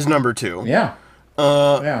is number 2. Yeah.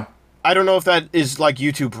 Yeah. I don't know if that is like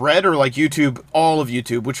YouTube Red or like YouTube, all of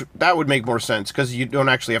YouTube, which that would make more sense because you don't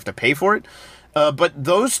actually have to pay for it. But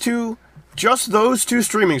those two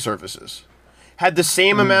streaming services had the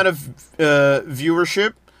same amount of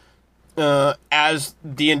viewership as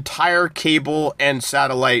the entire cable and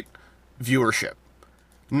satellite viewership.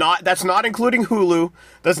 That's not including Hulu.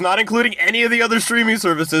 That's not including any of the other streaming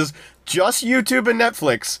services. Just YouTube and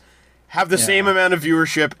Netflix have the same amount of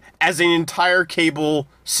viewership as an entire cable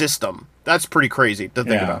system. That's pretty crazy to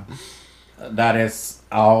think about. That is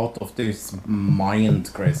out of this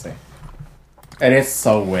mind crazy. It is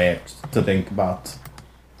so weird to think about.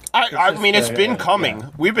 I mean, it's been coming. Yeah.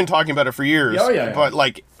 We've been talking about it for years. Yeah. But,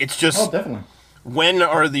 like, it's just... Oh, definitely. When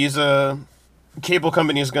are these cable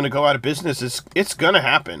companies going to go out of business? It's going to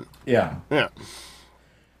happen. Yeah. Yeah.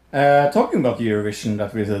 Talking about Eurovision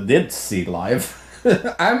that we did see live...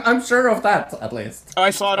 I'm sure of that, at least.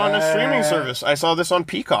 I saw it on a streaming service. I saw this on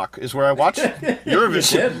Peacock, is where I watched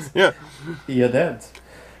Eurovision. You did? Yeah. You did.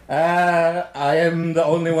 I am the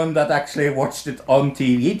only one that actually watched it on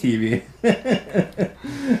TV.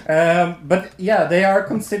 But yeah, they are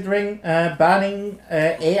considering banning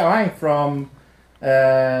AI from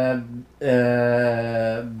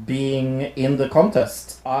being in the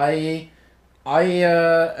contest. I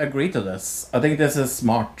agree to this. I think this is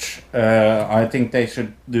smart. I think they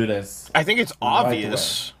should do this. I think it's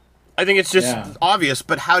obvious. I think it's just obvious,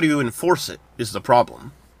 but how do you enforce it is the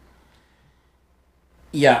problem.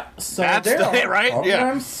 Yeah, so that's right.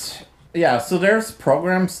 Programs, so there's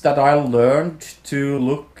programs that I learned to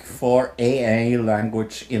look for AA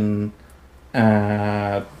language in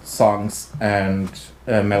songs and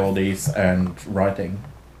melodies and writing.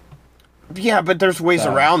 Yeah, but there's ways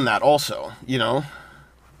around that also, you know?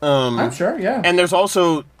 I'm sure, yeah. And there's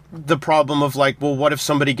also the problem of, like, well, what if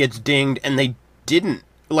somebody gets dinged and they didn't?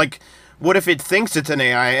 Like, what if it thinks it's an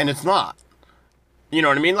AI and it's not? You know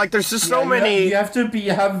what I mean? Like, there's just so many... You have to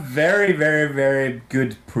have very, very, very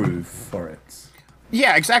good proof for it.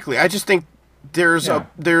 Yeah, exactly. I just think there's a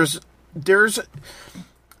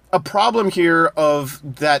problem here of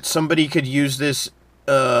that somebody could use this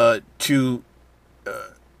to...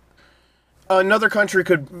 another country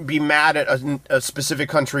could be mad at a specific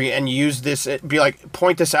country and use this, be like,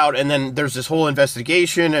 point this out, and then there's this whole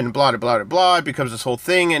investigation and blah, blah, blah, blah, it becomes this whole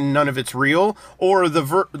thing and none of it's real. Or the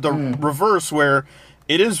reverse, where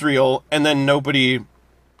it is real and then nobody...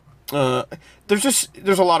 there's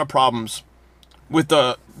a lot of problems with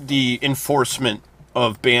the enforcement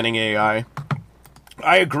of banning AI.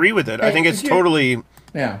 I agree with it. I think it's totally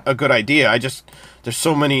a good idea. There's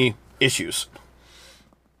so many issues.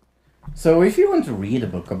 So if you want to read a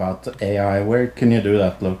book about AI, where can you do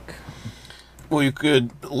that, Luke? Well, you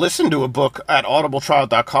could listen to a book at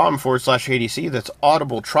audibletrial.com/ADC. That's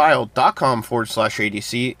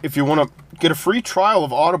audibletrial.com/ADC. If you want to get a free trial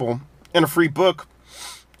of Audible and a free book,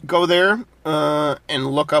 go there and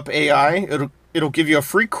look up AI. It'll give you a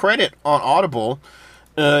free credit on Audible.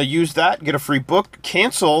 Use that, get a free book,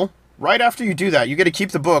 cancel right after you do that. You get to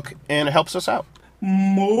keep the book, and it helps us out.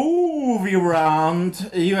 Movie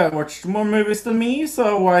round. You have watched more movies than me,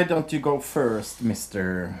 so why don't you go first,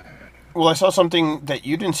 mister? Well, I saw something that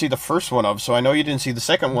you didn't see the first one of, so I know you didn't see the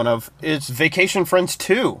second one of. It's Vacation Friends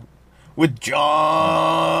 2 with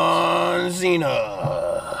John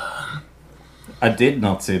Cena. I did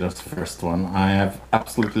not see the first one. I have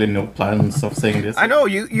absolutely no plans of seeing this. I know,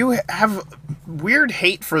 you have weird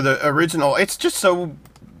hate for the original. It's just so...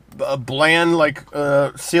 a bland, like,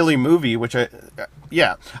 silly movie, which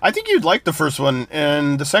Yeah, I think you'd like the first one,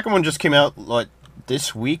 and the second one just came out like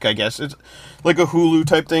this week, I guess. It's like a Hulu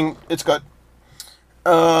type thing. It's got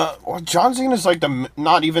well, John Cena's like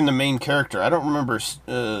not even the main character. I don't remember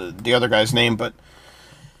the other guy's name, but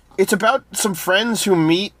it's about some friends who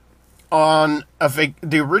meet on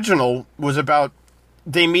the original was about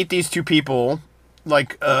they meet these two people,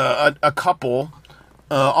 like a couple,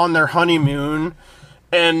 on their honeymoon.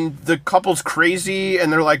 And the couple's crazy,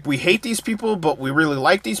 and they're like, we hate these people, but we really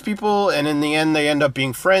like these people, and in the end, they end up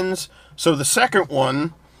being friends. So the second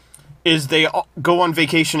one is they go on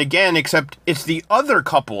vacation again, except it's the other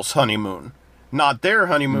couple's honeymoon, not their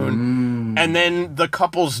honeymoon. And then the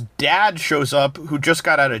couple's dad shows up, who just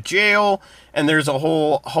got out of jail, and there's a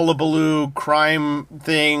whole hullabaloo crime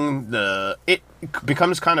thing. It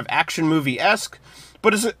becomes kind of action movie-esque,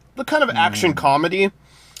 but it's the kind of action comedy.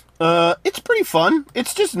 It's pretty fun.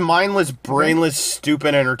 It's just mindless, brainless,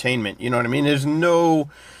 stupid entertainment. You know what I mean? There's no...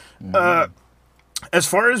 as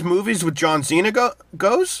far as movies with John Cena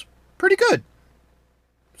goes, pretty good.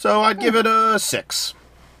 So I'd give it a 6.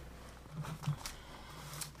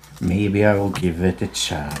 Maybe I will give it a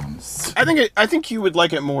chance. I think you would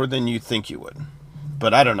like it more than you think you would.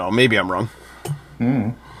 But I don't know. Maybe I'm wrong.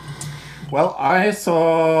 Well, I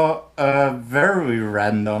saw a very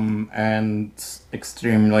random and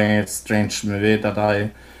extremely strange movie that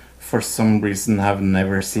I, for some reason, have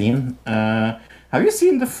never seen. Have you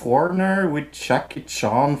seen The Foreigner with Jackie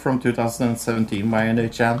Chan from 2017 by any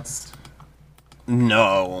chance?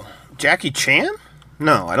 No. Jackie Chan?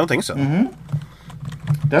 No, I don't think so.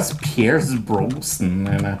 That's Pierce Brosnan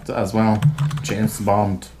in it as well. James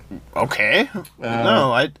Bond. Okay.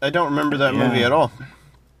 No, I don't remember that movie at all.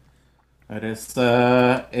 It is.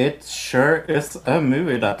 It sure is a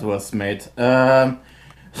movie that was made.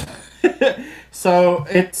 So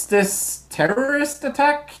it's this terrorist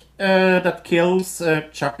attack that kills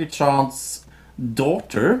Jackie Chan's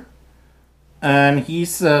daughter, and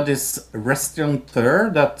he's this restaurateur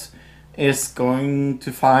that is going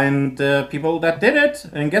to find the people that did it.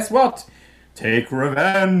 And guess what? Take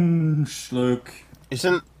revenge. Look.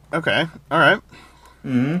 Okay. All right.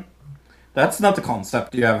 That's not the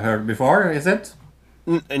concept you have heard before, is it?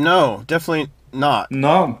 No, definitely not.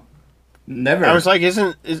 No, never. I was like,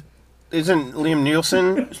 isn't Liam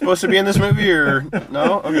Neeson supposed to be in this movie, or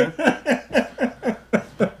no? Okay.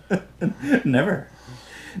 Never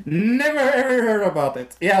ever heard about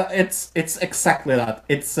it. Yeah, it's exactly that.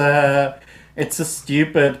 It's a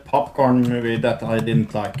stupid popcorn movie that I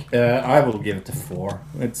didn't like. I will give it a 4.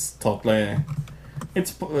 It's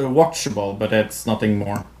watchable, but it's nothing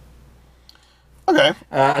more. Okay.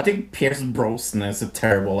 I think Pierce Brosnan is a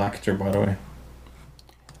terrible actor, by the way.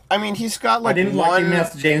 I mean, he's got like I didn't like him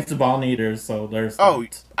as James Bond either, so there's... Oh,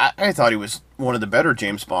 I thought he was one of the better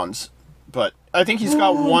James Bonds, but I think he's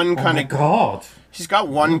got one kind of... Oh my god! He's got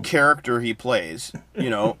one character he plays, you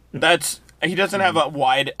know. He doesn't have a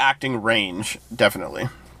wide acting range, definitely.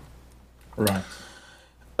 Right.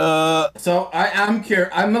 So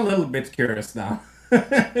I'm a little bit curious now.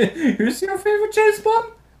 Who's your favorite James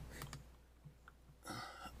Bond?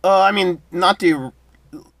 I mean, not the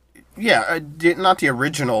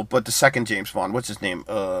original, but the second James Bond. What's his name?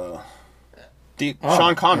 Sean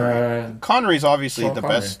Connery. Connery's obviously the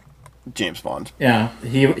best James Bond. Yeah,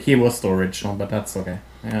 he was the original, but that's okay.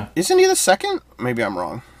 Yeah. Isn't he the second? Maybe I'm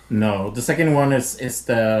wrong. No, the second one is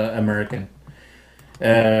the American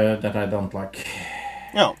that I don't like.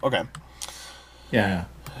 Oh, okay. Yeah.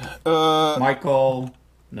 Michael.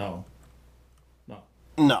 No.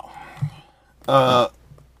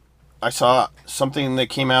 I saw something that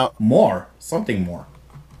came out. Something more.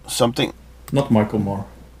 Something. Not Michael Moore.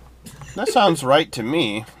 That sounds right to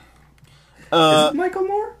me. Is it Michael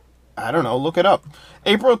Moore? I don't know. Look it up.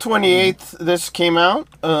 April 28th, this came out.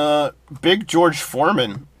 Big George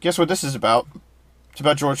Foreman. Guess what this is about? It's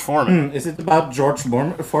about George Foreman. Is it about George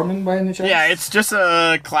Foreman by any chance? Yeah, it's just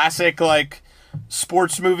a classic, like,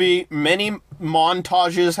 sports movie. Many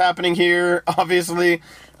montages happening here, obviously.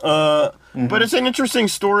 But it's an interesting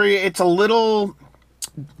story. It's a little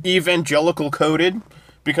evangelical coded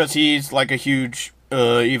because he's like a huge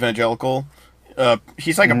evangelical.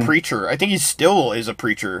 He's like a preacher. I think he still is a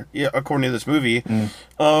preacher, according to this movie.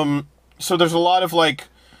 So there's a lot of like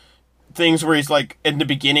things where he's like, in the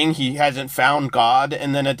beginning he hasn't found God,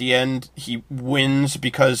 and then at the end he wins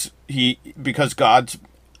because God's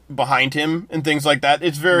behind him and things like that.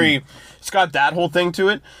 It's very, it's got that whole thing to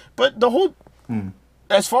it. But the whole,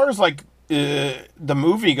 as far as like the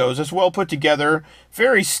movie goes, it's well put together,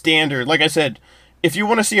 very standard. Like I said, if you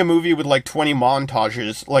want to see a movie with like 20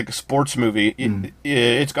 montages, like a sports movie,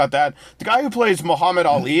 it's got that. The guy who plays Muhammad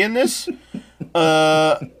Ali in this,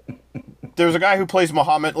 There's a guy who plays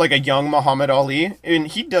Muhammad, like a young Muhammad Ali, and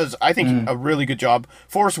he does, I think, a really good job.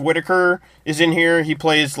 Forrest Whitaker is in here. He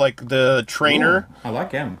plays like the trainer. Ooh, I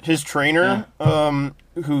like him. His trainer,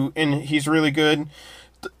 he's really good.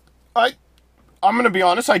 I'm gonna be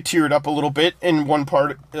honest. I teared up a little bit in one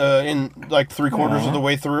part, in like 3/4 of the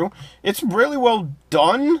way through. It's really well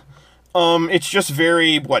done. It's just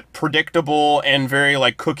very predictable and very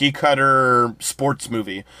like cookie cutter sports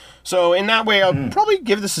movie. So in that way, I'll probably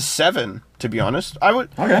give this a 7. To be honest, I would.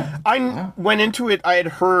 Okay. Went into it. I had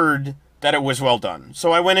heard that it was well done,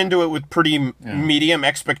 so I went into it with pretty medium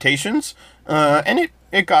expectations, and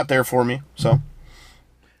it got there for me. So.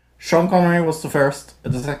 Sean Connery was the first.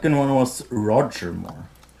 The second one was Roger Moore.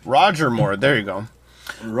 Roger Moore. There you go.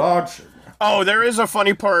 Roger. Oh, there is a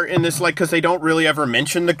funny part in this, like, because they don't really ever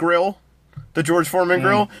mention the grill, the George Foreman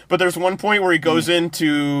grill, but there's one point where he goes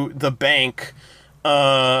into the bank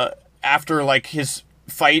after, like, his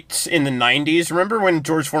fights in the 90s. Remember when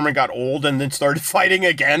George Foreman got old and then started fighting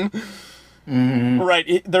again? Mm-hmm.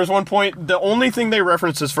 Right. There's one point, the only thing they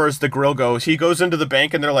reference as far as the grill goes, he goes into the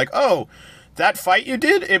bank and they're like, oh, that fight you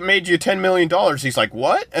did, it made you $10 million. He's like,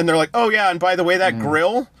 what? And they're like, oh, yeah, and by the way, that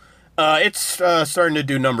grill, it's starting to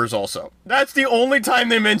do numbers also. That's the only time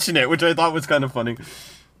they mention it, which I thought was kind of funny.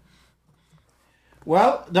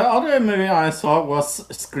 Well, the other movie I saw was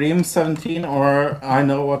Scream 17, or I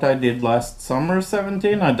Know What I Did Last Summer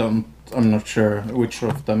 17. I'm not sure which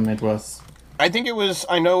of them it was. I think it was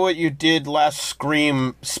I Know What You Did Last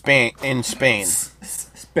Scream in Spain.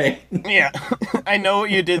 Spain. Yeah. I Know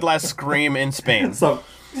What You Did Last Scream in Spain. So,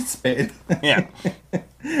 Spain. Yeah.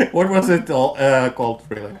 What was it called,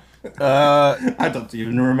 really? I don't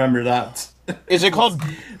even remember that. Is it called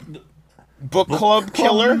Book Club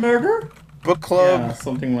Killer? Murder? Book Club? Yeah,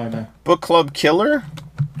 something like that. Book Club Killer?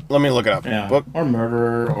 Let me look it up. Yeah, or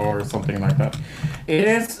Murder or something like that. It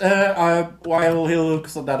is, while he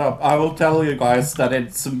looks that up, I will tell you guys that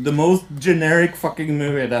it's the most generic fucking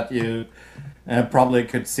movie that you probably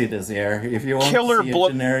could see this year. If you want to see a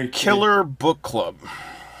generic... Killer Book Club.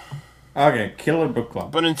 Okay, Killer Book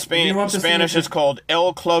Club. But in Spanish it's called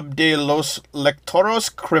El Club de los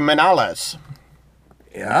Lectores Criminales.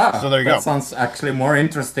 Yeah, so there you go. That sounds actually more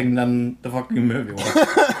interesting than the fucking movie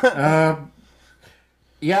was.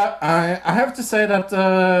 Yeah, I have to say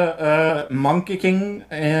that Monkey King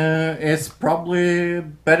is probably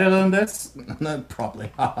better than this.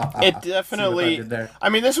 Probably. It definitely... I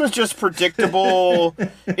mean, this was just predictable.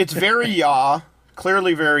 It's very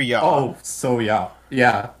clearly very Oh, so yeah.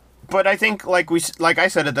 But I think, like I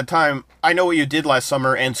said at the time, I Know What You Did Last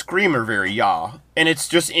Summer and Scream are very and it's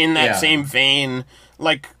just in that same vein,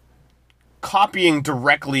 like copying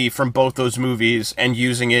directly from both those movies and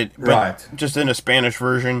using it, but just in a Spanish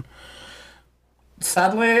version.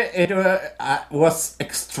 Sadly, it was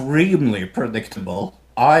extremely predictable.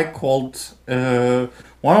 I called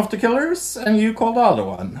one of the killers, and you called the other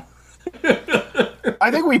one. I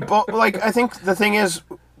think we both I think the thing is,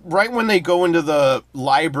 right when they go into the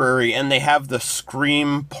library and they have the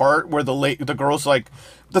Scream part where the girl's like,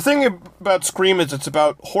 the thing about Scream is it's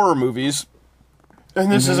about horror movies, and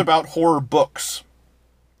this is about horror books.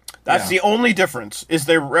 That's the only difference. Is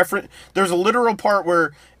there's a literal part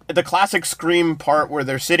where the classic Scream part where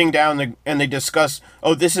they're sitting down and they discuss,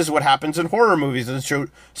 oh, this is what happens in horror movies, and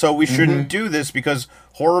so we shouldn't do this because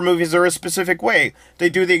horror movies are a specific way. They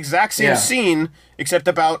do the exact same scene except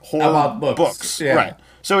about horror books. Yeah. Right.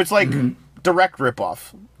 So it's like direct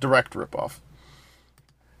ripoff.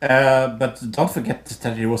 But don't forget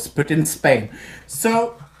that it was put in Spain.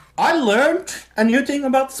 So I learned a new thing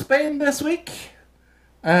about Spain this week.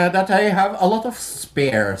 That I have a lot of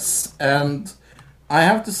spares. And I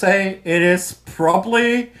have to say, it is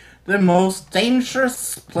probably the most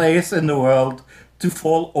dangerous place in the world to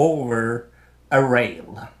fall over a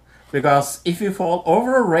rail. Because if you fall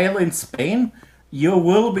over a rail in Spain, you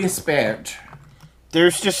will be spared.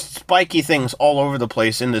 There's just spiky things all over the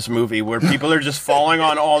place in this movie where people are just falling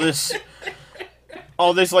on all this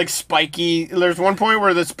like spiky... There's one point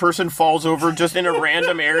where this person falls over just in a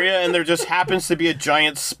random area and there just happens to be a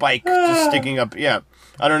giant spike just sticking up. Yeah,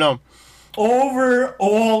 I don't know.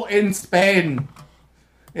 Overall in Spain.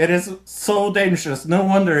 It is so dangerous. No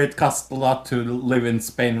wonder it costs a lot to live in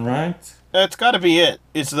Spain, right? It's got to be it.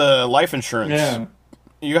 It's the life insurance. Yeah.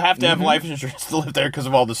 You have to have life insurance to live there because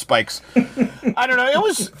of all the spikes. I don't know. It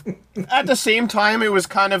was, at the same time, it was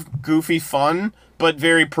kind of goofy fun, but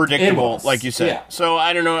very predictable, like you said. Yeah. So,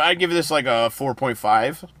 I don't know. I'd give this like a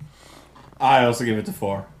 4.5. I also give it a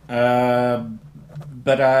 4.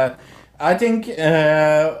 But I think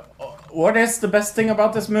what is the best thing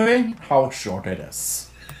about this movie? How short it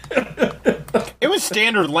is. It was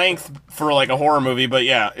standard length for like a horror movie, but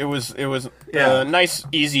yeah, it was Yeah. a nice,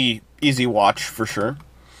 easy watch for sure.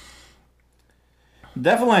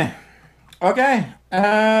 Definitely. Okay.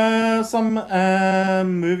 Some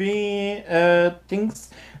movie things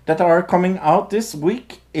that are coming out this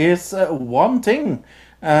week is one thing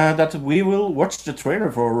that we will watch the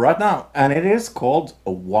trailer for right now, and it is called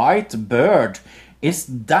A White Bird. Is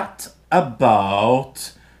that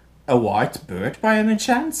about a white bird by any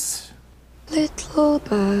chance? Little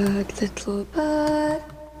bird, little bird.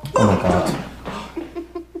 Oh my god.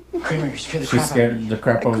 Kramer, you scared the She crap out of scared me. the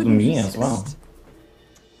crap out of me as well.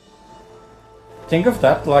 Think of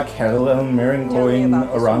that like Helen Mirren going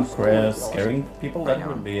around scaring people. That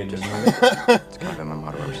would be a good movie. It's kind of been my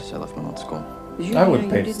motto ever since I left middle school. I would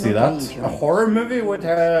pay to see that. A horror movie with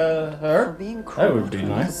her? That would be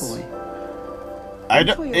nice.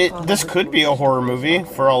 This could be a horror movie,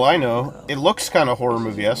 for all I know. It looks kind of horror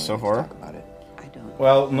movie-esque so far.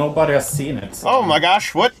 Well, nobody has seen it. So. Oh my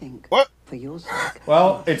gosh, what?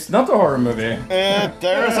 Well, it's not a horror movie.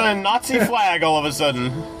 There's a Nazi flag all of a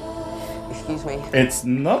sudden. Excuse me. It's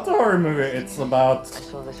not a horror movie. It's about I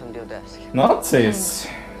saw this on your desk. Nazis.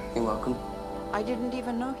 You're welcome. I didn't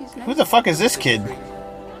even know his name. Who the fuck is this kid?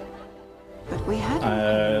 But we had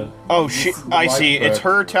Oh, I see. White It's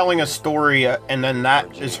bird. her telling a story, and then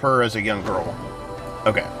that is her as a young girl.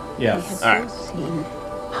 Okay. We Yes. have Alright. all seen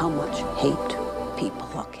how much hate people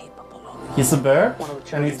are capable of. He's a bird,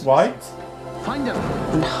 and he's white.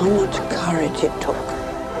 And how much courage it took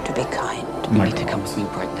to be kind. You You need to come with me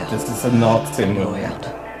right now. This is a Nazi No movie. way out.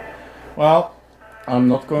 Well, I'm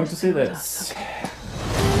not going to see this.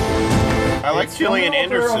 I like Gillian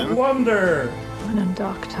Daughter of Anderson. Wonder. When in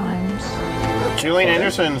dark times, Gillian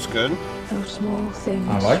Anderson's good. those small things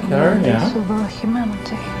I like her, yeah. of our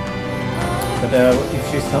humanity. But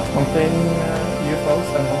if she's not hunting UFOs,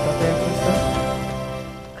 I'm not that interested.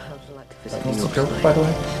 That was a joke, by the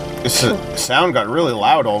way. This sound got really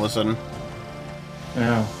loud all of a sudden.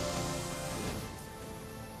 Yeah.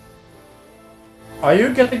 Are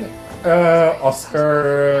you getting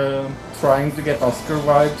Oscar, trying to get Oscar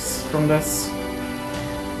vibes from this?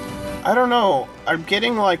 I don't know. I'm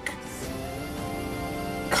getting like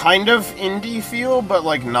kind of indie feel, but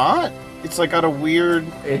like not. It's like got a weird.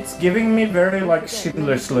 It's giving me very like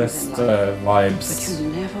Schindler's List But vibes. you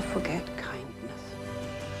never forget kindness.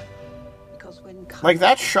 Because when Like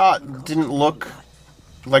that shot didn't look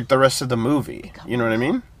like the rest of the movie. You know what I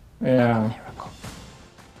mean? Yeah.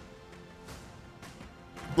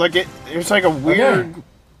 Like it's like a weird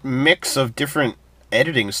mix of different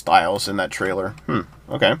editing styles in that trailer.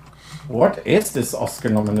 Okay. What is this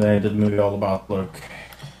Oscar-nominated movie all about, Luke?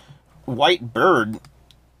 White Bird.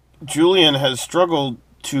 Julian has struggled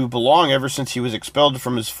to belong ever since he was expelled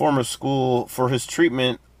from his former school for his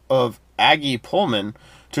treatment of Aggie Pullman.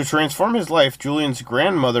 To transform his life, Julian's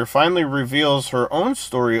grandmother finally reveals her own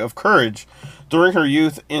story of courage. During her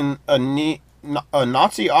youth in a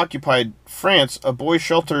Nazi-occupied France, a boy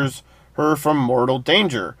shelters her from mortal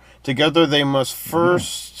danger. Together they must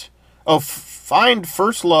find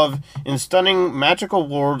first love in stunning magical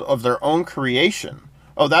world of their own creation.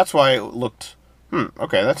 Oh, that's why it looked...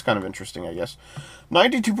 okay, that's kind of interesting, I guess.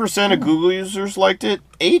 92% of Google users liked it,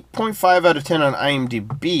 8.5 out of 10 on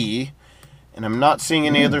IMDb, and I'm not seeing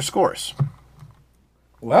any other scores.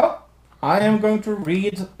 Well, I am going to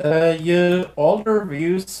read all the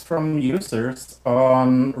reviews from users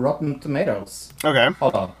on Rotten Tomatoes. Okay,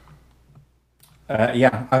 Hold on.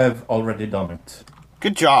 Yeah, I've already done it.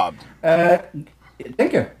 good job.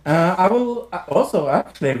 Thank you. I will also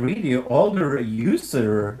actually read you all the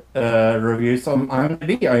user reviews on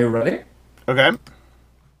IMDb. Are you ready? Okay,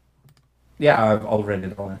 Yeah, I've already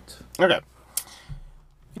done it. okay.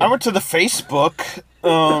 I went to the Facebook.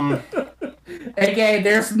 Okay,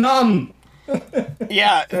 there's none.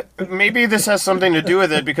 Yeah, maybe this has something to do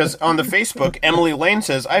with it because on the Facebook, Emily Lane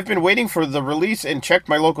says, I've been waiting for the release and checked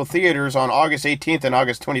my local theaters on August 18th and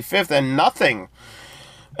August 25th and nothing.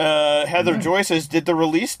 Heather Joy says, did the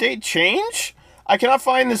release date change? I cannot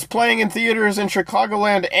find this playing in theaters in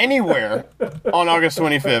Chicagoland anywhere on August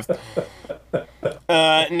 25th.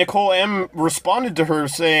 Nicole M. responded to her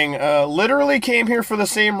saying, literally came here for the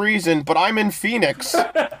same reason, but I'm in Phoenix.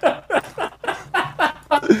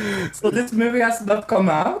 So this movie has not come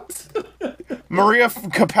out? Maria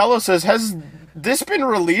Capella says, has this been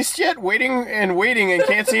released yet? Waiting and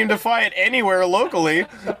can't seem to find it anywhere locally.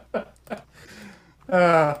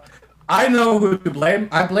 I know who to blame.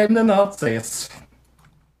 I blame the Nazis.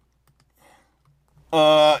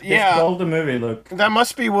 Yeah. It's called the movie, look. That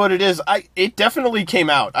must be what it is. It definitely came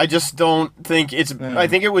out. I just don't think it's... I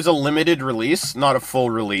think it was a limited release, not a full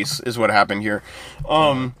release, is what happened here.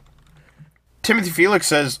 Timothy Felix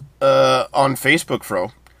says on Facebook,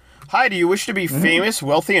 Fro, "Hi, do you wish to be famous,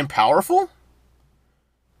 wealthy, and powerful?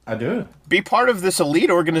 I do. Be part of this elite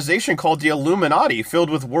organization called the Illuminati, filled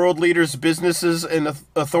with world leaders, businesses, and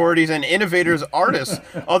authorities, and innovators, artists,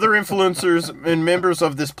 other influencers, and members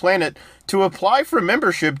of this planet. To apply for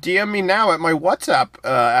membership, DM me now at my WhatsApp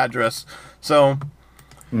address." So,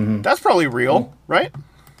 that's probably real, right?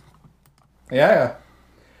 Yeah.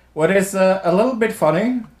 What is a little bit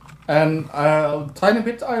funny and a tiny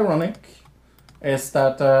bit ironic is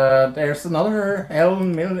that there's another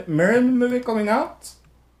Helen Mirren movie coming out.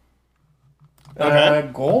 Okay.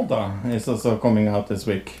 Golda is also coming out this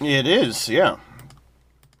week. It is, yeah.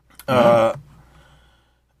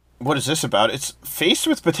 What is this about? It's faced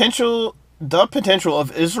with the potential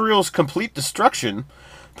of Israel's complete destruction.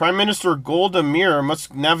 Prime Minister Golda Meir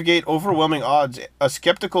must navigate overwhelming odds, a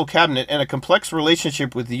skeptical cabinet, and a complex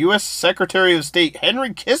relationship with the U.S. Secretary of State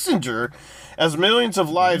Henry Kissinger, as millions of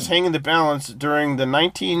lives hang in the balance during the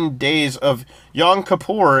 19 days of Yom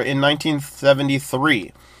Kippur in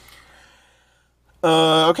 1973.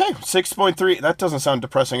 Okay, 6.3. That doesn't sound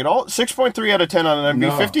depressing at all. 6.3 out of 10 on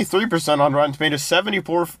IMDb, 53% on Rotten Tomatoes,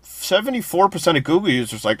 74% of Google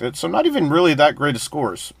users like it, so not even really that great of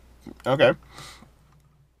scores. Okay.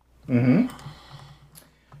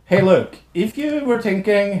 Hey, look, if you were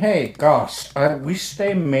thinking, hey, gosh, I wish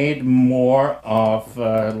they made more of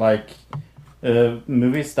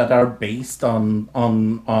movies that are based on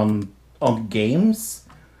games.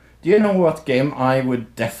 Do you know what game I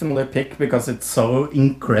would definitely pick because it's so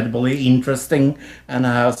incredibly interesting and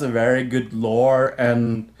has a very good lore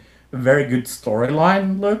and a very good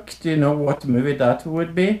storyline? Look, do you know what movie that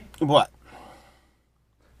would be? What?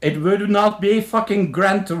 It would not be fucking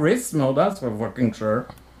Gran Turismo, that's for fucking sure.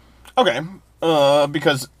 Okay,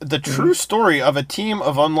 because the true story of a team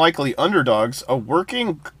of unlikely underdogs, a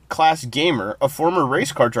working-class gamer, a former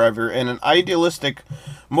race car driver, and an idealistic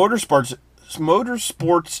motorsports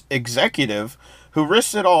executive who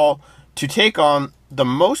risks it all to take on the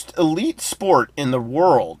most elite sport in the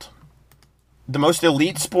world. The most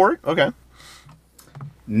elite sport? Okay.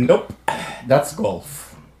 Nope, that's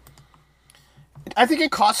golf. I think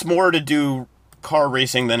it costs more to do car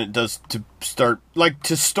racing than it does to start.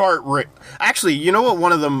 Actually, you know what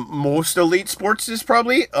one of the most elite sports is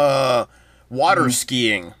probably? Water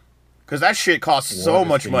skiing. Because that shit costs so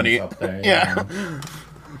much money. Up there, yeah.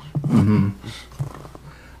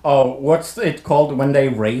 Oh, what's it called when they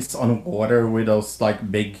race on water with those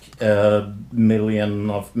like big million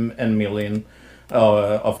of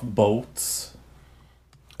boats?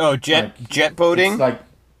 Oh, jet boating? It's like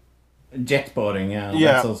jet boating, yeah.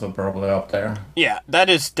 That's also probably up there. Yeah, that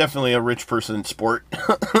is definitely a rich person sport.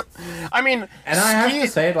 I mean, and I have to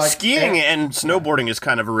say, like, skiing and snowboarding is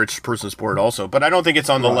kind of a rich person sport also, but I don't think it's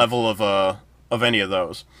on the level of any of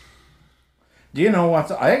those. Do you know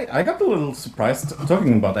what? I got a little surprised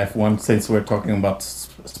talking about F1 since we're talking about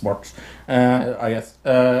sports. I guess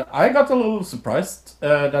I got a little surprised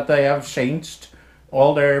that they have changed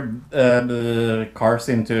all their cars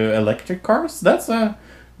into electric cars. That's a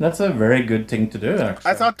very good thing to do.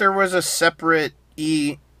 Actually, I thought there was a separate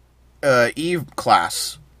E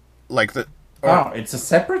class, like the. It's a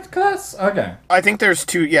separate class. Okay. I think there's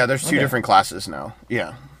two. Yeah, there's two different classes now.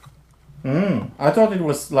 Yeah. I thought it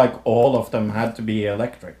was like all of them had to be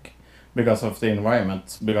electric because of the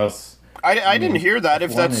environment. Because I didn't hear that.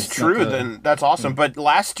 If that's true, then that's awesome. But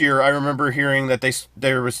last year, I remember hearing that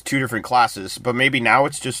there was two different classes. But maybe now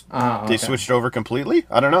it's just they switched over completely.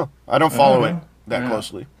 I don't know. I don't follow it that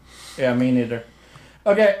closely. Yeah, me neither.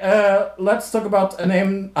 Okay, let's talk about a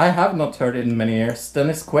name I have not heard in many years.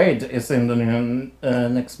 Dennis Quaid is in the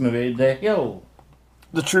next movie, The Hill.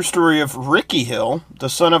 The true story of Ricky Hill, the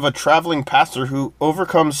son of a traveling pastor who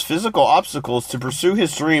overcomes physical obstacles to pursue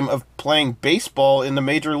his dream of playing baseball in the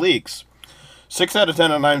major leagues. 6 out of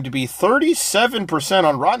 10 on IMDb, 37%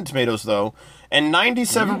 on Rotten Tomatoes, though, and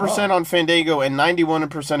 97% on Fandango, and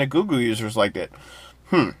 91% of Google users liked it.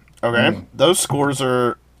 Okay. Those scores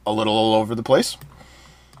are a little all over the place.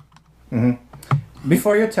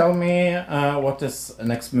 Before you tell me what this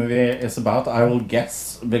next movie is about, I will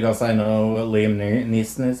guess, because I know Liam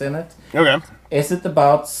Neeson is in it. Okay. Is it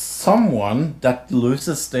about someone that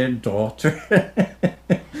loses their daughter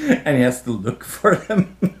and he has to look for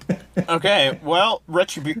them? Okay, well,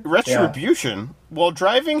 retribution. While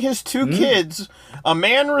driving his two kids, a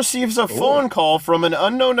man receives a phone call from an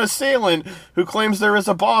unknown assailant who claims there is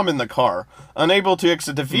a bomb in the car. Unable to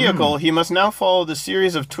exit the vehicle, he must now follow the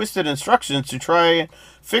series of twisted instructions to try and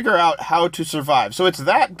figure out how to survive. So it's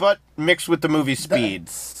that, but mixed with the movie Speed.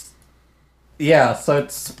 Yeah, so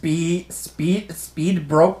it's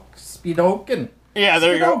Speedoken. Yeah,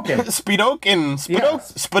 there you go. Speedoken.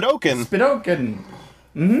 Speedoken.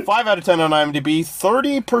 5 out of 10 on IMDb,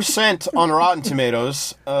 30% on Rotten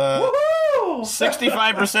Tomatoes,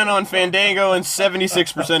 65% on Fandango, and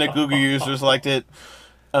 76% of Google users liked it.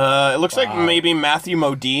 It looks like maybe Matthew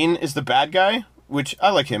Modine is the bad guy, which I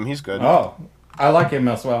like him. He's good. Oh, I like him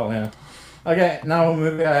as well, yeah. Okay, now a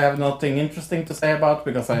movie I have nothing interesting to say about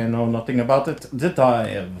because I know nothing about it. The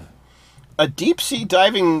Dive. A deep-sea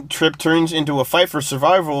diving trip turns into a fight for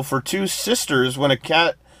survival for two sisters when a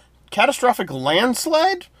catastrophic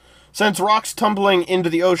landslide sends rocks tumbling into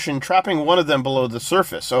the ocean, trapping one of them below the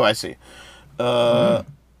surface. Oh, I see.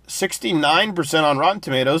 69% on Rotten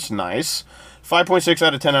Tomatoes. Nice. 5.6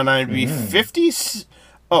 out of 10 on IMDb.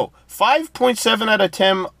 5.7 out of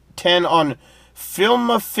 10 on Film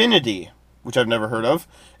Affinity, which I've never heard of,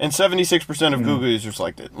 and 76% of Google users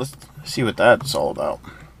liked it. Let's see what that's all about.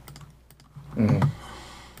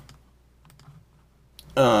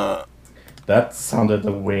 That sounded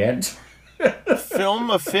weird. Film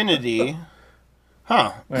Affinity.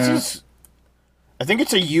 Huh. This is, I think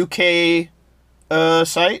it's a UK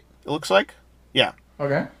site, it looks like. Yeah.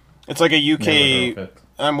 Okay. It's like a Never heard UK... of it.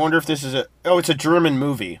 I wonder if this is a... Oh, it's a German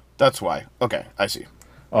movie. That's why. Okay, I see.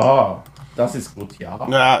 Oh, das ist gut, ja.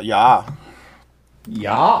 Yeah.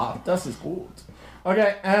 Ja, das ist gut.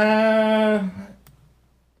 Okay,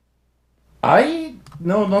 I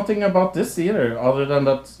know nothing about this either, other than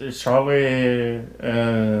that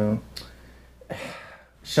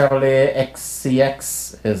Charlie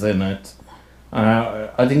XCX is in it.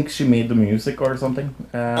 I think she made the music or something.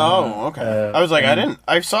 Okay. I was like,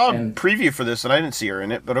 I saw a preview for this and I didn't see her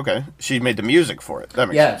in it, but okay. She made the music for it. That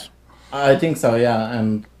makes sense. I think so, yeah.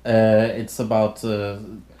 And it's about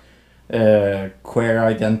queer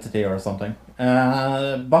identity or something.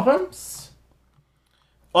 Bottoms?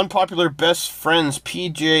 Unpopular best friends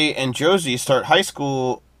PJ and Josie start a high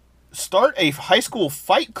school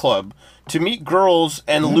fight club to meet girls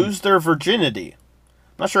and lose their virginity.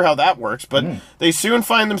 Not sure how that works, but they soon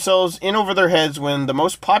find themselves in over their heads when the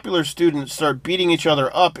most popular students start beating each other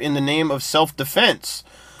up in the name of self-defense.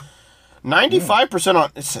 95%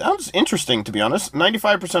 on... It sounds interesting, to be honest.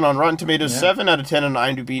 95% on Rotten Tomatoes, 7 out of 10 on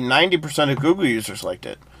IMDb, 90% of Google users liked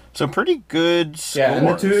it. So pretty good scores. Yeah, and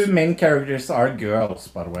the two main characters are girls,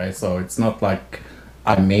 by the way, so it's not like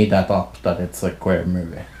I made that up, that it's a queer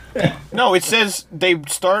movie. No, it says they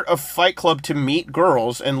start a fight club to meet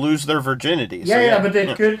girls and lose their virginity. Yeah, but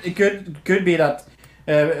it could be that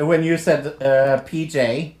when you said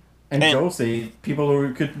PJ and Josie,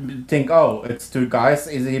 people could think, oh, it's two guys.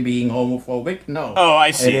 Is he being homophobic? No. Oh,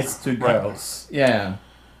 I see. It is two girls. Yeah,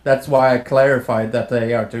 that's why I clarified that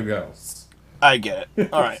they are two girls. I get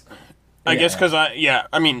it. All right. I guess because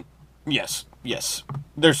yes.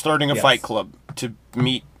 They're starting a fight club to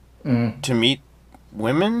meet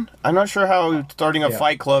women. I'm not sure how starting a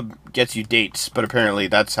fight club gets you dates, but apparently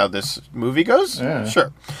that's how this movie goes. Yeah.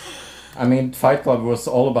 Sure. I mean, Fight Club was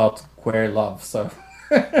all about queer love, so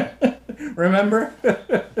remember?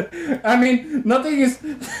 I mean, nothing is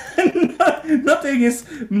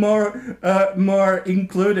more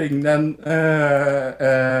including than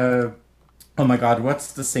oh my God,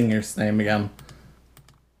 what's the singer's name again?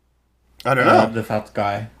 I don't know. The fat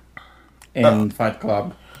guy in Fight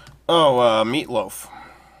Club. Oh, Meatloaf.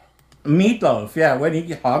 Meatloaf, yeah, when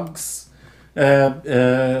he hugs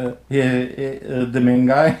the main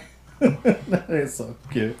guy. That is so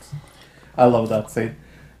cute. I love that scene.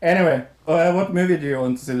 Anyway, what movie do you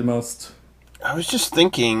want to see the most? I was just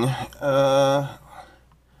thinking, I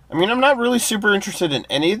mean, I'm not really super interested in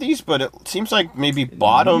any of these, but it seems like maybe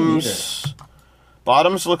Bottoms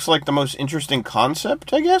looks like the most interesting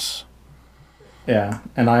concept, I guess. Yeah,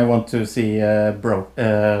 and I want to see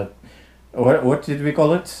what did we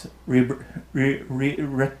call it?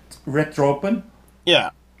 Retropen?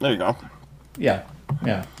 Yeah, there you go. Yeah.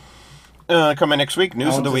 Coming next week,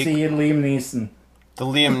 news of the week. I want to see Liam Neeson. The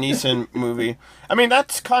Liam Neeson movie. I mean,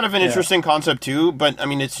 that's kind of an interesting concept too, but I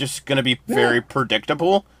mean, it's just going to be very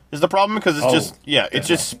predictable. Is the problem because it's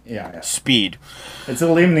just speed. It's a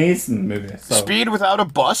Liam Neeson movie. So. Speed without a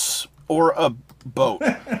bus or a boat,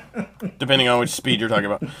 depending on which speed you're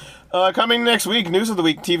talking about. Coming next week, news of the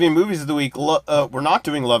week, TV movies of the week. We're not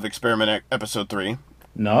doing Love Experiment episode 3.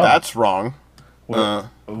 No, that's wrong.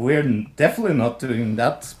 We're definitely not doing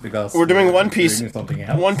that because we're doing One Piece. doing something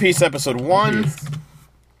else. One Piece episode 1. Piece.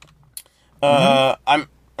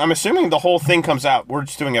 I'm assuming the whole thing comes out. We're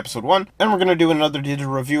just doing episode 1, and we're gonna do another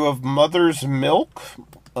digital review of Mother's Milk,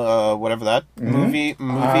 whatever that movie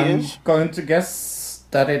I'm is. going to guess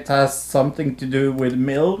that it has something to do with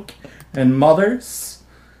milk and mothers,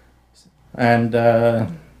 and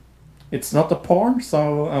it's not a porn,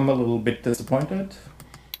 so I'm a little bit disappointed.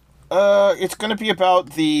 It's gonna be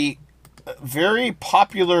about the very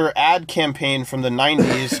popular ad campaign from the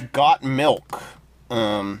 90s, Got Milk.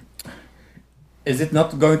 Is it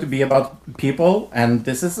not going to be about people, and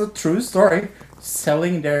this is a true story,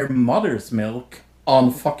 selling their mother's milk on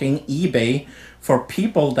fucking eBay for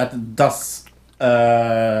people that does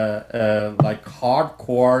like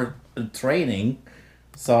hardcore training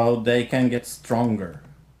so they can get stronger?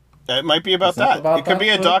 It might be about that. It could be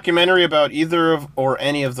a documentary about either of or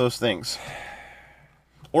any of those things.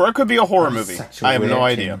 Or it could be a horror movie. I have no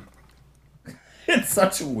idea. It's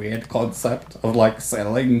such a weird concept of like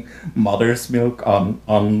selling mother's milk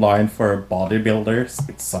online for bodybuilders.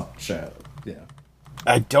 It's such a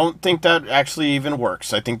I don't think that actually even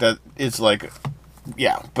works. I think that it's like,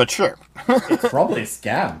 yeah, but sure. It's probably a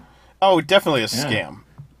scam. Oh, definitely a scam.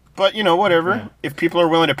 But you know, whatever. Yeah. If people are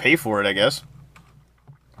willing to pay for it, I guess.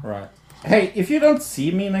 Right. Hey, if you don't see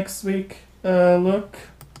me next week, look,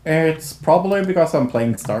 it's probably because I'm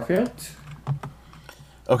playing Starfield.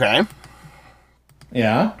 Okay.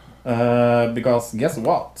 Yeah, because guess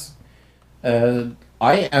what?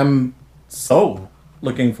 I am so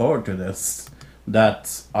looking forward to this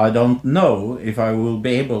that I don't know if I will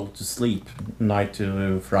be able to sleep night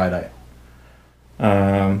to Friday.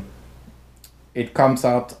 It comes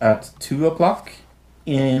out at 2 o'clock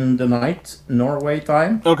in the night, Norway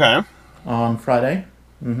time, Okay. on Friday.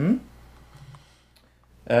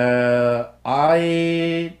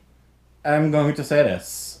 I am going to say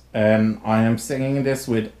this, and I am saying this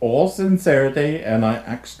with all sincerity, and I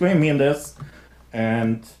actually mean this,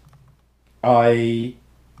 and I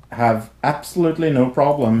have absolutely no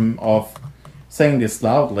problem of saying this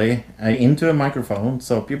loudly into a microphone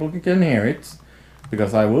so people can hear it,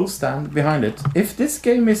 because I will stand behind it. If this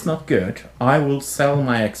game is not good, I will sell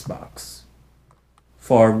my Xbox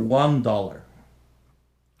for $1.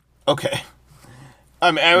 Okay.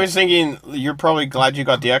 I was thinking you're probably glad you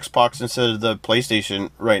got the Xbox instead of the PlayStation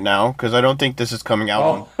right now, because I don't think this is coming out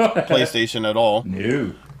on PlayStation at all.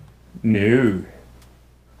 No.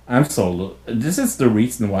 This is the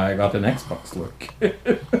reason why I got an Xbox, look.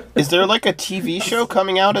 Is there like a TV show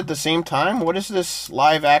coming out at the same time? What is this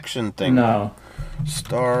live action thing? No.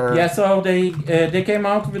 Star. Yeah, so they came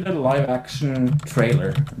out with a live action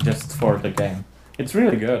trailer just for the game. It's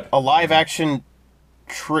really good. A live action.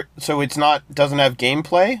 So it's doesn't have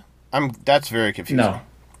gameplay? That's very confusing. No,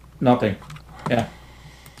 nothing. Yeah.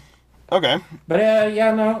 Okay. But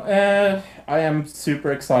I am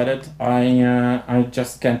super excited. I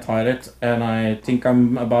just can't hide it, and I think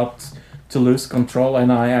I'm about to lose control,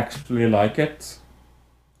 and I actually like it.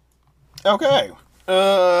 Okay.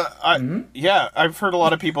 Yeah, I've heard a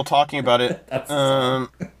lot of people talking about it.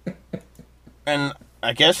 And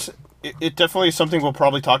I guess it definitely is something we'll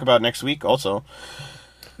probably talk about next week also.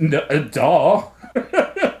 Duh.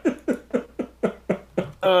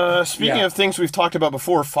 Speaking of things we've talked about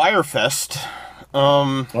before, Firefest.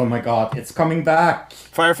 Oh my god, it's coming back.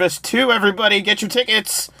 Firefest 2, everybody, get your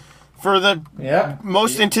tickets for the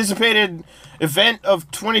most anticipated event of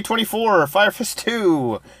 2024, Firefest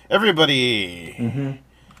 2. Everybody.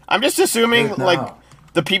 I'm just assuming, like,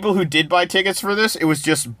 the people who did buy tickets for this, it was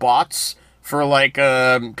just bots for, like,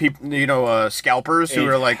 people, scalpers who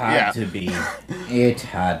are like, It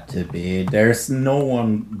had to be. There's no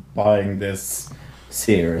one buying this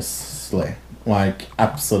seriously. Like,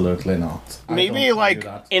 absolutely not. Maybe, like,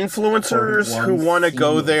 influencers who want to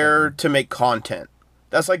go there to make content.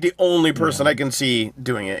 That's, like, the only person I can see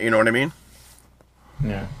doing it, you know what I mean?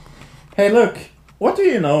 Yeah. Hey, look, what do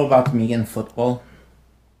you know about me and football?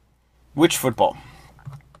 Which football?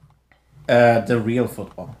 The real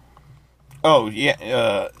football. Oh,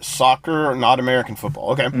 yeah, soccer, not American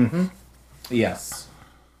football. Okay. Yes.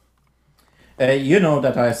 You know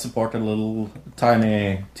that I support a little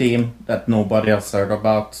tiny team that nobody has heard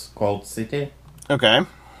about called City. Okay.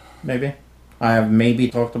 Maybe. I have maybe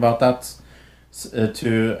talked about that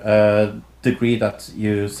to a degree that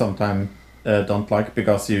you sometimes don't like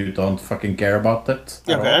because you don't fucking care about it.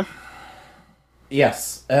 Okay.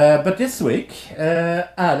 Yes. But this week,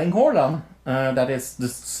 Erling Haaland, that is the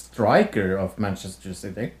striker of Manchester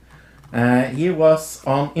City, he was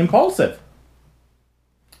on Impulsive.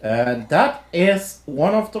 That is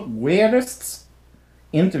one of the weirdest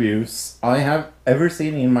interviews I have ever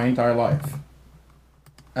seen in my entire life.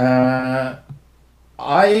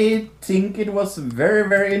 I think it was very,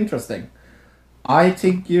 very interesting. I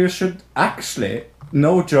think you should actually,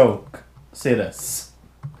 no joke, see this.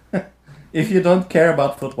 If you don't care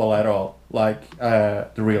about football at all, like the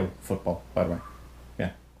real football, by the way.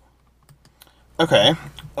 Yeah. Okay.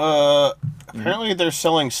 Apparently they're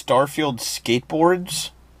selling Starfield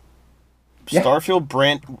skateboards. Yeah. Starfield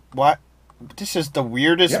brand. What? This is the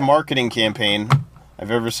weirdest marketing campaign I've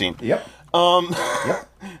ever seen. Yep. Yep.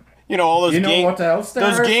 You know, all those what else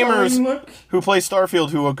those gamers selling, who play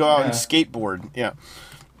Starfield who will go out and skateboard. Yeah.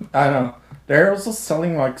 I know. They're also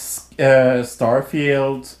selling like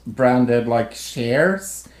Starfield branded like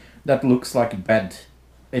chairs that looks like a bed.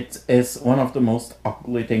 It is one of the most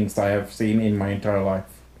ugly things I have seen in my entire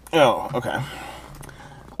life. Oh, okay.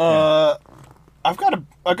 I got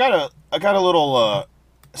a little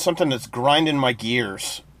something that's grinding my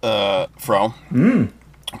gears, Fro.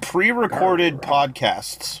 Pre-recorded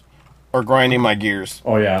podcasts are grinding my gears.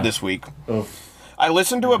 Oh yeah. This week. Oof. I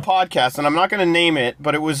listened to a podcast, and I'm not going to name it,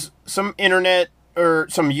 but it was some internet or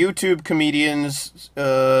some YouTube comedians.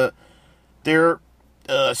 They're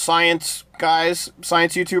science guys,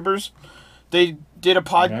 science YouTubers. They did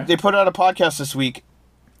a They put out a podcast this week,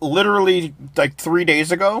 literally like 3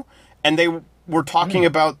 days ago, and they were talking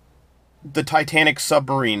about the Titanic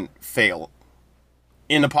submarine fail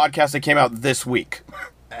in the podcast that came out this week.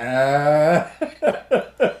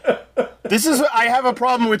 This is, I have a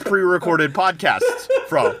problem with pre-recorded podcasts,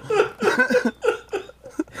 Fro.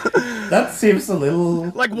 That seems a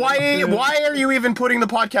little... Like, why are you even putting the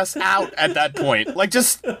podcast out at that point? Like,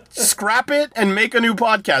 just scrap it and make a new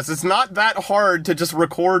podcast. It's not that hard to just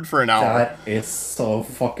record for an hour. That is so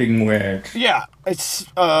fucking weird. Yeah, it's,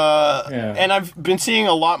 and I've been seeing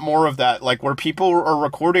a lot more of that, like, where people are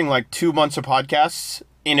recording, like, 2 months of podcasts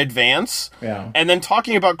in advance, and then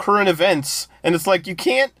talking about current events, and it's like, you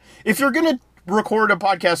can't... If you're gonna record a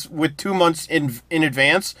podcast with 2 months in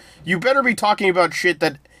advance, you better be talking about shit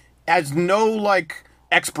that has no, like,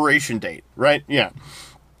 expiration date, right? Yeah.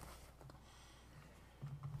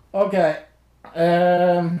 Okay.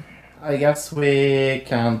 I guess we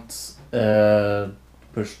can't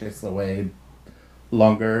push this away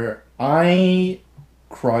longer. I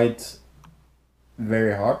cried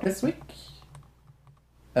very hard this week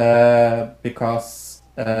because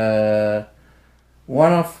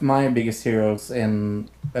one of my biggest heroes in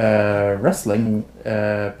wrestling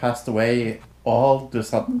passed away all of a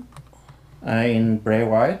sudden in Bray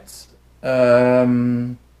Wyatt.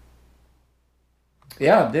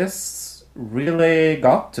 Yeah, this really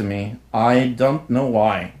got to me. I don't know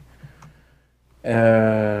why.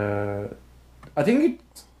 I think it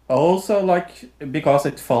also, like, because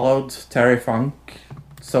it followed Terry Funk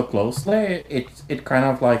so closely, it kind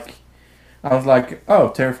of like, I was like, oh,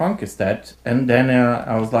 Terry Funk is dead. And then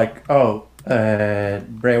I was like, oh,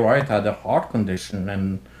 Bray Wyatt had a heart condition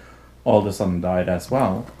and all of a sudden died as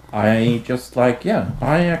well. I just like,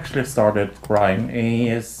 I actually started crying. He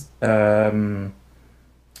is,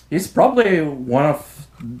 he's probably one of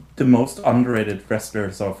the most underrated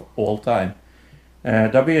wrestlers of all time.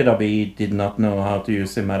 WWE did not know how to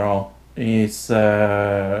use him at all. He's,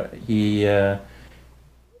 as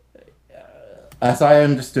I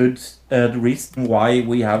understood, the reason why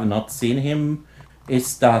we have not seen him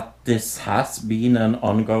is that this has been an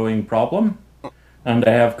ongoing problem, and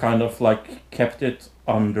they have kind of like kept it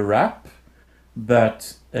on the wrap.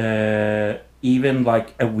 But even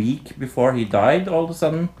like a week before he died, all of a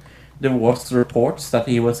sudden there was reports that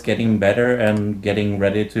he was getting better and getting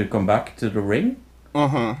ready to come back to the ring,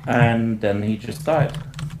 and then he just died.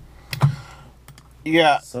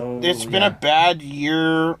 Yeah, so it's been a bad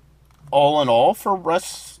year all in all for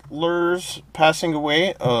wrestlers passing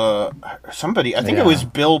away. Somebody, I think it was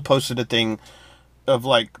Bill, posted a thing of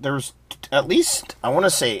like, there was at least, I want to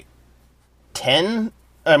say 10.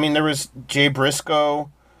 I mean, there was Jay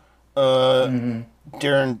Briscoe,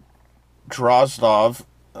 Darren Drozdov,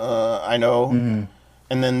 I know,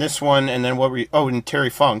 and then this one, and then and Terry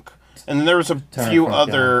Funk, and then there was a few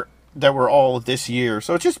other that were all this year.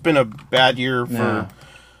 So it's just been a bad year for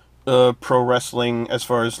pro wrestling as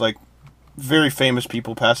far as like very famous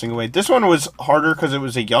people passing away. This one was harder because it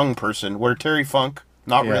was a young person, where Terry Funk,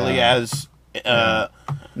 not really as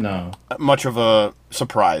much of a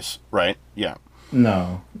surprise, right? Yeah.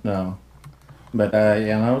 No. But,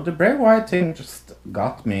 the Bray Wyatt thing just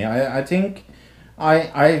got me. I think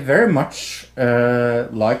I very much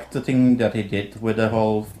liked the thing that he did with the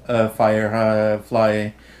whole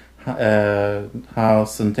Firefly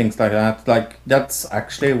house and things like that. Like, that's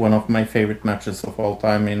actually one of my favorite matches of all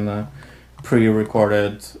time in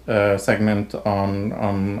pre-recorded segment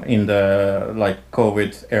on in the like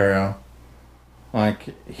COVID era.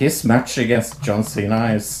 Like his match against John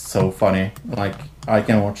Cena is so funny. Like I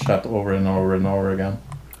can watch that over and over and over again.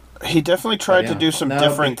 He definitely tried to do some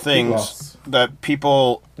different things that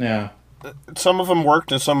people. Yeah. Some of them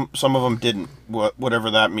worked and some of them didn't.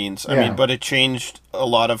 Whatever that means. I mean, but it changed a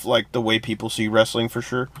lot of like the way people see wrestling for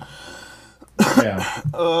sure. Yeah.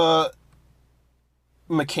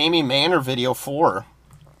 McCamey Manor video 4.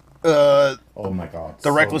 Oh my god.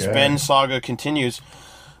 The Reckless Ben saga continues.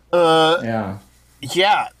 Yeah.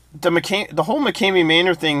 Yeah, the whole McCamey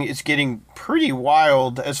Manor thing is getting pretty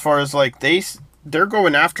wild as far as like they're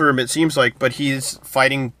going after him, it seems like, but he's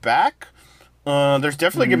fighting back. There's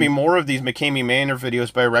definitely gonna be more of these McCamey Manor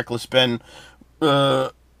videos by Reckless Ben,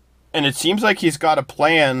 and it seems like he's got a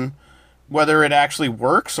plan. Whether it actually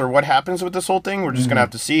works or what happens with this whole thing, we're just gonna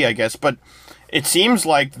have to see, I guess. But it seems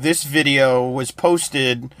like this video was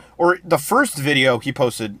posted, or the first video he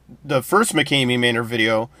posted, the first McCamey Manor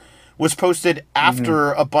video, was posted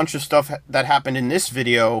after a bunch of stuff that happened in this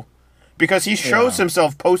video, because he shows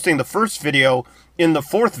himself posting the first video in the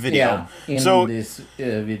fourth video. Yeah, in this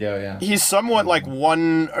video, yeah. He's somewhat like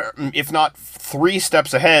one, if not 3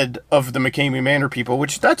 steps ahead of the McCamey Manor people,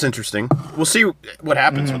 which that's interesting. We'll see what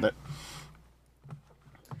happens with it.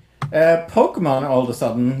 Pokemon all of a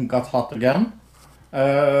sudden got hot again.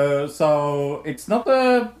 So it's not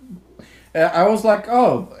a... I was like,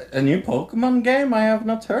 oh, a new Pokemon game? I have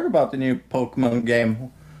not heard about the new Pokemon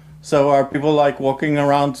game. So are people like walking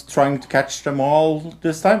around trying to catch them all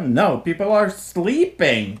this time? No, people are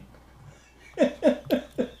sleeping.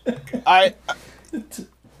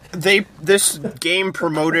 This game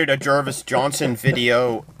promoted a Jarvis Johnson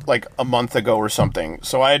video like a month ago or something.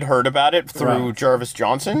 So I had heard about it through Jarvis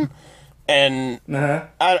Johnson, and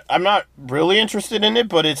I'm not really interested in it,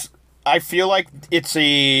 but I feel like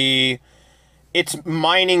it's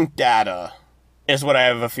mining data, is what I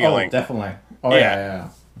have a feeling. Oh, definitely. Oh yeah.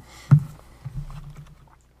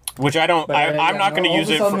 Which I don't. I'm not going to use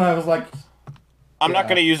it. I was like, I'm not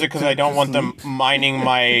going to use it because I don't want them mining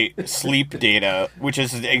my sleep data, which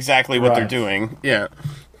is exactly what they're doing. Yeah.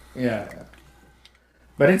 Yeah.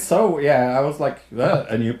 But it's so, I was like,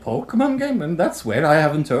 a new Pokemon game? And that's weird. I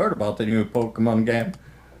haven't heard about the new Pokemon game.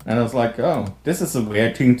 And I was like, oh, this is a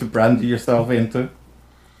weird thing to brand yourself into.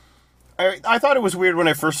 I thought it was weird when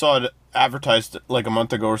I first saw it advertised like a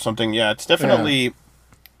month ago or something. Yeah, it's definitely...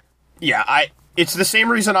 It's the same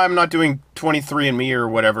reason I'm not doing 23andMe or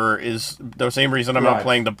whatever, is the same reason I'm not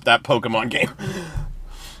playing that Pokemon game.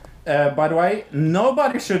 By the way,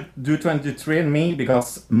 nobody should do 23andMe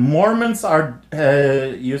because Mormons are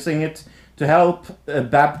using it to help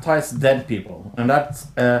baptize dead people. And that's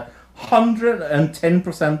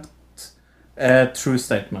 110% true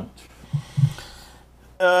statement.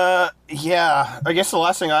 I guess the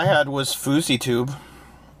last thing I had was FouseyTube.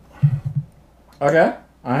 Okay,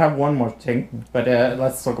 I have one more thing, but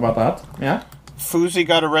let's talk about that. Yeah? Fousey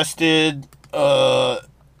got arrested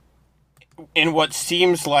in what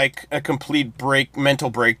seems like a complete mental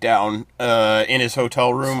breakdown in his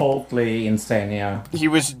hotel room. Totally insane, yeah. He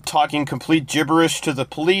was talking complete gibberish to the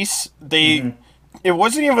police. It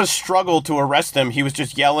wasn't even a struggle to arrest him. He was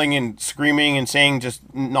just yelling and screaming and saying just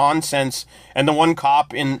nonsense. And the one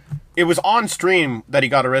cop it was on stream that he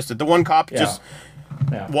got arrested. The one cop just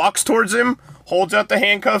walks towards him, holds out the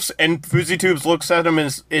handcuffs, and FouseyTubes looks at him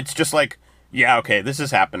and it's just like, yeah, okay, this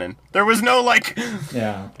is happening. There was no, like...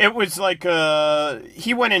 Yeah. It was like,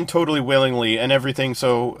 he went in totally willingly and everything,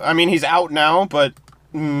 so... I mean, he's out now, but...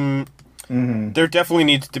 There definitely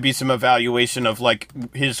needs to be some evaluation of, like,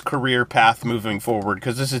 his career path moving forward,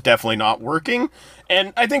 because this is definitely not working.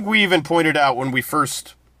 And I think we even pointed out when we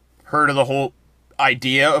first heard of the whole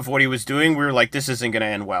idea of what he was doing, we were like, this isn't going to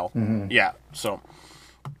end well. Yeah, so...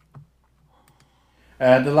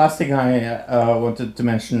 The last thing I wanted to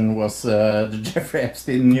mention was the Jeffrey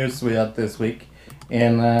Epstein news we had this week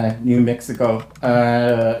in New Mexico.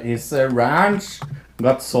 His ranch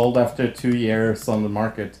got sold after 2 years on the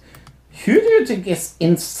market. Who do you think is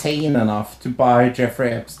insane enough to buy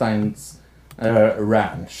Jeffrey Epstein's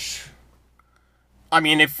ranch? I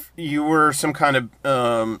mean, if you were some kind of...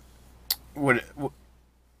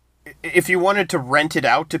 if you wanted to rent it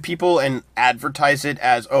out to people and advertise it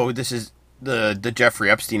as, oh, this is... the Jeffrey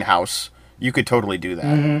Epstein house, you could totally do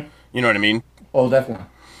that. You know what I mean? Oh, definitely.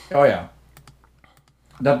 Oh, yeah.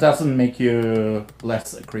 That doesn't make you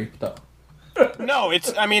less a creep, though. No,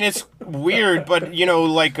 it's weird, but, you know,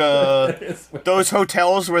 like, those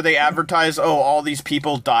hotels where they advertise, oh, all these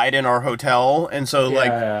people died in our hotel, and so,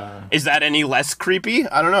 is that any less creepy?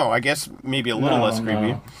 I don't know. I guess maybe a little less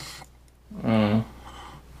creepy. Yeah,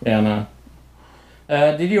 no.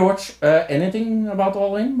 Did you watch anything about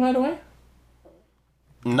All In, by the way?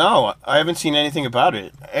 No, I haven't seen anything about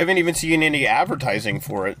it. I haven't even seen any advertising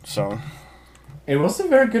for it, so... It was a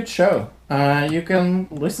very good show. You can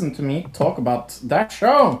listen to me talk about that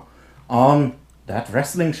show on That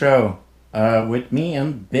Wrestling Show with me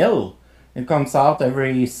and Bill. It comes out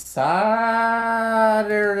every Saturday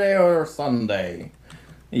or Sunday.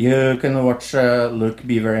 You can watch Luke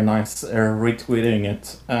be very nice retweeting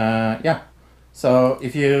it. Yeah. So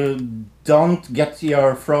if you don't get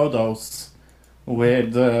your Frodos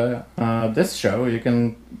with this show, you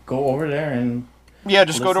can go over there and... Yeah,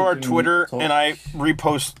 just go to our me Twitter, talk. and I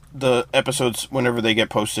repost the episodes whenever they get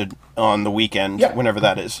posted on the weekend, Yeah. whenever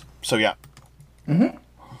that is. So, yeah.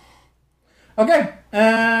 Okay,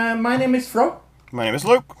 my name is Fro. My name is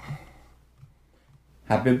Luke.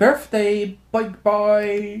 Happy birthday,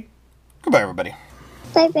 bye-bye. Goodbye, everybody.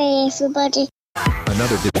 Bye bye, everybody.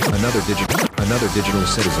 Another digital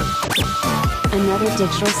citizen. Another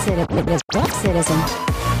digital citizen.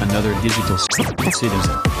 Another digital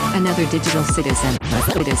citizen. Another digital citizen.